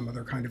venture or some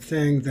other kind of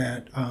thing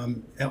that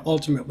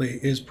ultimately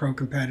is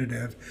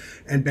pro-competitive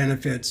and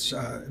benefits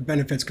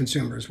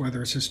consumers,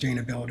 whether it's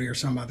sustainability or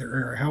some other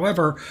area.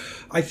 However,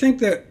 I think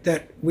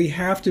that we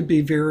have to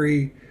be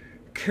very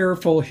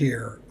careful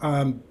here.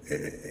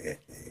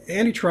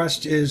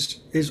 Antitrust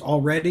is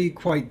already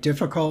quite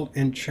difficult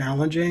and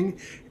challenging,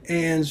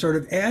 and sort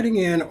of adding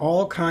in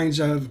all kinds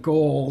of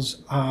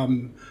goals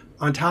on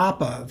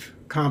top of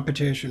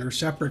competition or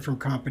separate from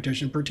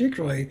competition,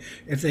 particularly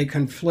if they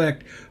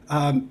conflict,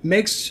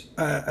 makes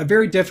a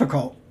very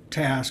difficult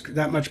task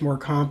that much more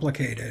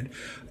complicated.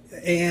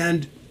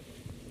 And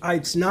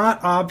it's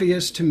not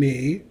obvious to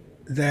me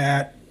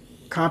that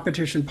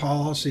competition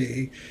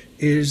policy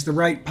is the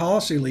right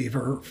policy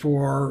lever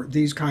for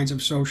these kinds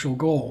of social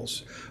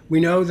goals. We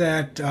know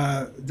that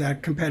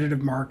that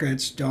competitive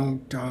markets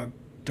don't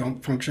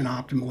function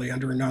optimally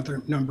under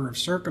another number of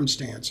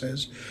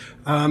circumstances,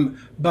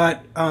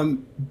 but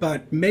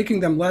making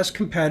them less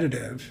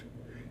competitive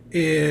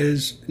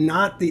is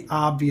not the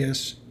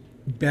obvious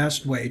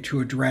best way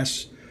to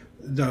address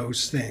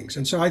those things.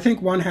 And so I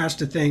think one has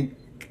to think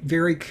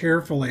very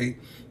carefully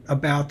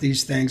about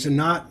these things and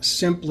not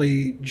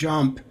simply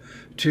jump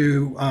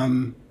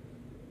to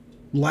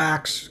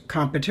lax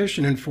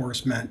competition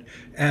enforcement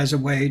as a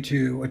way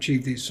to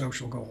achieve these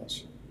social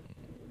goals.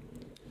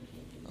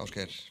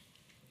 Ásgeir.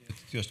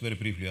 Just very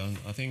briefly,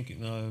 I think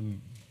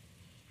on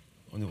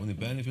the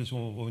benefits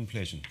of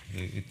inflation,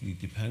 it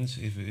depends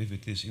if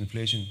it is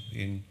inflation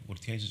or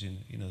changes in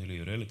the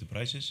relative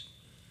prices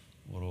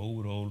or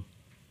overall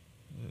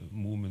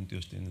movement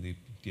just in the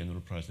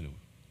general price level.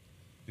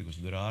 Because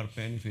there are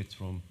benefits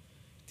from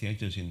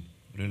changes in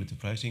relative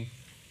pricing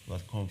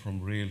that come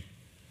from real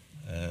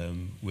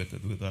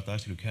that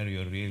actually carry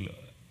a real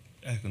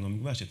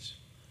economic message,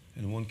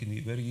 and one can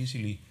very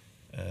easily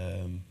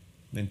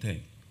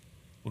maintain,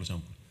 for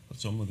example, that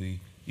some of the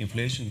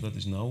inflation that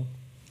is now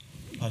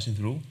passing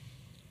through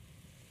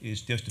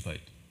is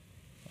justified,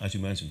 as you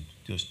mentioned,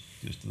 just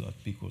that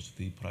because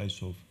the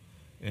price of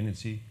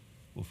energy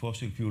or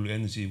fossil fuel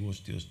energy was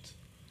just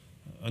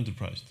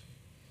underpriced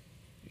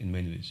in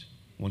many ways.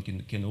 One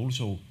can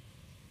also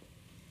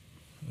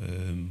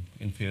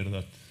infer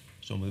that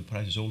some of the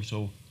prices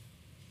also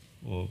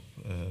of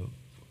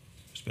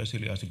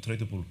especially as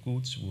tradable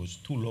goods was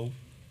too low,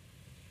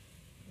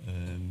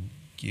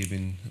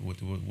 given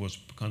what was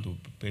kind of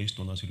based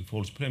on actually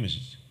false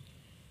premises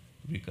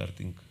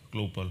regarding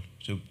global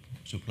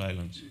supply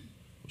lines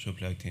or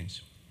supply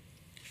chains.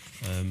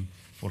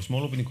 For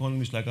small open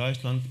economies like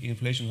Iceland,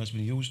 inflation has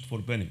been used for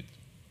benefit,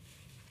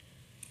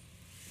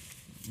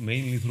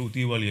 mainly through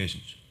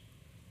devaluations.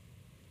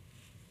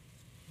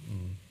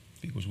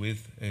 Because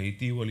with a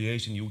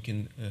devaluation you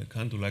can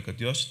kind of like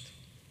adjust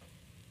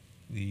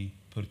the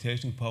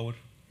purchasing power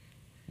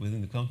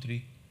within the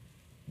country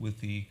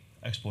with the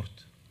export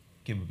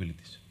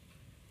capabilities.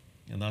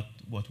 And that's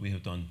what we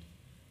have done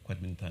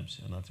quite many times.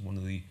 And that's one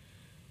of the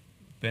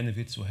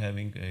benefits of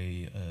having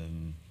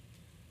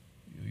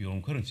your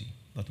own currency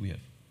that we have.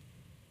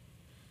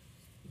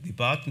 The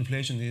bad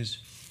inflation is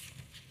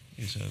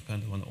a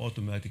kind of an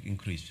automatic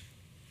increase.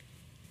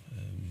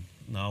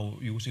 Now,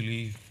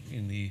 usually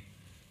in the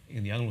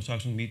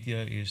Anglo-Saxon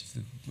media is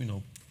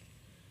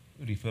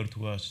referred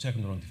to as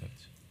second-round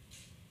effects.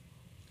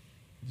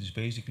 It is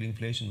basically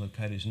inflation that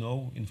carries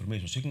no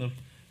information signal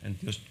and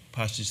just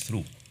passes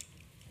through.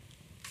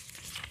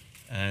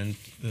 And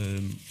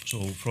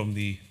so from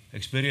the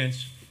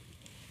experience,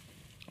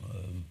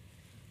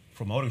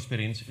 from our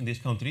experience in this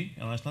country,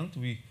 in Iceland,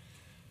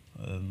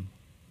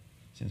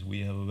 since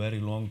we have a very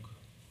long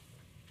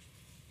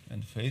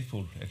and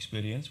faithful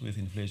experience with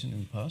inflation in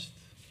the past,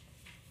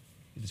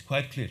 it is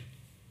quite clear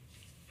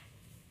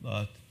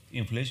that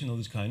inflation of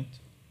this kind,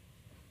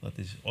 that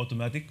is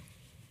automatic,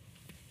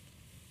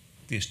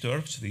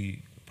 disturbs the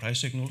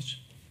price signals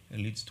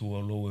and leads to a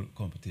lower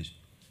competition.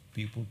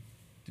 People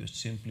just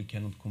simply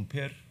cannot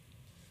compare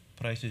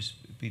prices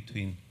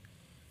between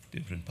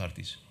different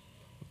parties,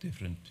 or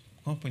different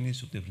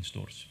companies, or different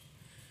stores.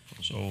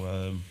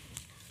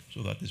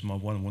 So that is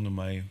one of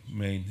my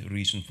main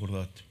reasons for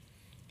that.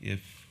 If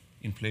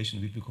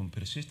inflation will become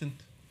persistent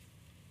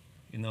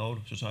in our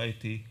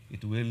society,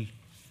 it will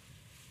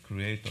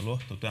create a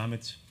lot of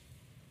damage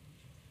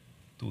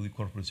to the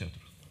corporate sector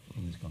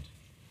in this country.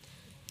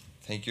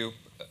 Thank you,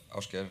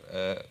 Ásgeir.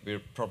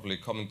 We're probably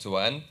coming to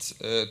an end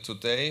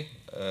today,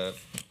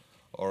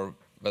 or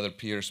whether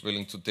Pierre is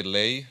willing to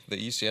delay the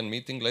ECN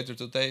meeting later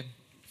today.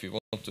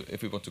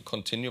 If we want to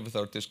continue with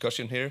our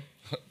discussion here,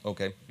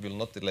 okay, we will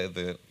not delay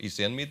the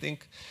ECN meeting.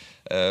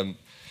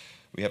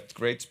 We have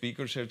great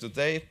speakers here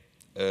today,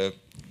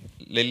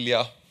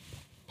 Lilja,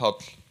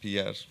 Páll,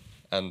 Pierre,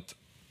 and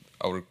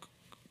our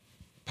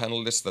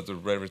panelists that we're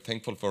very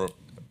thankful for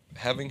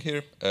having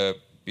here.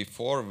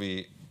 Before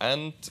we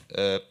end,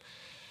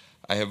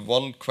 I have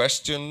one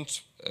question,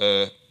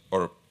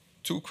 or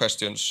two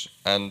questions,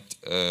 and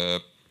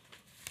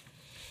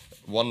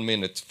 1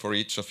 minute for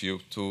each of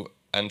you to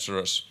answer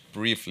us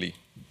briefly.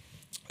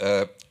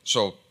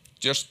 So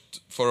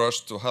just for us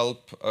to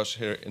help us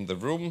here in the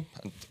room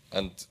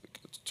and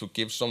to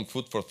give some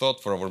food for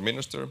thought for our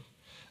minister,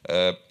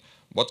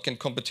 what can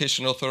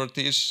competition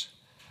authorities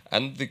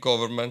and the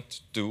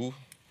government do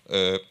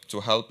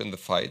to help in the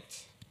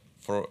fight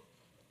for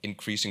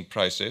increasing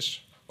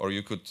prices? Or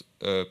you could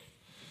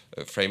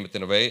frame it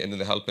in a way, in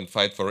the help and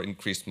fight for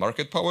increased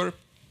market power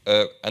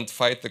and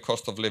fight the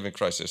cost of living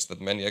crisis that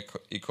many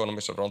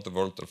economies around the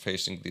world are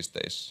facing these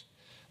days.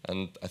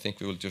 And I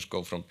think we will just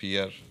go from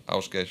Pierre,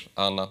 Ásgeir,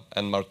 Anna,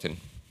 and Martin.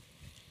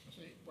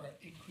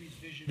 Increase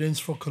vigilance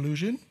for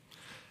collusion.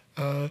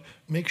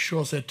 Make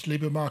sure that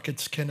labor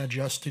markets can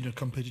adjust in a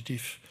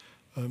competitive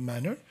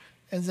manner,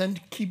 and then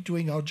keep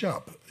doing our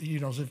job. You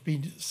know, there's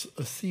been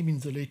a theme in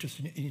the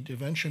latest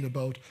intervention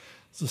about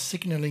the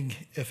signaling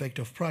effect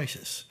of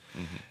prices.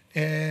 Mm-hmm.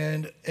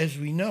 And as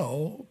we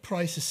know,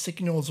 prices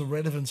signal the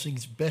relevant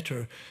things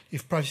better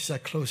if prices are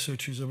closer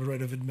to the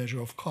relevant measure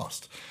of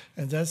cost.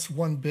 And that's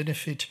one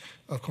benefit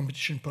of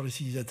competition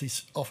policy that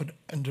is often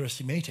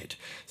underestimated.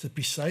 That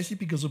precisely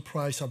because the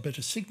price are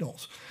better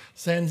signals,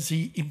 then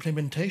the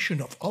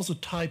implementation of other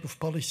type of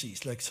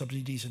policies like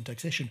subsidies and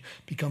taxation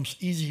becomes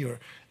easier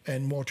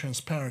and more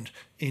transparent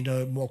in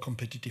a more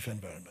competitive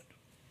environment.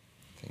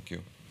 Thank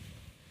you.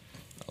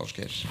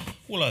 Ásgeir.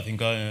 Well, I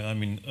think,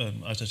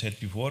 as I said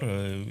before,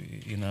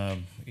 in a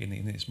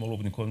small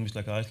open economies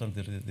like Iceland,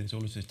 there is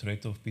always this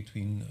trade-off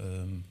between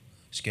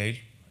scale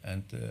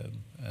and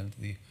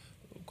the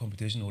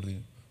competition or the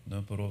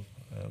number of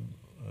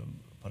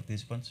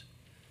participants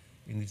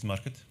in this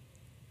market.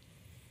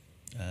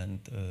 And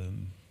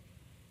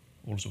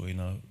also in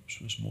a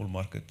small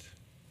market,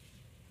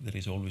 there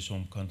is always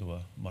some kind of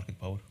a market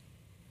power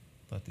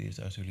that is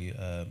actually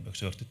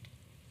exerted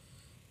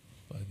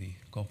by the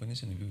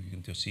companies, and you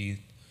can just see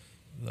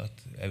that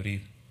every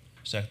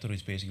sector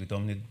is basically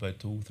dominated by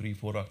 2, 3,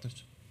 4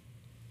 actors.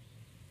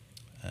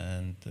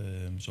 And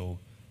so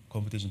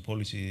competition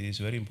policy is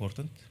very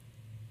important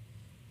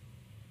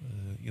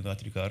in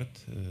that regard,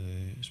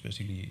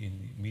 especially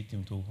in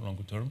medium to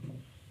longer term.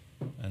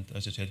 And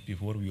as I said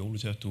before, we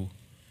always have to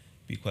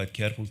be quite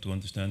careful to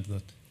understand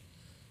that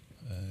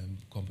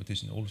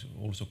competition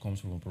also comes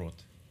from abroad,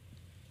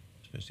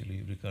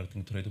 especially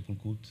regarding tradable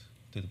goods,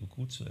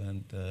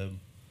 and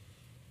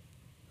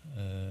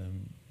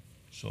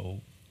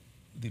so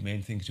the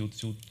main thing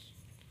should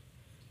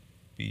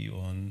be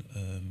on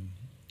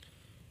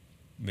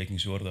making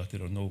sure that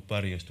there are no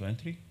barriers to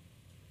entry,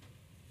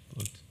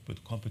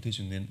 but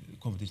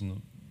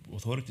competition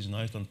authorities in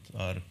Iceland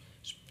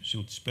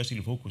should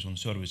especially focus on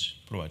service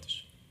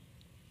providers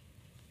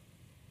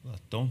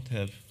that don't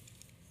have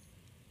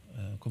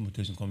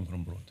competition coming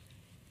from abroad.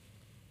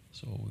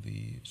 So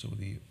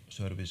the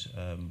service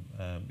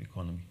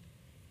economy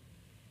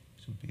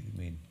should be the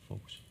main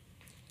focus.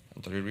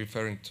 And are you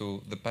referring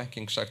to the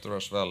banking sector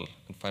as well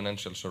and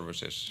financial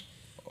services,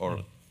 or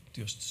well,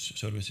 just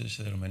services?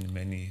 There are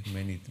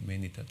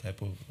many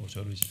type of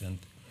services,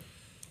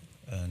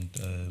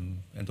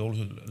 and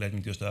also let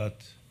me just add,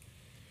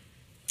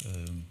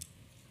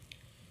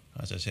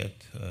 as I said,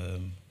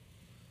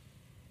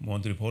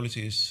 monetary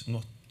policy is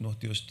not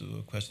just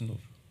a question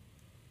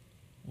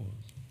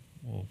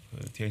of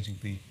changing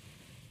the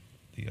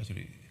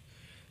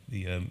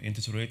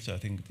interest rates. I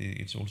think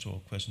it's also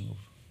a question of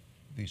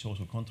the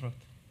social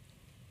contract,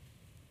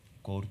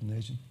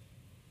 coordination.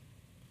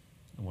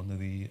 And one of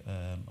the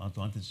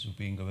advantages of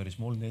being a very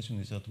small nation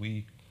is that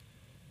we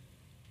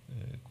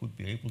could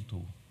be able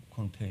to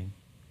contain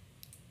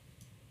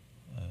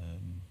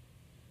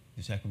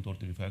the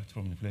second-order effect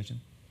from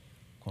inflation,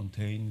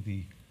 contain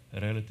the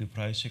relative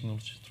price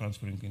signals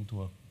transferring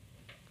into a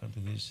kind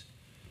of this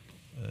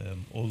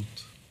old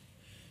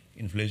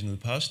inflation of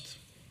the past.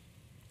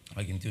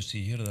 I can just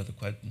see here that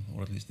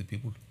or at least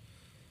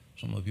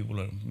some of the people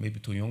are maybe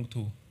too young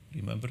to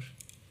remember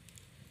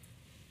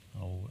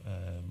how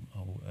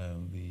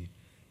the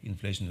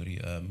inflationary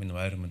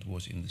environment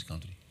was in this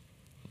country,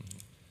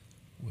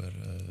 where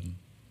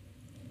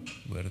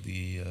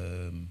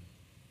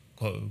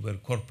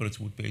corporates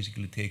would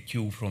basically take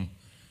cue from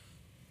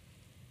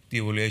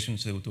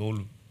devaluations, they would all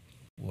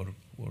were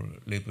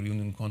labor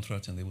union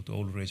contracts, and they would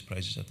all raise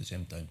prices at the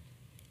same time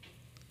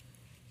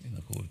in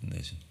a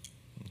coordination.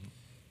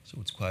 So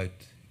it's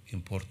quite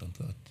important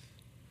that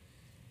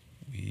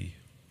we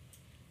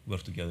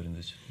work together in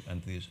this,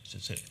 and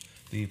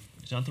the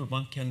central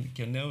bank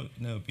can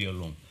never be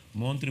alone.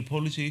 Monetary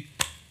policy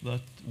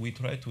that we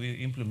try to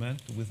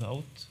implement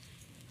without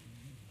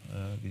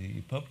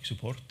the public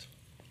support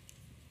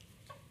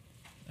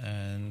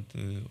and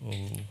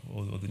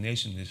of the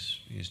nation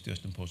is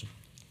just impossible.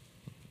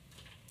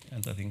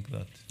 And I think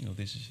that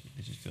this is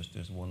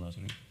just one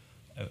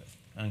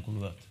angle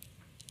of that.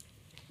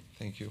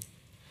 Thank you.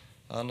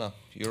 Anna,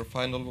 your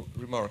final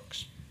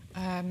remarks.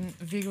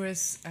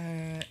 Vigorous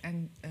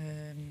and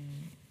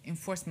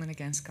enforcement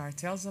against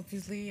cartels,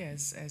 obviously,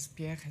 as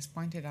Pierre has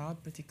pointed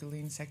out, particularly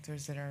in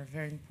sectors that are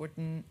very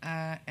important,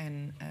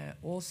 and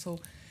also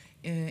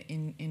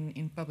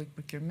in public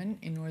procurement,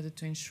 in order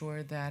to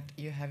ensure that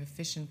you have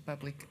efficient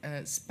public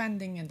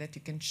spending and that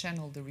you can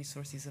channel the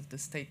resources of the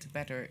state to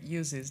better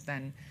uses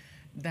than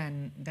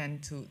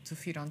to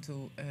feed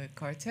onto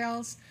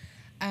cartels.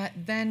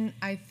 Then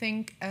I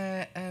think,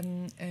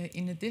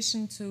 in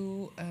addition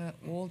to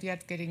all the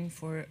advocating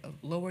for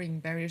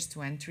lowering barriers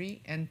to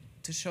entry and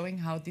to showing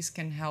how this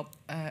can help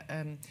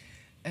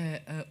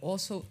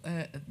also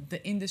the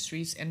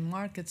industries and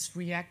markets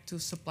react to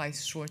supply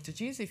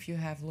shortages if you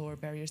have lower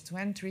barriers to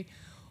entry,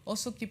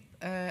 also keep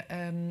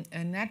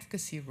an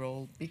advocacy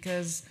role,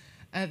 because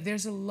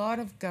there's a lot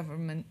of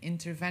government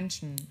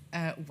intervention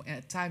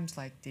at times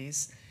like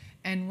this.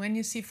 And when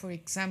you see, for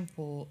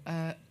example,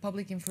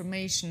 public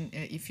information,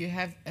 if you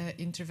have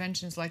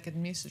interventions like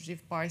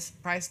administrative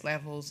price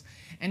levels,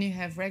 and you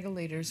have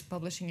regulators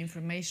publishing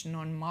information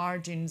on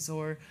margins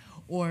or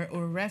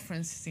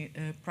reference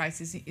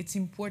prices, it's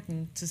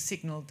important to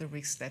signal the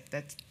risks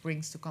that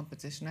brings to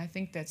competition. I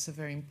think that's a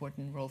very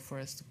important role for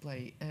us to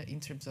play in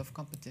terms of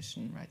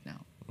competition right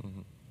now.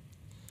 Mm-hmm.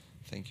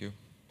 Thank you.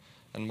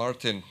 And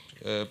Martin,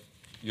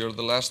 you're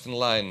the last in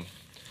line.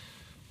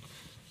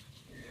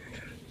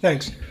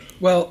 Thanks.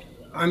 Well,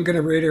 I'm going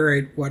to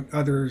reiterate what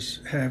others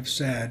have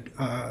said.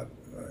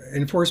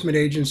 Enforcement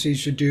agencies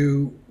should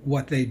do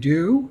what they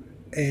do,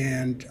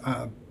 and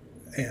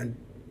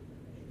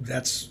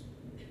that's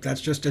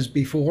just as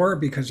before,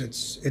 because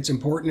it's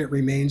important. It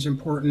remains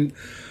important.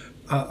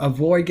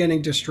 Avoid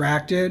getting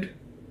distracted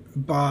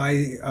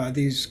by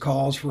these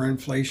calls for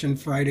inflation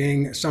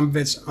fighting. Some of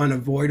it's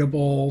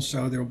unavoidable,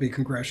 so there will be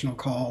congressional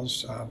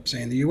calls,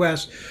 say in the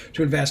U.S.,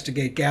 to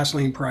investigate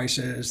gasoline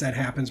prices. That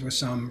happens with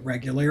some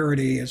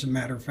regularity. As a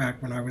matter of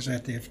fact, when I was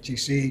at the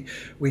FTC,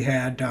 we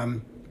had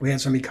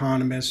some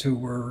economists who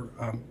were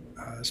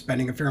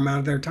spending a fair amount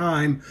of their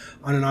time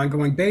on an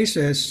ongoing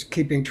basis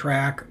keeping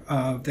track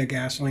of the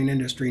gasoline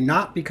industry,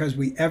 not because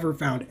we ever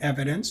found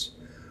evidence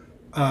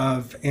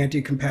of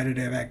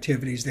anti-competitive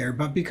activities there,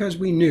 but because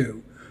we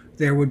knew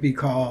there would be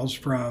calls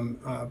from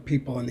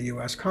people in the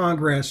U.S.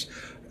 Congress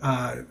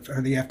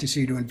for the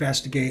FTC to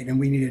investigate, and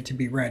we needed to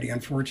be ready.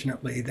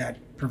 Unfortunately, that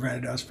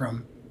prevented us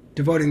from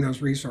devoting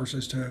those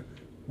resources to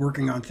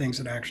working on things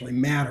that actually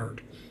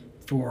mattered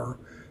for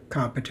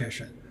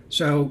competition.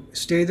 So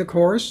stay the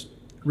course,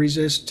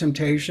 resist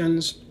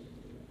temptations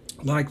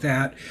like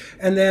that.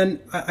 And then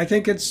I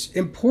think it's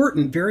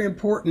important, very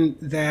important,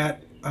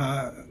 that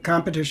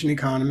competition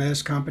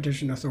economists,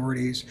 competition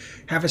authorities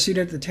have a seat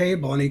at the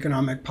table in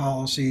economic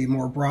policy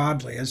more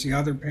broadly. As the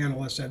other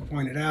panelists had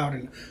pointed out,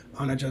 and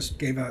Anna just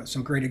gave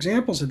some great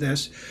examples of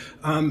this,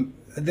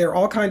 there are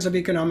all kinds of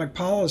economic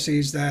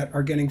policies that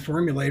are getting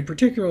formulated,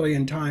 particularly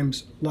in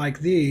times like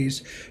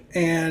these,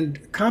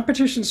 and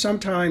competition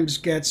sometimes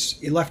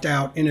gets left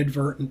out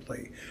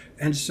inadvertently.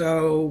 And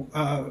so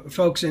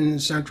folks in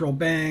central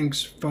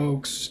banks,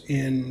 folks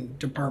in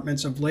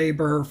departments of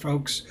labor,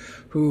 folks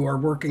who are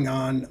working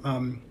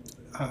on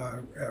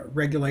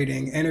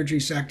regulating energy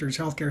sectors,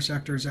 healthcare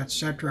sectors, et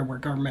cetera, where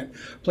government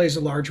plays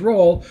a large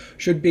role,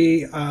 should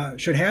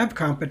have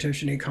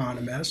competition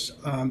economists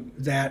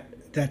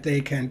that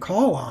they can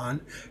call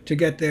on to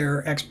get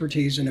their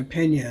expertise and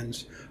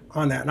opinions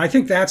on that. And I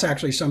think that's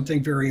actually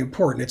something very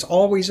important. It's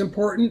always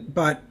important,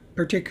 but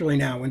particularly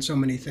now when so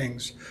many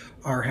things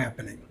are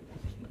happening.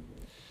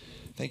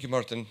 Thank you,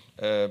 Martin.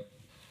 I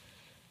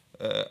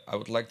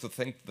would like to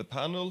thank the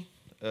panel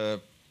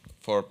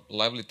for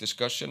lively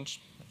discussions.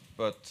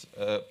 But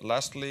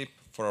lastly,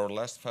 for our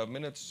last 5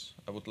 minutes,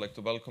 I would like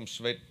to welcome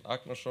Sveinn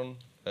Agnarsson,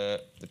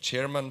 the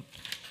chairman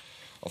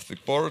of the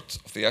board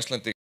of the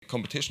Icelandic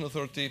Competition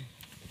Authority,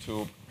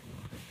 to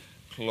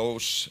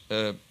close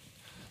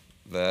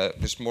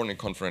this morning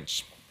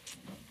conference.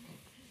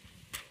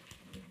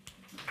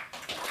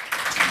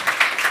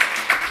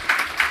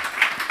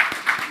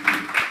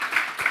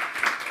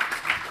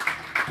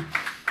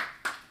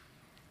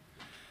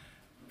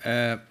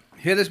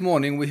 Here this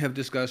morning we have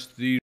discussed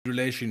the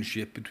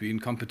relationship between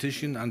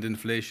competition and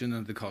inflation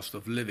and the cost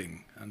of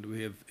living. And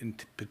we have in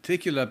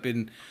particular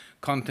been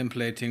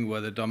contemplating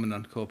whether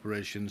dominant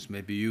corporations may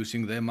be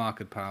using their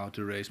market power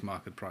to raise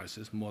market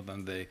prices more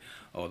than they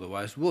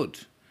otherwise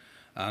would.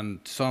 And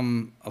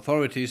some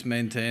authorities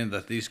maintain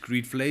that this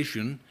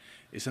greedflation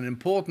is an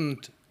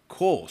important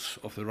cause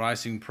of the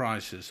rising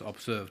prices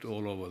observed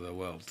all over the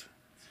world.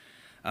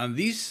 And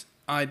these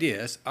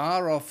ideas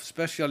are of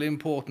special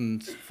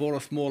importance for a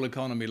small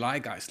economy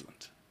like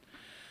Iceland,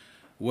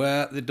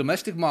 where the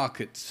domestic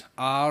markets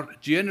are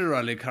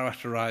generally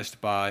characterized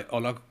by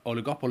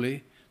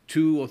oligopoly,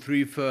 2 or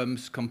 3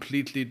 firms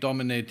completely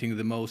dominating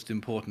the most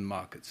important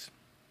markets.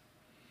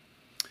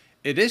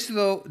 It is,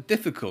 though,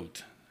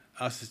 difficult,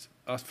 as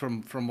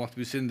from what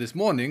we've seen this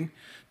morning,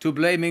 to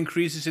blame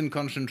increases in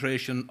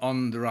concentration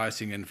on the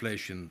rising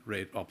inflation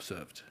rate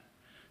observed.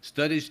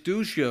 Studies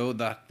do show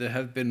that there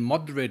have been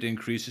moderate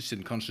increases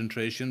in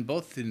concentration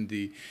both in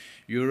the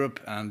Europe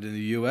and in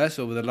the US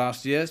over the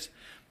last years,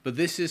 but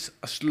this is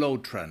a slow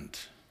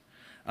trend,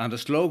 and a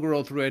slow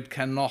growth rate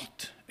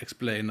cannot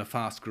explain a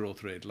fast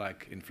growth rate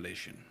like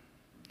inflation.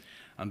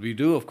 And we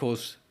do, of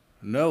course,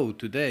 know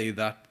today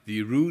that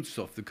the roots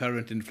of the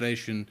current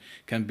inflation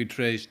can be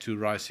traced to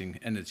rising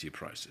energy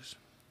prices.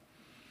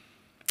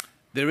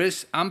 There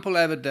is ample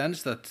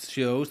evidence that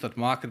shows that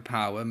market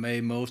power may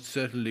most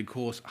certainly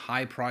cause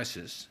high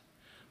prices,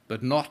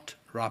 but not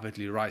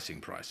rapidly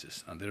rising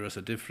prices, and there is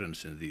a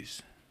difference in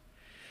these.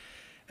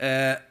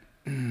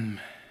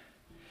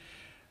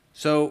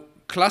 So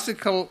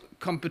classical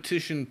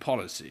competition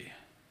policy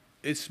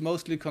is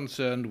mostly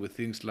concerned with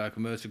things like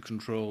market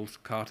controls,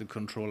 market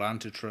control,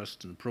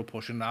 antitrust, and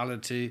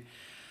proportionality,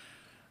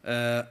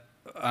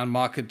 and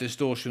market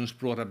distortions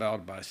brought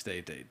about by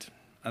state aid.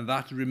 And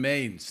that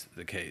remains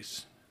the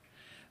case.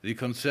 The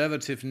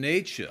conservative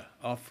nature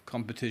of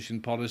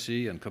competition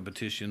policy and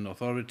competition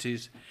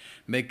authorities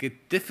make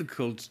it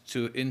difficult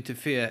to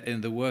interfere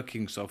in the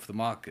workings of the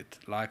market,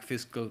 like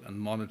fiscal and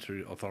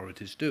monetary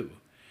authorities do.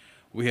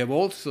 We have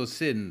also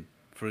seen,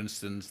 for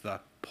instance,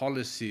 that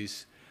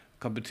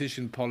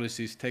competition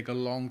policies take a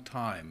long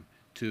time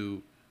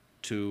to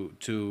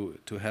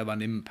have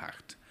an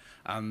impact,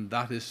 and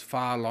that is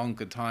far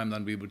longer time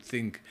than we would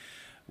think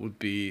would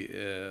be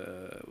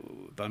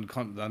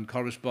than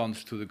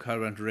corresponds to the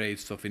current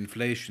rates of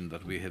inflation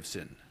that we have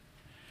seen.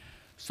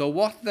 So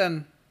what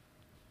then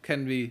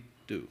can we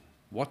do?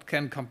 What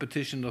can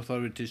competition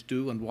authorities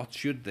do, and what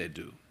should they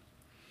do?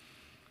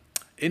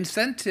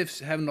 Incentives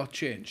have not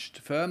changed.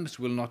 Firms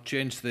will not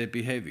change their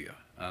behavior,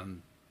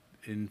 and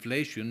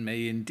inflation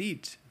may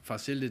indeed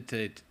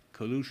facilitate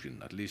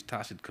collusion, at least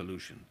tacit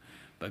collusion,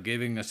 by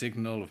giving a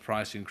signal of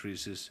price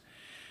increases,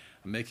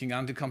 making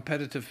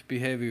anti-competitive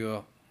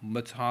behavior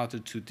much harder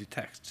to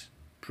detect,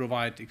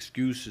 provide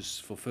excuses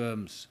for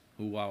firms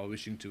who are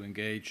wishing to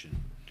engage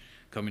in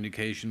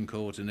communication,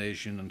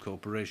 coordination, and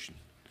cooperation.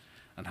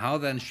 And how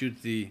then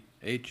should the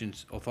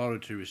agents,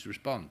 authorities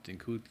respond,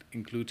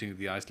 including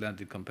the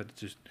Icelandic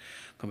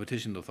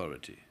Competition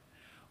Authority?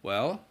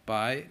 Well,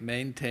 by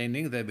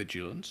maintaining their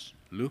vigilance,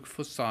 look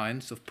for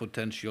signs of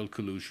potential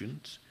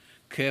collusions,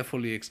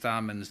 carefully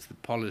examines the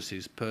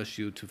policies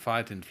pursued to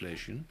fight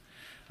inflation,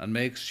 and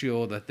make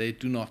sure that they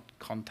do not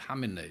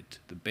contaminate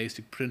the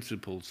basic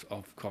principles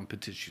of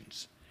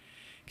competitions.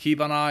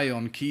 Keep an eye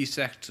on key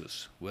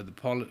sectors where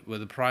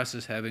the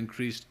prices have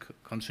increased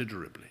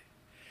considerably.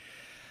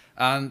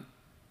 And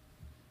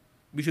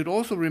we should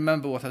also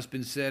remember what has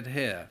been said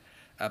here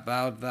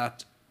about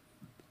that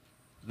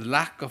the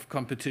lack of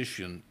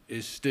competition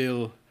is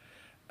still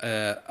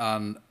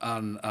an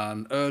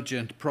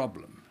urgent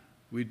problem.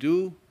 We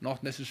do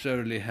not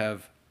necessarily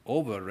have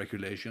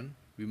over-regulation.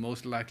 We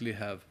most likely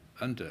have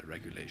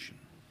under-regulation.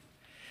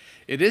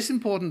 It is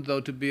important,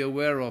 though, to be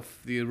aware of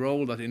the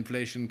role that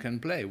inflation can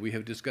play. We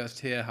have discussed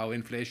here how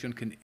inflation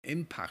can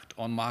impact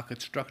on market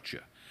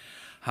structure,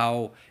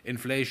 how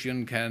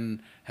inflation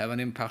can have an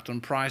impact on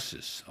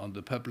prices, on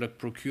the public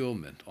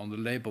procurement, on the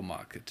labor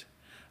market.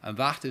 And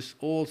that is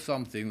all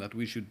something that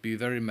we should be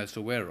very much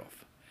aware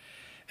of.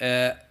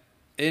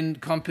 In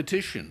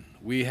competition,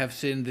 we have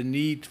seen the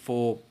need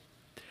for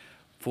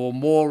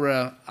more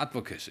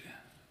advocacy,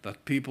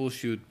 that people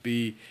should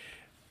be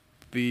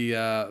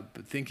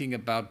thinking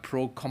about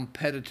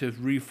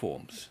pro-competitive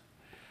reforms,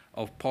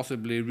 of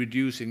possibly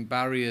reducing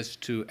barriers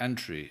to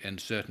entry in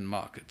certain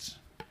markets.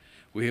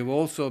 We have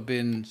also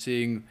been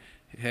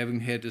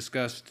having here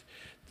discussed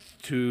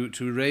to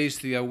raise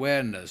the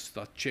awareness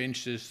that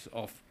changes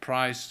of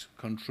price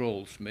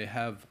controls may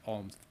have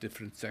on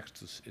different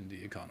sectors in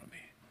the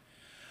economy.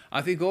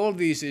 I think all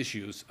these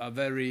issues are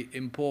very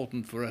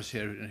important for us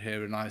here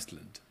in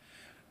Iceland,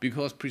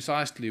 because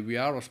precisely we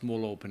are a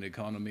small open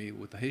economy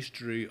with a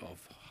history of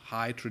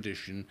high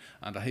tradition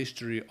and a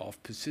history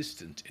of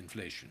persistent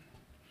inflation.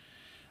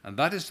 And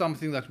that is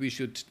something that we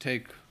should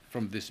take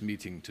from this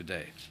meeting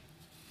today.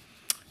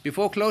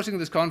 Before closing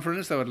this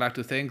conference, I would like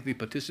to thank the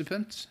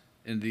participants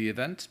in the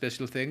event.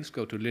 Special thanks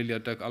go to Lilja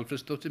Dögg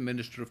Alfreðsdóttir,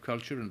 Minister of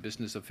Culture and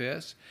Business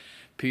Affairs,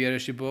 Pierre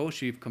Régibeau,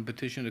 Chief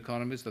Competition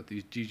Economist at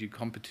the DG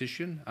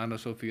Competition,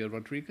 Sofia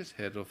Rodrigues,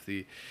 Head of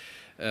the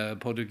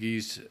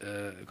Portuguese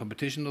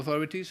competition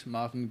authorities,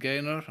 Martin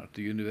Gaynor at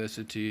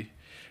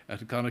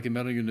the Carnegie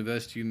Mellon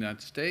University in the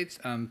United States,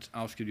 and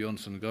Ásgeir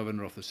Jónsson,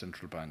 Governor of the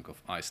Central Bank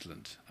of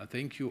Iceland. I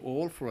thank you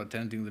all for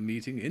attending the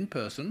meeting in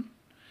person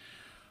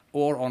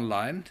or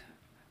online,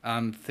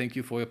 and thank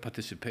you for your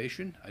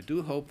participation. I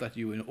do hope that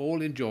you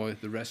all enjoy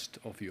the rest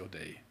of your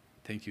day.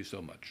 Thank you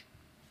so much.